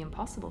can do the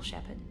impossible,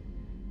 Shepard.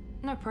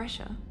 No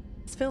pressure.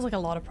 This feels like a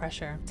lot of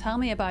pressure. Tell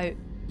me about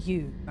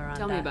you, Miranda.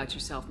 Tell me about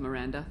yourself,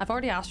 Miranda. I've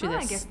already asked you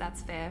this. I guess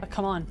that's fair. But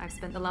come on. I've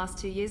spent the last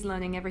 2 years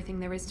learning everything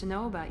there is to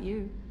know about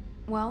you.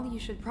 Well, you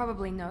should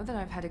probably know that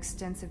I've had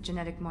extensive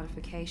genetic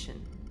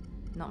modification.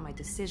 Not my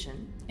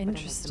decision,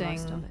 Interesting. but I make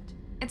the most of it.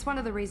 It's one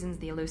of the reasons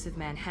the elusive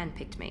man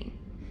handpicked me.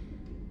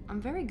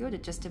 I'm very good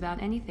at just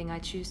about anything I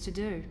choose to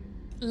do.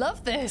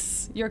 Love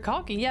this. You're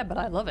cocky, yeah, but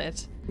I love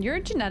it. You're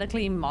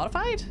genetically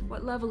modified?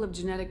 What level of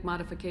genetic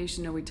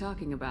modification are we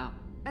talking about?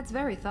 That's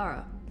very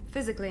thorough.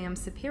 Physically, I'm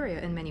superior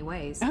in many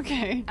ways.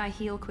 Okay. I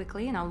heal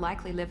quickly, and I'll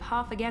likely live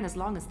half again as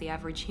long as the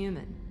average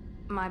human.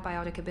 My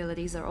biotic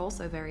abilities are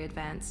also very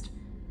advanced.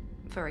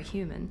 For a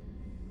human.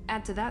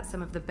 Add to that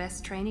some of the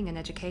best training and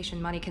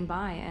education money can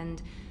buy,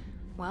 and,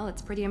 well,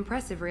 it's pretty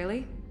impressive,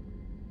 really.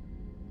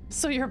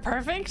 So you're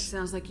perfect?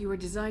 Sounds like you were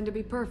designed to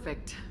be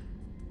perfect.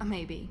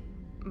 Maybe,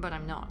 but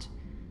I'm not.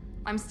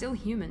 I'm still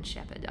human,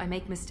 Shepard. I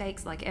make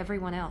mistakes like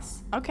everyone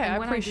else. Okay, and I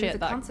when appreciate I do,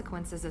 that. the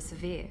consequences are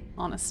severe.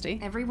 Honesty.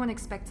 Everyone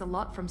expects a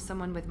lot from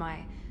someone with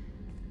my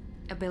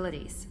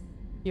abilities.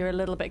 You're a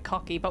little bit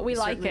cocky, but we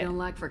like it. Don't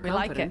lack for we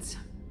like confidence.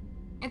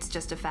 it. It's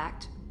just a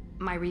fact.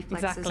 My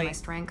reflexes, Exactly. my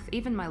strength,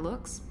 even my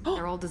looks,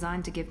 they're all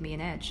designed to give me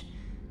an edge.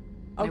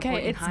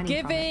 Okay, it's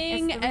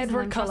giving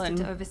Edward Cullen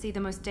to oversee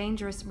the most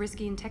dangerous,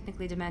 risky, and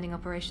technically demanding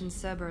operations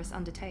Cerberus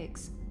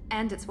undertakes.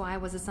 And it's why I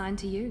was assigned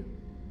to you.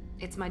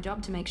 It's my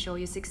job to make sure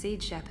you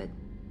succeed, Shepard.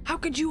 How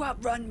could you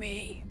outrun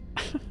me?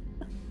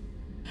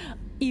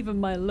 Even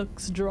my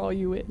looks draw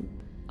you in.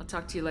 I'll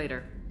talk to you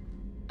later.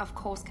 Of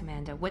course,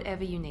 Commander.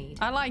 Whatever you need.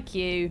 I like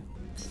you.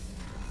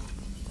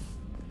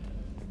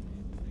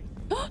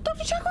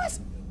 Dr. Chakwas!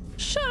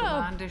 Shut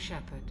up! Commander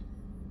Shepard,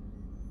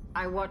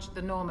 I watched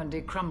the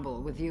Normandy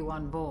crumble with you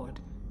on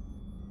board.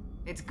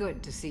 It's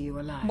good to see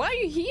you alive. Why are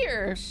you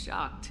here? I'm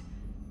shocked.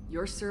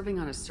 You're serving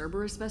on a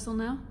Cerberus vessel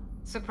now?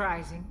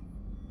 Surprising,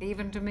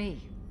 even to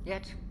me.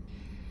 Yet,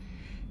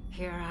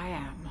 here I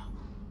am.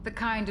 The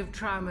kind of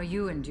trauma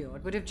you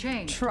endured would have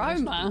changed Trauma?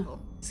 most people.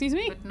 Excuse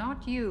me? But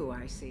not you,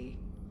 I see.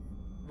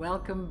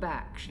 Welcome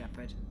back,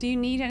 Shepard. Do you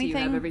need anything? Do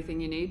you have everything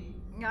you need?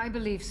 I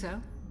believe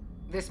so.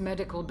 This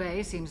medical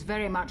bay seems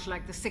very much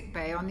like the sick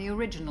bay on the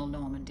original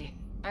Normandy.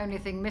 Only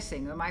thing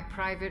missing are my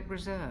private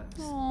reserves.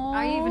 Aww.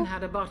 I even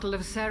had a bottle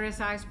of Ceres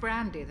Ice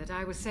Brandy that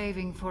I was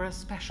saving for a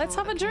special Let's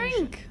have a occasion.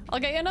 drink. I'll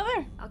get you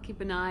another. I'll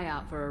keep an eye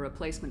out for a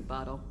replacement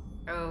bottle.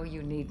 Oh,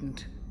 you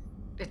needn't.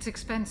 It's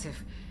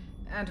expensive,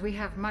 and we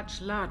have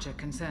much larger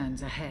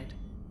concerns ahead.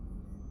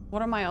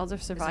 What are my odds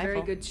of survival? There's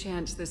a very good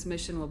chance this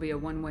mission will be a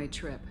one-way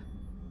trip.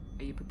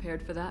 Are you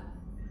prepared for that?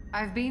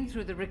 I've been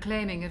through the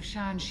reclaiming of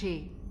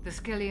Shanxi, the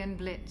Skillian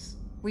Blitz.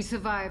 We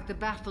survived the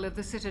Battle of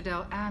the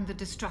Citadel and the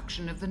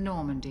destruction of the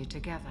Normandy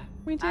together.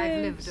 We did.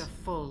 I've lived a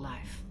full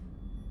life.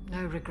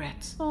 No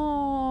regrets.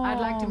 Aww.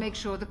 I'd like to make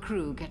sure the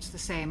crew gets the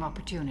same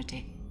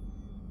opportunity.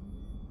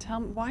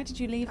 Tell me, why did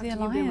you leave the After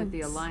Alliance? You've been with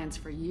the Alliance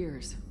for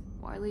years.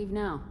 Why leave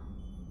now?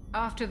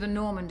 After the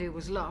Normandy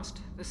was lost,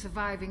 the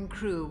surviving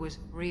crew was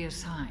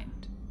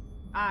reassigned.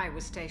 I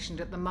was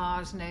stationed at the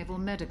Mars Naval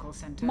Medical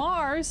Center.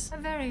 Mars? A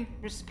very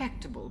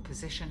respectable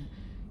position,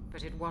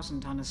 but it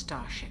wasn't on a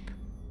starship.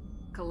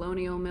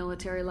 Colonial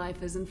military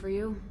life isn't for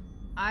you?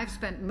 I've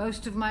spent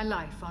most of my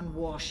life on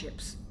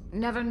warships,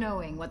 never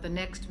knowing what the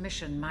next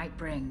mission might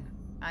bring.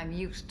 I'm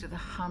used to the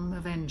hum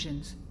of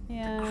engines,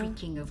 the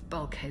creaking of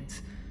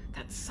bulkheads,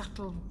 that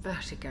subtle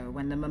vertigo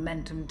when the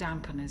momentum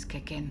dampeners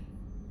kick in.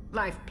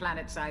 Life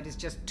planetside is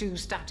just too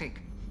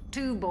static,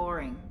 too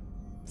boring.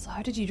 So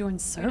how did you join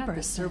Cerberus? You're not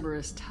the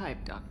Cerberus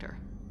type, Doctor.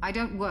 I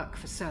don't work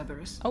for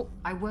Cerberus. Oh.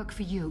 I work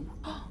for you.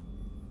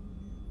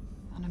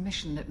 On a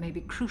mission that may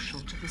be crucial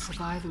to the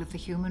survival of the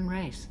human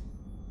race.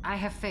 I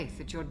have faith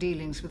that your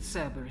dealings with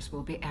Cerberus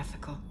will be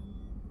ethical.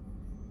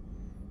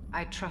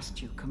 I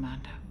trust you,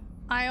 Commander.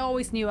 I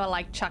always knew I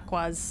liked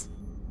Chakwas.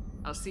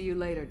 I'll see you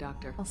later,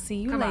 Doctor. I'll see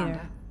you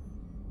Commander.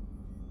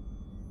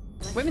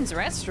 later. Women's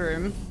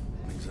restroom?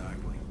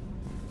 Exactly.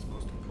 It's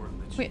most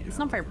important that you Wait, it's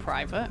not very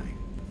private.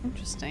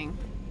 Interesting.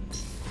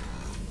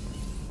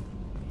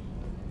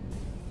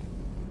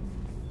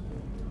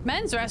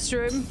 Men's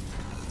restroom?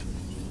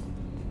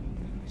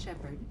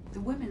 Shepard, the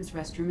women's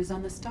restroom is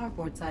on the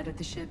starboard side of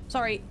the ship.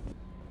 Sorry.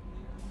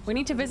 We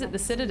need to visit the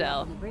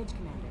Citadel. Bridge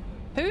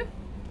Commander. Who?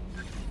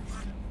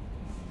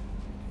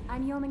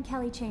 I'm Yeoman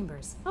Kelly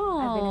Chambers. Oh.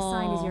 I've been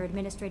assigned as your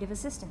administrative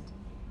assistant.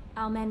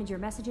 I'll manage your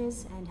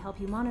messages and help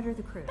you monitor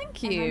the crew.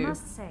 Thank And you. I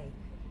must say,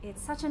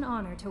 it's such an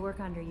honor to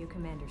work under you,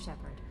 Commander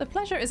Shepard. The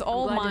pleasure is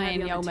all I'm glad mine, to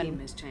have you on the Yeoman. team,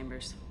 Miss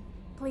Chambers.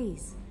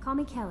 Please, call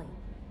me Kelly.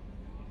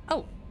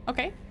 Oh,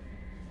 okay.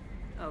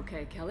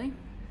 Okay, Kelly.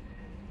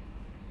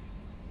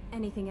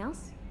 Anything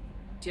else?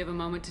 Do you have a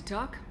moment to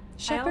talk?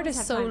 Shepard always is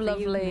have so time for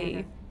you, lovely.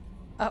 Commander.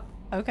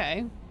 Oh,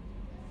 okay.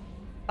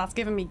 That's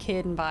giving me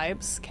Kid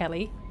vibes,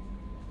 Kelly.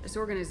 This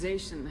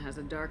organization has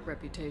a dark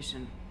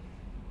reputation.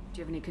 Do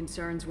you have any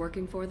concerns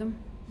working for them?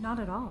 Not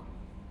at all.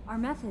 Our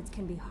methods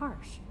can be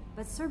harsh,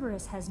 but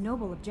Cerberus has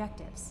noble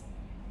objectives.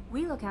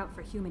 We look out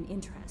for human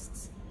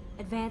interests.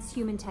 Advance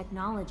human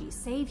technology,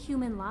 save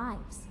human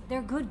lives.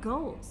 They're good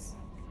goals.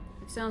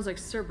 It sounds like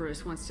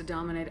Cerberus wants to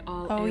dominate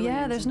all Oh aliens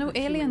yeah, there's and no put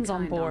aliens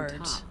on humankind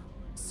board. top.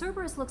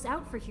 Cerberus looks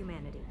out for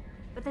humanity,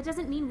 but that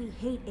doesn't mean we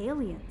hate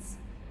aliens.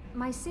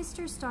 My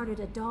sister started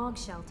a dog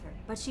shelter,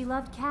 but she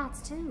loved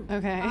cats too.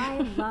 Okay. I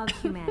love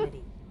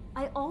humanity.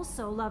 I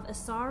also love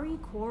Asari,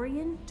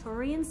 Quarian,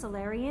 Turian,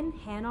 Solarian,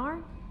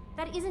 Hanar.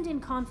 That isn't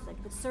in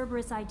conflict with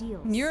Cerberus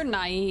ideals. You're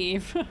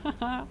naive.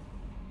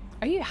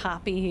 Are you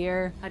happy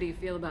here? How do you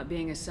feel about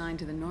being assigned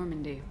to the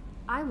Normandy?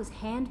 I was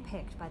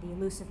handpicked by the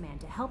Elusive Man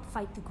to help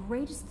fight the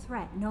greatest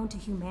threat known to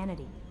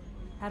humanity.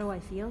 How do I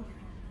feel?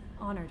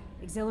 Honored,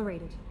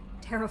 exhilarated,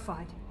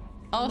 terrified.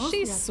 Oh, Mostly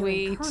she's I feel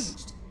sweet.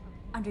 encouraged.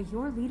 Under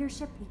your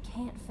leadership, we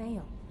can't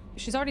fail.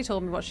 She's already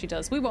told me what she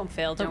does. We won't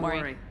fail, don't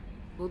worry.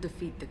 We'll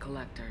defeat the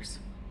Collectors.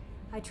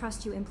 I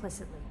trust you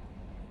implicitly.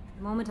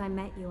 The moment I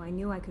met you, I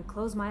knew I could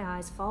close my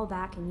eyes, fall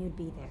back, and you'd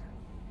be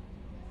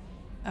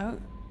there. Oh.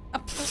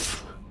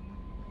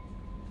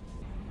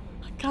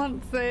 I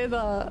can't say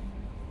that.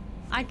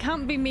 I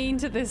can't be mean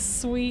to this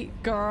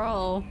sweet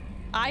girl.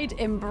 I'd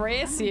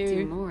embrace I would do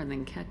you. more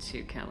than catch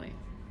you, Kelly.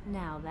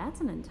 Now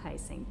that's an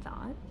enticing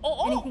thought.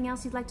 Oh. Anything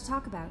else you'd like to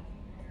talk about?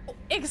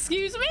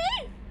 Excuse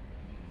me?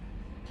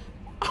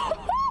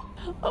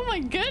 Oh my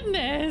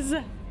goodness.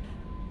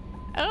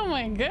 Oh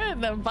my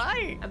god, the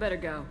bite. I better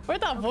go.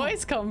 Where'd that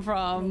voice come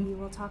from? Maybe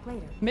we'll talk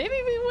later. Maybe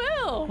we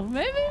will.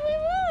 Maybe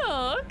we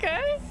will.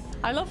 Okay.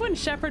 I love when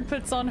Shepard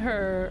puts on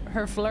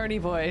her flirty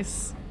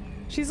voice.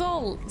 She's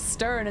all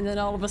stern, and then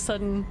all of a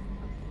sudden,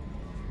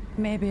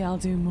 maybe I'll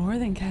do more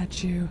than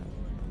catch you.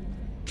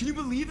 Can you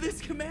believe this,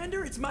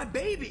 Commander? It's my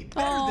baby.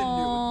 Better than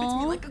new. It fits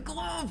me like a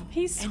glove.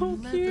 He's so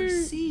and leather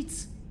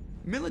seats.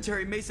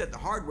 Military may set the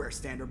hardware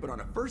standard, but on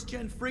a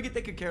first-gen frigate,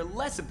 they could care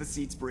less if the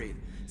seats breathe.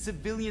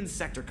 Civilian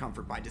sector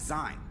comfort by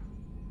design.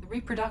 The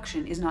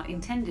reproduction is not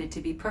intended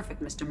to be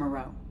perfect, Mr.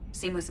 Moreau.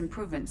 Seamless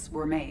improvements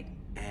were made.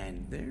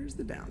 And there's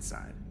the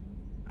downside.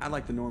 I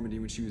liked the Normandy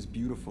when she was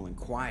beautiful and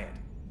quiet.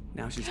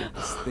 Now she's got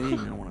this thing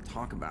I don't want to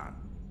talk about.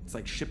 It's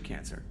like ship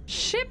cancer.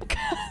 Ship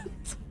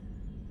cancer?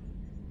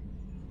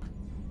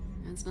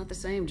 That's not the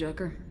same,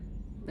 Joker.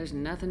 There's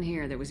nothing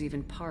here that was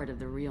even part of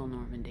the real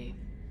Normandy.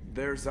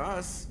 There's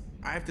us.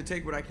 I have to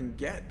take what I can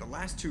get. The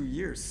last 2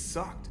 years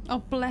sucked. Oh,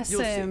 bless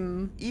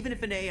him. See. Even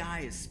if an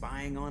AI is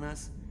spying on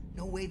us,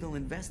 no way they'll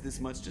invest this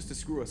much just to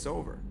screw us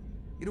over.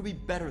 It'll be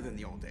better than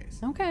the old days.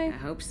 Okay. I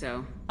hope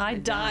so. I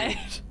died.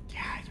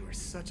 Yeah, you were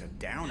such a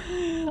downer.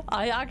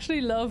 I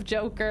actually love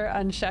Joker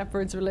and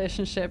Shepard's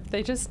relationship.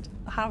 They just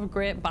have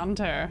great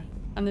banter.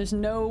 And there's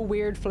no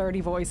weird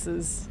flirty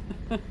voices.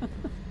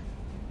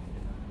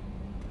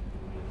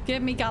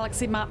 Give me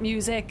galaxy map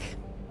music.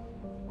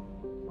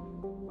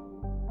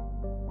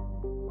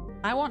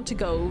 I want to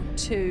go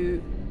to...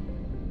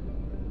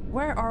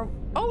 Where are...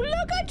 Oh,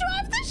 look, I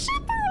drive the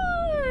ship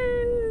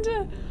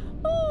around!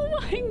 Oh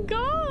my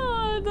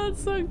god,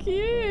 that's so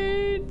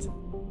cute.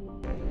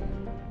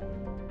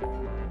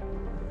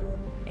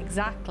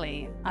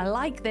 Exactly. I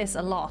like this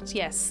a lot,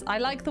 yes. I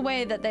like the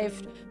way that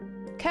they've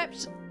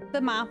kept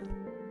the map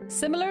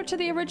similar to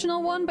the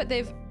original one, but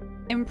they've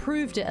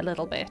improved it a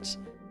little bit.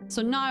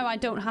 So now I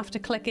don't have to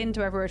click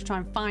into everywhere to try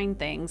and find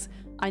things.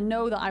 I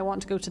know that I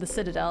want to go to the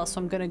Citadel,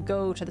 so I'm going to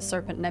go to the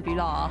Serpent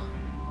Nebula.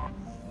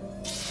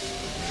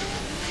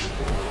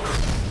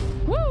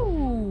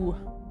 Woo!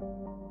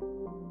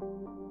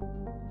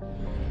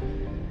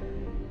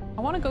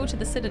 I want to go to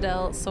the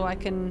Citadel so I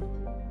can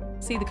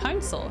see the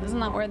Council. Isn't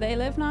that where they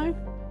live now?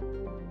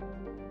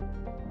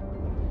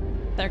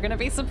 They're going to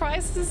be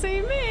surprised to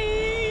see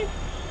me!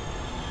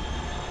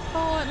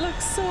 Oh, it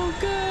looks so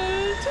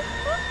good!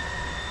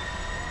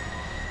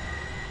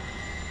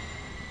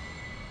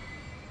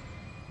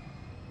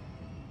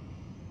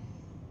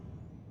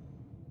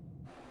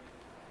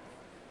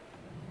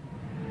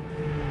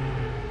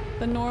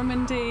 The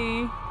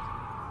Normandy.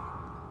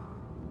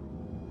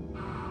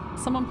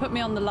 Someone put me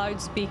on the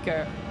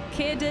loudspeaker.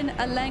 Kaden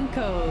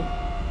Alenko.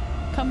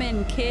 Come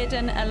in,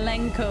 Kaden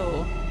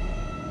Alenko.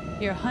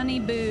 Your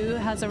honeyboo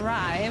has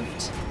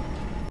arrived.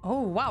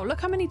 Oh, wow. Look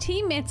how many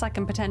teammates I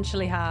can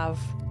potentially have.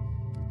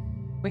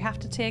 We have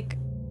to take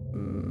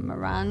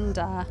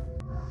Miranda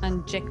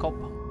and Jacob.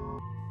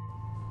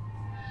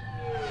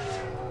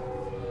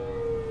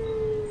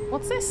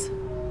 What's this?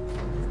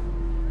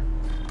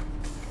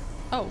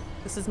 Oh,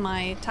 this is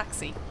my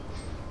taxi.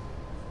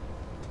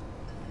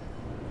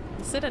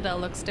 The Citadel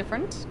looks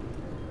different.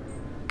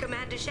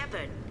 Commander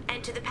Shepard,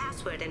 enter the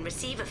password and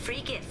receive a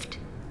free gift.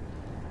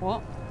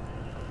 What?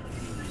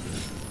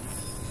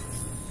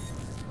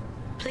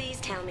 Please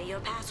tell me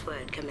your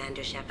password,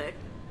 Commander Shepard.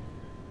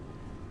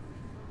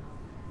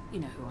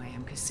 You know who I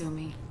am,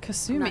 Kasumi.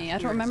 Kasumi? I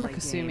don't remember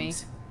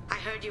Kasumi. I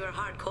heard you were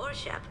hardcore,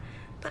 Shep,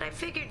 but I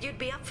figured you'd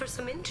be up for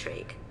some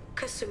intrigue.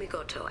 Kasumi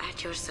Goto,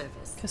 at your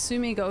service.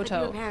 Kasumi Goto.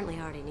 But you apparently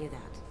already knew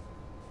that.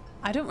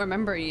 I don't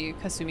remember you,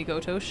 Kasumi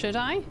Goto. Should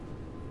I?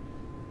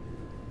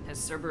 Has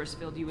Cerberus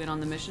filled you in on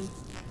the mission?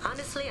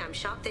 Honestly, I'm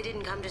shocked they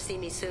didn't come to see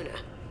me sooner.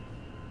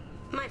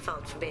 My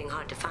fault for being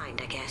hard to find,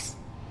 I guess.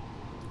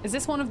 Is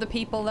this one of the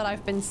people that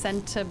I've been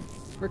sent to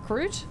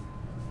recruit?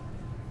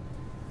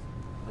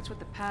 What's with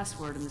the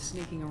password and the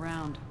sneaking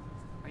around?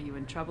 Are you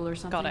in trouble or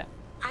something? Got it.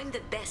 I'm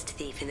the best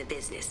thief in the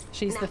business.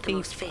 She's not the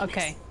most thief. famous.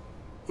 Okay.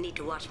 Need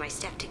to watch my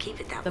step to keep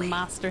it that The way.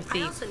 master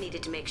thief. I also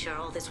needed to make sure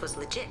all this was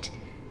legit.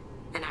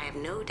 And I have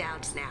no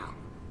doubts now.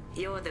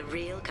 You're the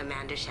real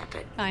Commander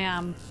Shepard. I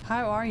am.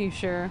 How are you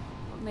sure?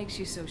 What makes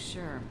you so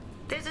sure?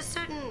 There's a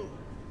certain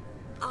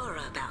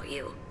aura about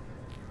you.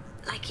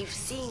 Like you've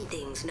seen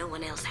things no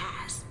one else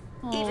has.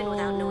 Even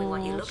without knowing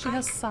what you look she like,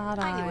 has sad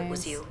I knew it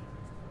was eyes. you.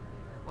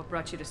 What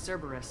brought you to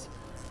Cerberus?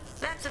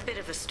 That's a bit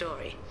of a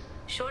story.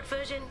 Short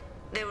version,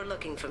 they were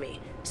looking for me,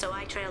 so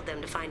I trailed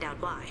them to find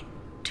out why.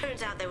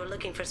 Turns out they were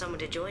looking for someone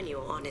to join you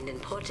on an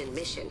important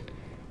mission,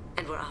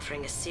 and were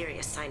offering a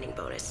serious signing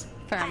bonus.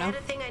 Fair I enough.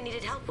 had a thing I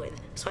needed help with,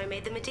 so I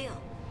made them a deal.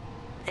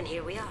 And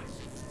here we are.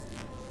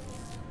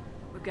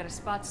 We've got a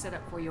spot set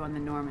up for you on the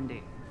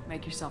Normandy.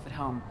 Make yourself at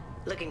home.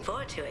 Looking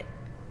forward to it.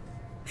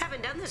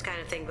 Haven't done this kind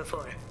of thing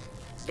before.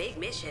 Big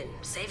mission,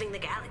 saving the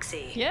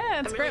galaxy. Yeah,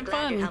 it's I'm really great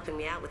glad fun. you're helping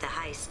me out with the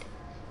heist.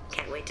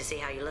 Can't wait to see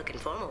how you look in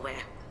formal wear.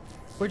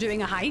 We're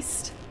doing a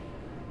heist?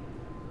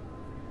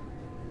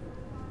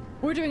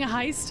 We're doing a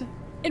heist?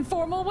 In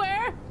formal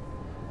wear?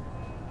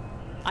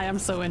 I am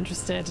so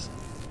interested.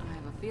 I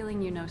have a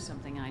feeling you know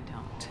something I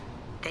don't.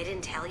 They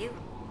didn't tell you?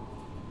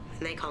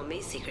 And they call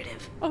me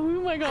secretive. Oh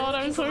my god,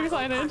 I'm so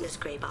excited. Partner's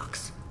gray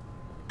box.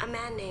 A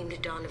man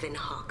named Donovan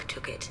Hawk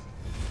took it,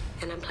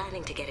 and I'm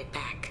planning to get it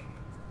back.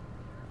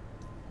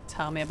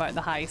 Tell me about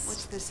the heist.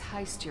 What's this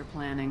heist you're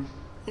planning?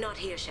 Not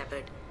here,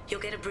 Shepard. You'll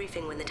get a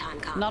briefing when the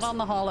time comes. Not on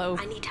the Hollow.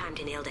 I need time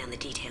to nail down the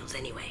details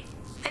anyway.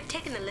 I've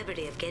taken the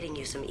liberty of getting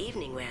you some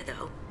evening wear,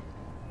 though.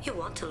 You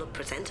want to look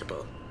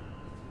presentable.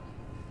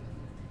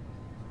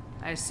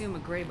 I assume a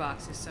gray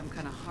box is some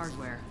kind of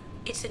hardware.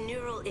 It's a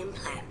neural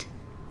implant.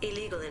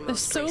 Illegal in There's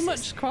most so places.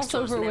 much crossover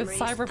Stores with memories,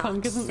 Cyberpunk,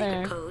 thoughts, isn't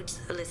there? secret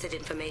codes, illicit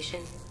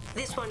information.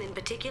 This one in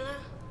particular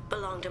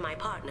belonged to my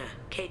partner,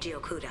 Keiji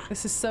Okuda.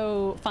 This is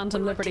so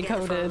Phantom Liberty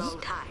Together for a coded. long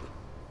time,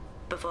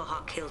 before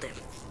Hawk killed him.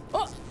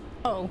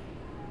 Oh.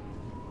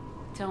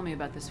 Tell me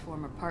about this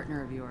former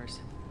partner of yours.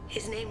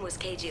 His name was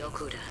Keiji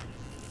Okuda,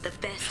 the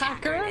best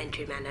hacker and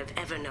entryman I've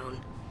ever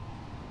known.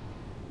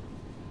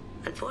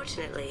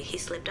 Unfortunately, he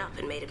slipped up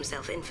and made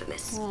himself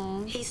infamous.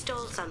 He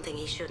stole something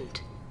he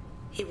shouldn't.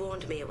 He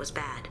warned me it was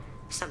bad,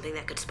 something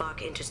that could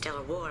spark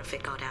interstellar war if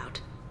it got out.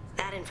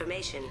 That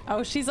information...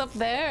 Oh, she's up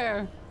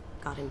there.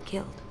 ...got him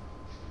killed.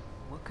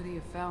 What could he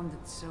have found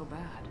that's so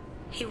bad?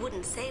 He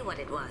wouldn't say what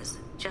it was,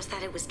 just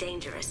that it was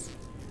dangerous.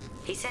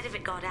 He said if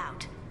it got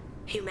out,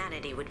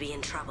 humanity would be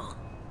in trouble.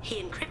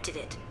 He encrypted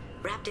it,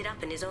 wrapped it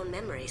up in his own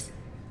memories.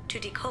 To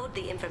decode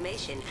the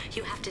information,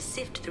 you have to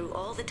sift through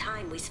all the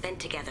time we spent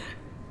together.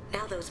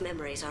 Now those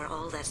memories are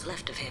all that's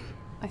left of him.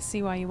 I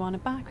see why you want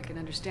it back. I can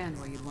understand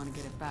why you'd want to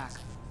get it back.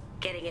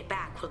 Getting it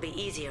back will be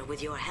easier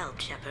with your help,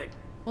 Shepard.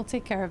 We'll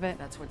take care of it.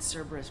 That's what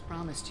Cerberus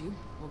promised you.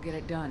 We'll get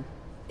it done.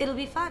 It'll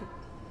be fun.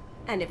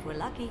 And if we're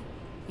lucky,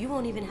 you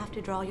won't even have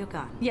to draw your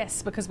gun.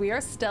 Yes, because we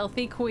are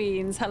stealthy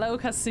queens. Hello,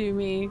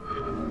 Kasumi.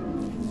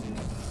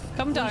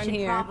 Come down we should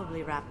here.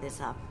 Probably wrap this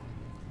up.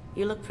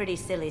 You look pretty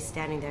silly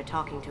standing there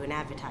talking to an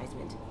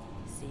advertisement.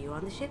 See you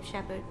on the ship,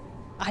 Shepard.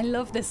 I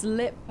love this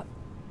lip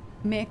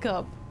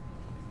makeup.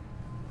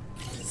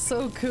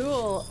 So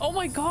cool. Oh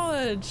my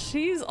god,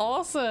 she's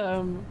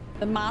awesome.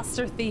 The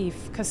Master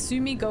Thief,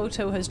 Kasumi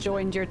Goto, has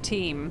joined your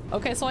team.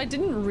 Okay, so I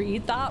didn't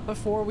read that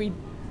before we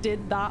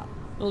did that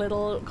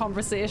little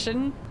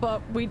conversation,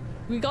 but we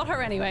got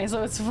her anyway,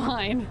 so it's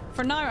fine.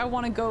 For now, I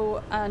want to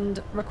go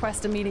and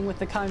request a meeting with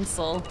the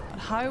council. But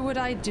how would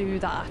I do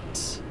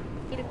that?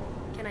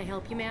 Can I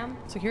help you, ma'am?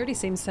 Security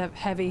seems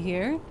heavy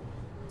here.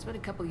 It's been a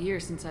couple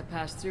years since I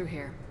passed through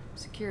here.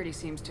 Security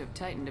seems to have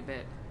tightened a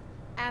bit.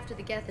 After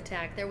the Geth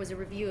attack, there was a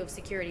review of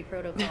security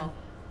protocol.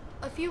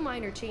 A few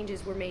minor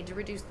changes were made to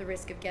reduce the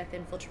risk of Geth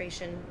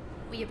infiltration.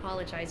 We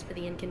apologize for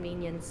the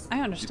inconvenience.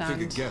 I understand.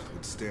 You figured Geth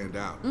would stand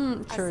out.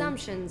 True.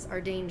 Assumptions are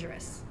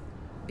dangerous.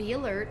 Be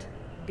alert,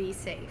 be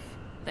safe.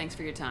 Thanks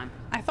for your time.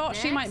 I thought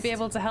she might be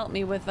able to help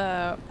me with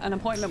an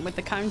appointment with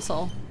the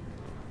council.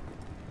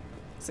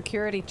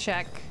 Security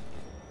check.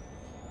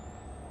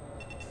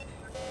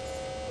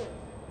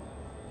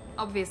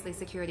 Obviously,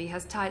 security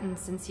has tightened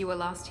since you were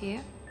last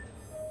here.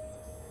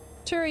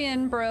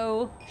 Turian,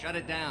 bro. Shut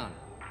it down.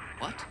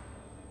 What?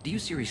 Do you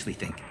seriously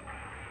think?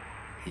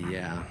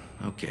 Yeah,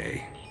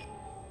 okay.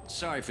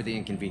 Sorry for the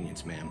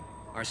inconvenience, ma'am.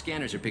 Our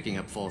scanners are picking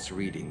up false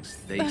readings.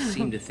 They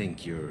seem to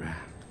think you're...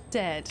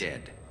 dead.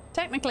 Dead.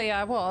 Technically,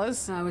 I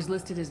was. I was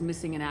listed as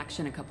missing in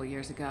action a couple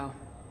years ago.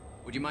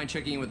 Would you mind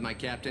checking in with my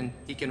captain?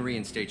 He can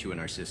reinstate you in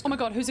our system. Oh my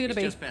god, who's it gonna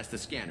be? He's just past the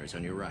scanners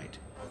on your right.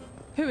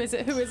 Who is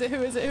it? Who is it?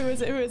 Who is it? Who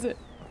is it? Who is it?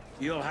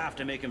 You'll have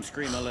to make him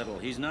scream a little.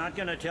 He's not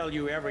gonna tell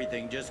you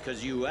everything just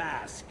because you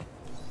ask.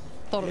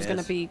 Thought it was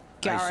gonna be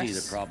Garrus. I see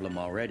the problem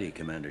already,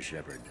 Commander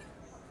Shepard.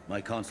 My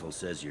console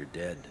says you're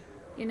dead.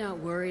 You're not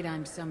worried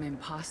I'm some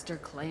imposter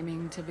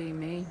claiming to be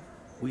me?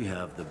 We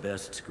have the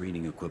best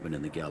screening equipment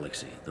in the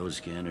galaxy. Those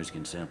scanners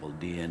can sample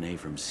DNA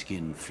from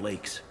skin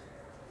flakes.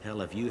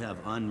 Hell, if you have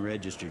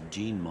unregistered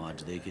gene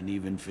mods, they can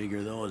even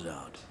figure those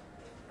out.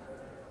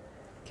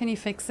 Can you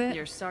fix it?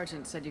 Your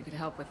sergeant said you could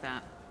help with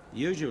that.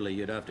 Usually,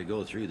 you'd have to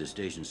go through the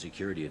station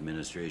security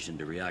administration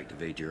to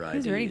reactivate your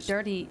IDs. These really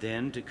dirty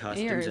then to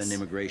customs ears. and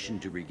immigration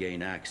to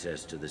regain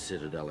access to the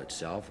Citadel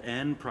itself,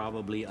 and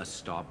probably a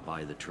stop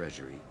by the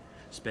Treasury.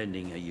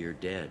 Spending a year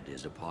dead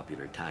is a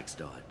popular tax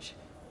dodge.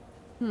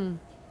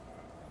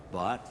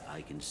 But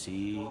I can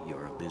see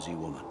you're a busy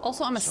woman.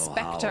 Also, I'm a so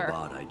specter.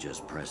 How about I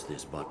just press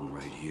this button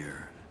right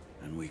here,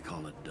 and we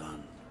call it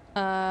done?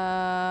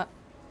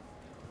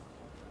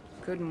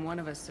 Couldn't one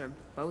of us or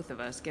both of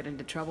us get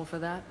into trouble for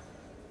that?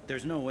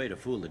 There's no way to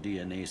fool the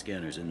DNA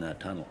scanners in that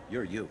tunnel.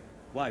 You're you.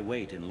 Why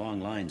wait in long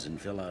lines and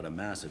fill out a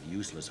massive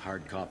useless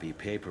hard copy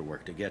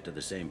paperwork to get to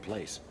the same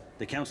place?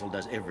 The Council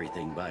does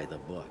everything by the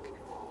book.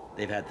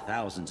 They've had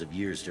thousands of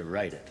years to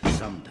write it.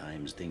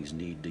 Sometimes things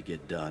need to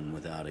get done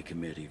without a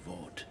committee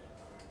vote.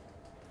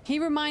 He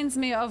reminds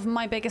me of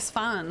my biggest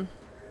fan.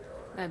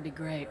 That'd be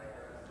great.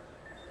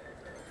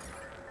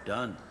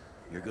 Done.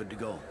 You're good to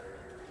go.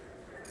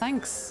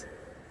 Thanks.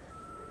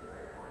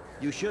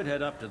 You should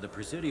head up to the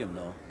Presidium,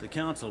 though. The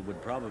Council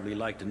would probably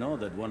like to know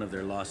that one of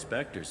their lost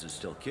specters is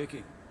still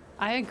kicking.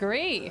 I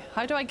agree.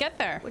 How do I get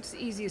there? What's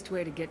the easiest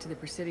way to get to the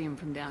Presidium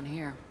from down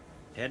here?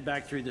 Head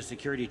back through the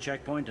security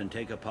checkpoint and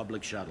take a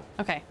public shuttle.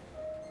 Okay.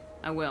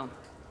 I will.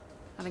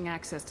 Having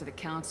access to the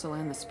Council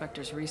and the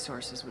Spectre's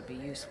resources would be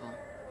useful.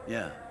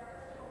 Yeah.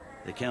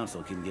 The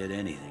Council can get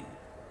anything.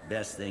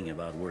 best thing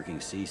about working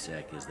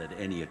CSEC is that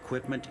any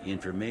equipment,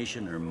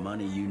 information, or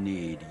money you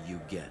need,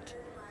 you get.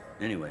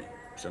 Anyway,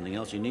 something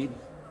else you need?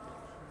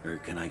 Or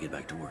can I get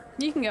back to work?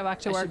 You can go back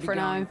to work for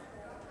now.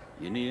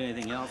 You need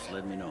anything else,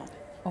 let me know.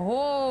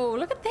 Oh,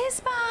 look at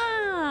this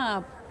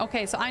map!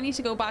 Okay, so I need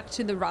to go back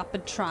to the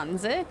Rapid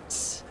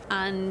Transit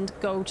and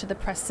go to the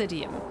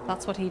Presidium.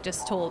 That's what he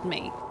just told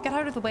me. Get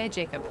out of the way,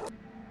 Jacob.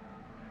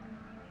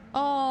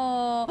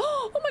 Oh,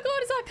 oh my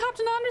god, is that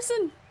Captain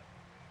Anderson?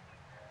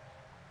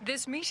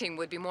 This meeting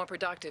would be more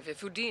productive if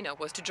Udina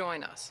was to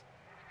join us.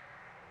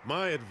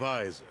 My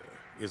advisor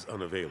is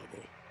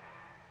unavailable.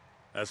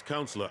 As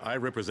counselor, I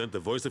represent the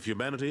voice of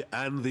humanity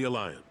and the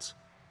Alliance.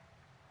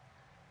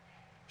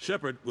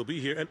 Shepard will be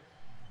here and...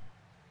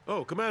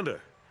 Oh,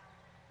 Commander.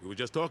 We were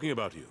just talking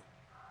about you.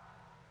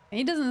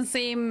 He doesn't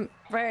seem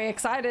very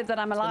excited that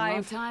I'm alive.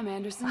 It's been a long time,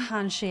 Anderson. A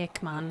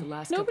handshake, man. The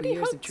last Nobody couple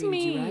years have hugs treated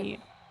me. you right.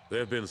 There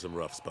have been some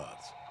rough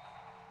spots.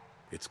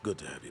 It's good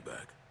to have you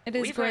back. It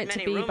is great to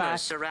be back. We've heard many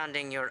rumors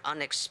surrounding your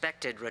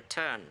unexpected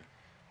return.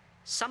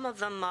 Some of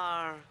them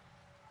are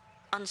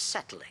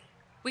unsettling.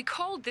 We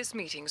called this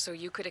meeting so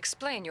you could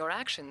explain your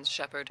actions,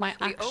 Shepard. My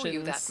we owe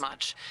you that actions.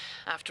 much.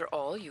 After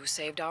all, you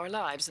saved our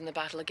lives in the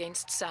battle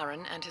against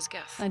Saren and his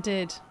Geth. I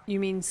did.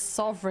 You mean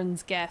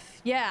Sovereign's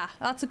Geth. Yeah,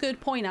 that's a good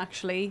point,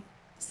 actually.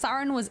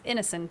 Saren was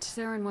innocent.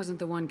 Saren wasn't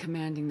the one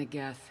commanding the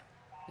Geth.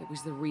 It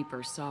was the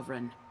Reaper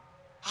Sovereign.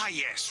 Ah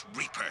yes,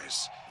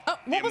 Reapers. Oh,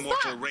 what the was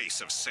immortal that?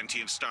 race of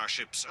sentient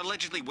starships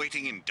allegedly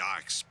waiting in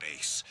dark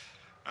space.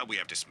 We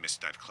have dismissed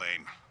that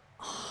claim.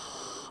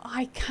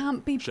 I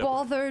can't be Shepard,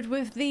 bothered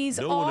with these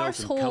no one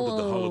else encountered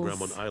the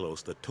hologram on arseholes.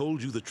 Ilos that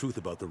told you the truth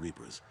about the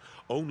Reapers.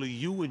 Only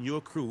you and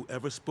your crew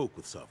ever spoke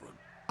with Sovereign.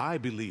 I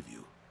believe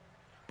you.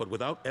 But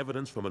without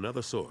evidence from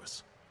another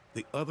source,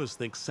 the others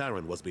think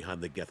Saren was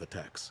behind the Geth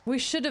attacks. We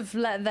should have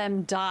let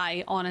them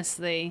die,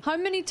 honestly. How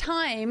many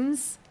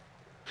times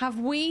have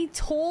we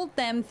told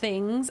them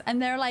things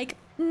and they're like,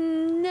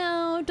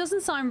 no, it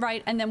doesn't sound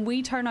right, and then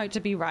we turn out to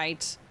be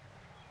right?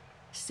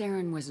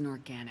 Saren was an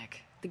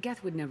organic. The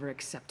Geth would never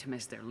accept him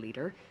as their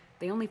leader.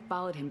 They only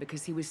followed him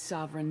because he was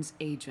Sovereign's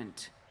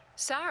agent.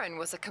 Saren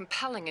was a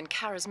compelling and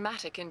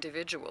charismatic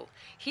individual.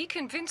 He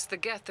convinced the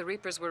Geth the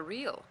Reapers were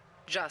real,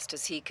 just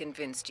as he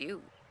convinced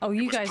you. Oh,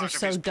 you guys are Part of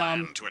so his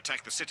dumb. plan to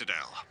attack the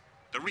Citadel.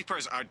 The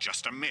Reapers are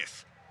just a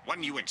myth,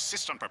 one you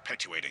insist on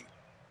perpetuating.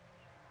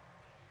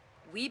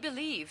 We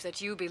believe that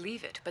you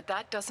believe it, but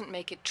that doesn't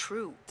make it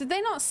true. Did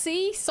they not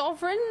see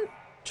Sovereign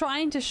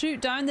trying to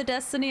shoot down the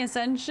Destiny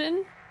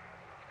Ascension?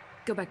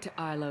 Go back to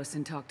Ilos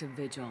and talk to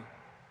Vigil.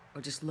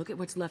 Or just look at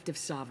what's left of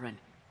Sovereign.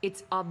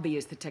 It's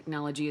obvious the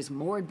technology is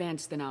more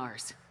advanced than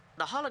ours.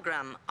 The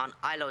hologram on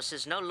Ilos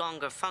is no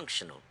longer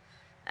functional,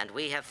 and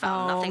we have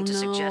found nothing to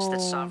suggest that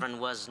Sovereign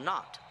was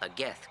not a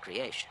Geth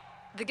creation.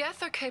 The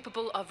Geth are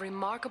capable of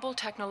remarkable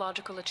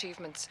technological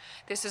achievements.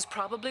 This is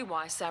probably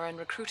why Saren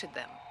recruited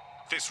them.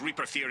 This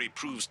Reaper theory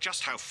proves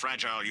just how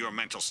fragile your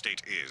mental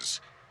state is.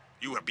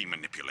 You have been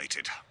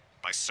manipulated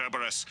by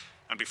Cerberus,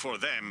 and before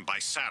them, by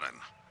Saren.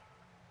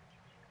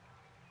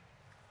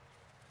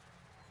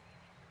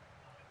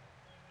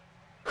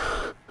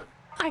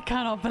 I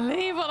cannot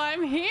believe what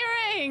I'm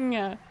hearing!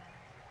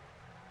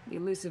 The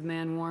elusive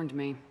man warned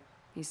me.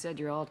 He said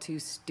you're all too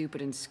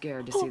stupid and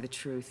scared to see the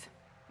truth.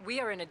 We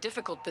are in a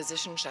difficult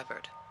position,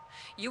 Shepard.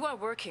 You are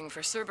working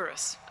for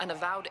Cerberus, an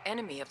avowed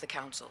enemy of the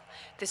Council.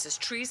 This is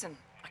treason,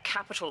 a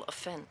capital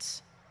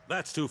offense.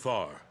 That's too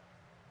far.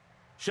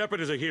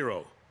 Shepard is a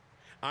hero.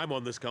 I'm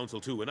on this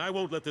council too, and I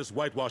won't let this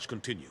whitewash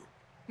continue.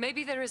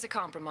 Maybe there is a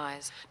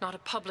compromise. Not a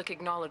public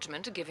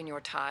acknowledgement given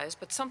your ties,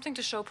 but something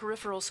to show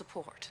peripheral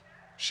support.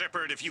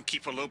 Shepard, if you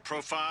keep a low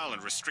profile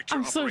and restrict your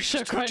I'm so operations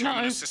shook to right now.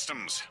 Terminus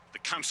systems, the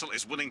Council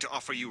is willing to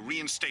offer you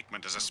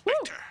reinstatement as a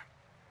Spectre.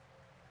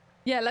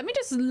 Yeah, let me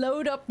just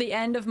load up the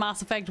end of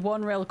Mass Effect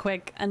 1 real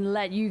quick and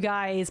let you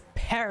guys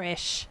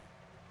perish.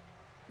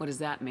 What does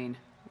that mean?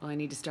 Will I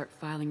need to start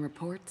filing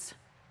reports?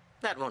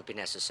 That won't be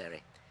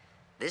necessary.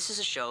 This is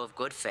a show of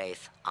good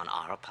faith on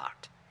our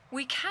part.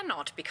 We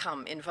cannot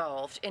become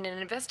involved in an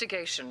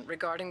investigation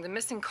regarding the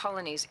missing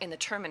colonies in the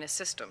Terminus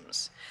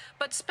systems,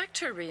 but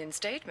Spectre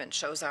reinstatement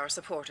shows our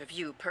support of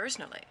you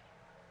personally.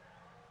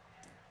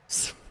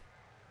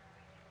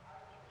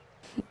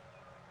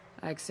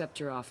 I accept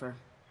your offer.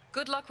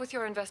 Good luck with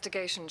your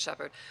investigation,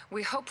 Shepard.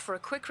 We hope for a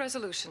quick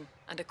resolution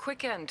and a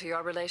quick end to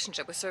your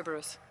relationship with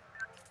Cerberus.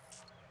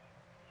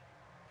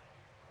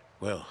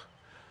 Well,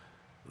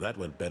 that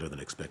went better than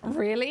expected.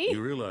 Really?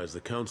 You realize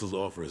the Council's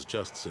offer is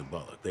just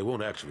symbolic. They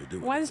won't actually do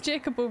it. Why is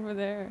Jacob over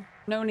there?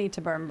 No need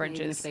to burn bridges.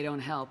 Even if they don't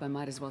help, I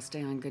might as well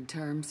stay on good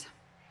terms.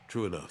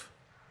 True enough.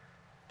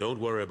 Don't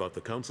worry about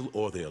the Council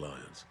or the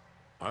Alliance.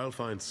 I'll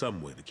find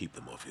some way to keep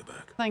them off your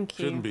back. Thank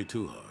you. Shouldn't be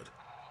too hard.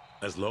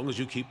 As long as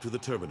you keep to the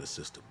Terminus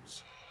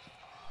systems.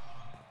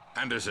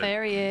 Anderson,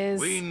 there he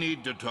is. We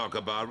need to talk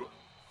about...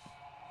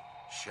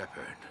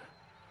 Shepard,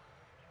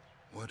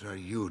 what are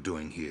you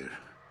doing here?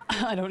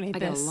 I don't need I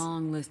this. got a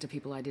long list of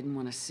people I didn't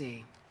want to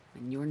see,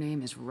 and your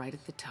name is right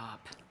at the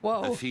top.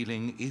 Whoa. The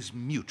feeling is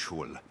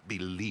mutual,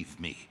 believe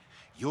me.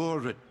 Your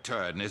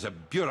return is a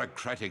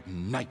bureaucratic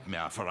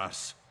nightmare for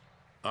us.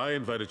 I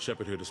invited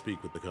Shepard here to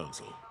speak with the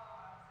Council.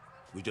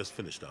 We just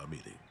finished our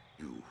meeting.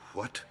 You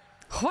what?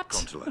 What?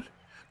 Consulate,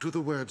 do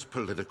the words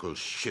political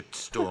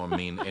shitstorm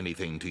mean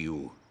anything to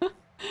you?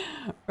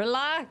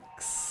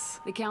 Relax.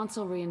 The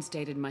Council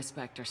reinstated my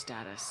Spectre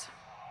status.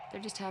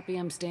 They're just happy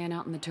I'm staying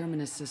out in the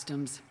Terminus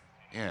systems.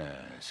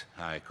 Yes,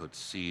 I could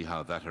see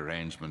how that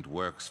arrangement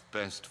works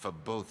best for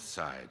both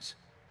sides.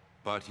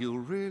 But you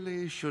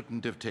really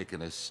shouldn't have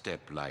taken a step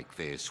like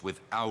this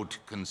without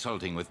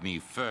consulting with me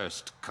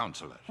first,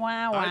 Consulate.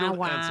 Wow, I don't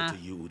answer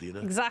to you,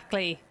 Udina.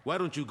 Exactly. Why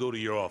don't you go to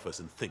your office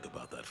and think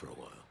about that for a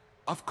while?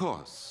 Of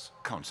course,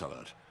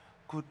 Consulate.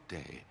 Good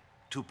day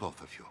to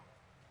both of you.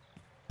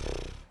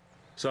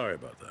 Sorry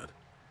about that.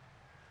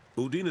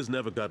 Udina's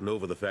never gotten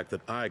over the fact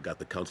that I got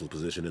the Council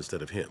position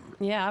instead of him.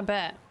 Yeah, I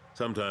bet.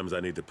 Sometimes I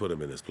need to put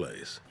him in his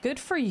place. Good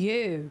for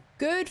you.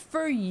 Good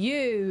for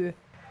you.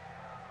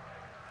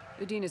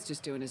 Udina's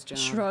just doing his job.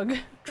 Shrug.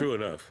 True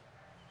enough.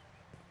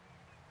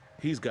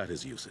 He's got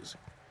his uses.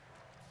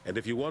 And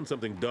if you want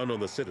something done on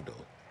the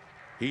Citadel,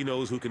 he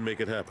knows who can make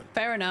it happen.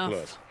 Fair enough.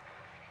 Plus,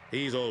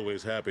 he's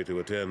always happy to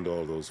attend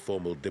all those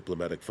formal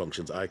diplomatic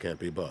functions I can't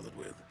be bothered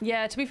with.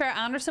 Yeah, to be fair,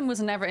 Anderson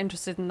was never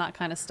interested in that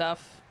kind of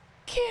stuff.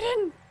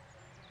 Kidding.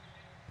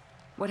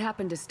 What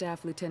happened to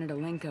Staff Lieutenant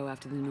Alenko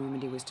after the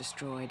Normandy was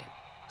destroyed?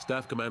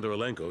 Staff Commander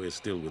Alenko is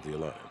still with the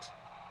Alliance.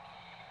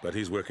 But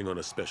he's working on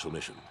a special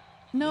mission.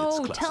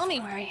 No, tell me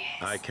where he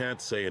is. I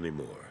can't say any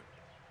more.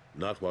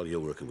 Not while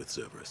you're working with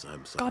Cerberus,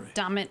 I'm sorry. God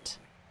damn it.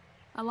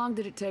 How long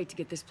did it take to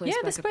get this place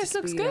back this up to place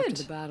looks speed good.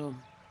 after the battle?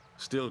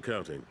 Still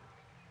counting.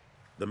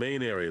 The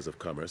main areas of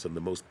commerce and the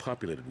most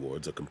populated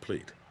wards are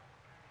complete.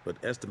 But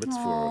estimates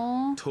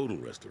for total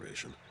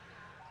restoration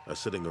are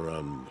sitting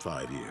around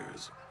 5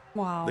 years.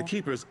 Wow. The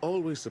Keepers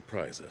always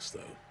surprise us, though.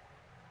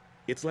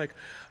 It's like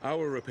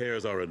our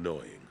repairs are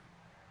annoying.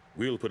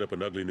 We'll put up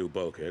an ugly new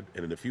bulkhead,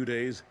 and in a few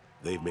days,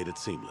 they've made it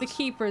seamless. The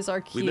Keepers are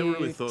cute. We never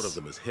really thought of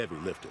them as heavy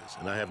lifters,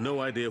 and I have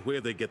no idea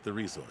where they get the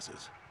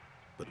resources.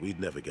 But we'd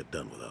never get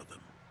done without them.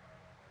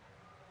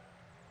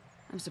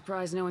 I'm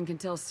surprised no one can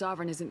tell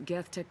Sovereign isn't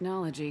Geth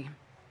technology.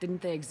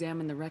 Didn't they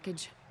examine the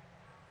wreckage?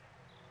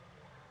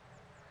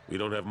 We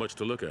don't have much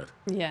to look at.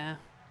 Yeah.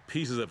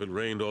 Pieces of it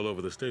rained all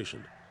over the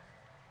station.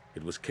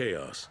 It was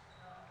chaos,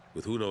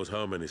 with who knows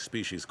how many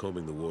species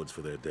combing the wards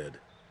for their dead.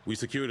 We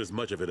secured as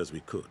much of it as we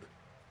could.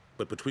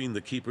 But between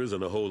the Keepers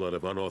and a whole lot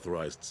of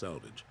unauthorized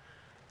salvage,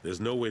 there's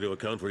no way to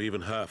account for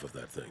even half of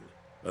that thing.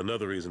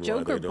 Another reason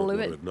why they don't want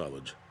to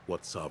acknowledge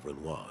what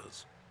Sovereign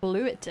was.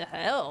 Blew it to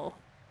hell.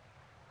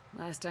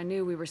 Last I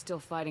knew, we were still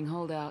fighting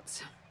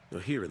holdouts.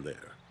 Here and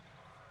there.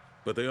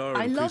 But they are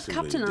I love increasingly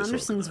Captain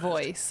Anderson's disorganized.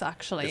 voice,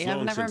 actually. It's I've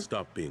long never since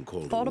stopped being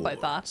called thought a war.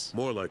 about that.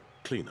 More like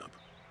cleanup.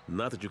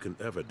 Not that you can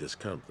ever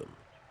discount them.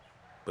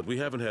 But we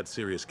haven't had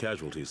serious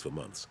casualties for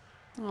months.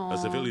 Aww. A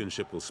civilian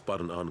ship will spot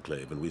an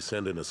enclave and we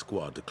send in a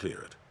squad to clear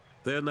it.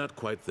 They're not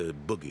quite the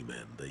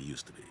boogeymen they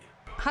used to be.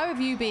 How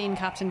have you been,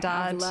 Captain How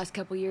Dad? have the last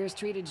couple years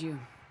treated you?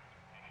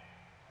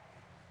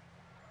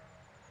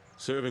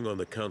 Serving on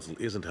the council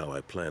isn't how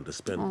I planned to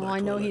spend my I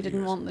know twilight he didn't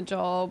years. want the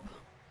job.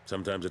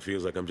 Sometimes it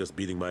feels like I'm just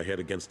beating my head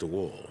against a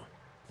wall.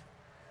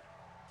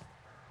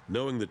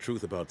 Knowing the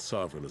truth about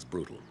Sovereign is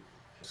brutal.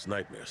 It's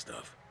nightmare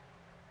stuff.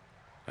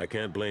 I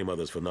can't blame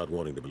others for not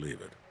wanting to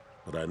believe it,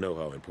 but I know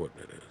how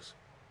important it is.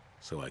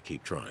 So I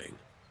keep trying.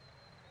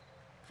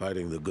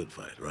 Fighting the good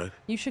fight, right?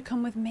 You should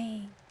come with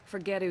me.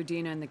 Forget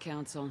Udina and the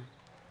Council.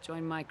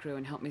 Join my crew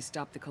and help me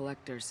stop the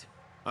Collectors.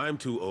 I'm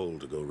too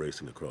old to go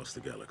racing across the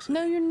galaxy.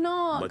 No, you're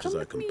not. Much Come as I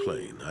with me.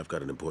 complain, I've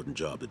got an important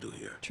job to do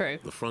here. True.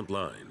 The front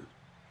line.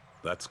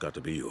 That's got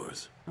to be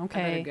yours.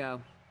 Okay. I better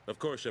go. Of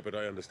course, Shepard,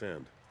 I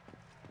understand.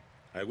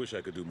 I wish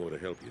I could do more to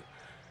help you.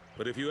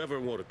 But if you ever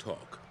want to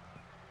talk,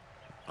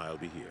 I'll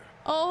be here.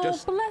 Oh,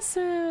 Just bless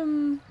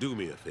him. do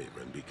me a favor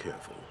and be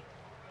careful.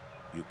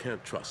 You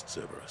can't trust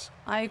Cerberus.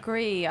 I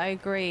agree.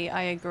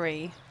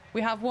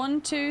 We have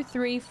 1, 2,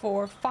 3,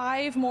 4,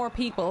 5 more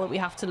people that we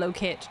have to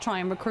locate to try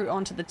and recruit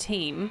onto the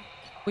team.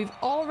 We've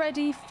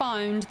already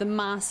found the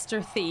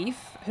master thief,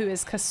 who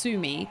is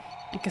Kasumi,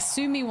 and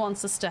Kasumi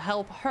wants us to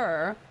help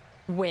her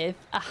with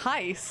a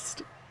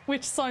heist,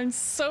 which sounds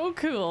so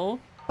cool.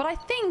 But I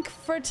think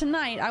for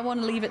tonight, I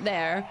want to leave it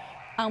there,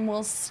 and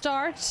we'll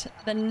start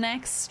the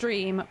next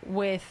stream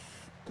with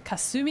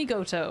Kasumi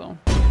Goto.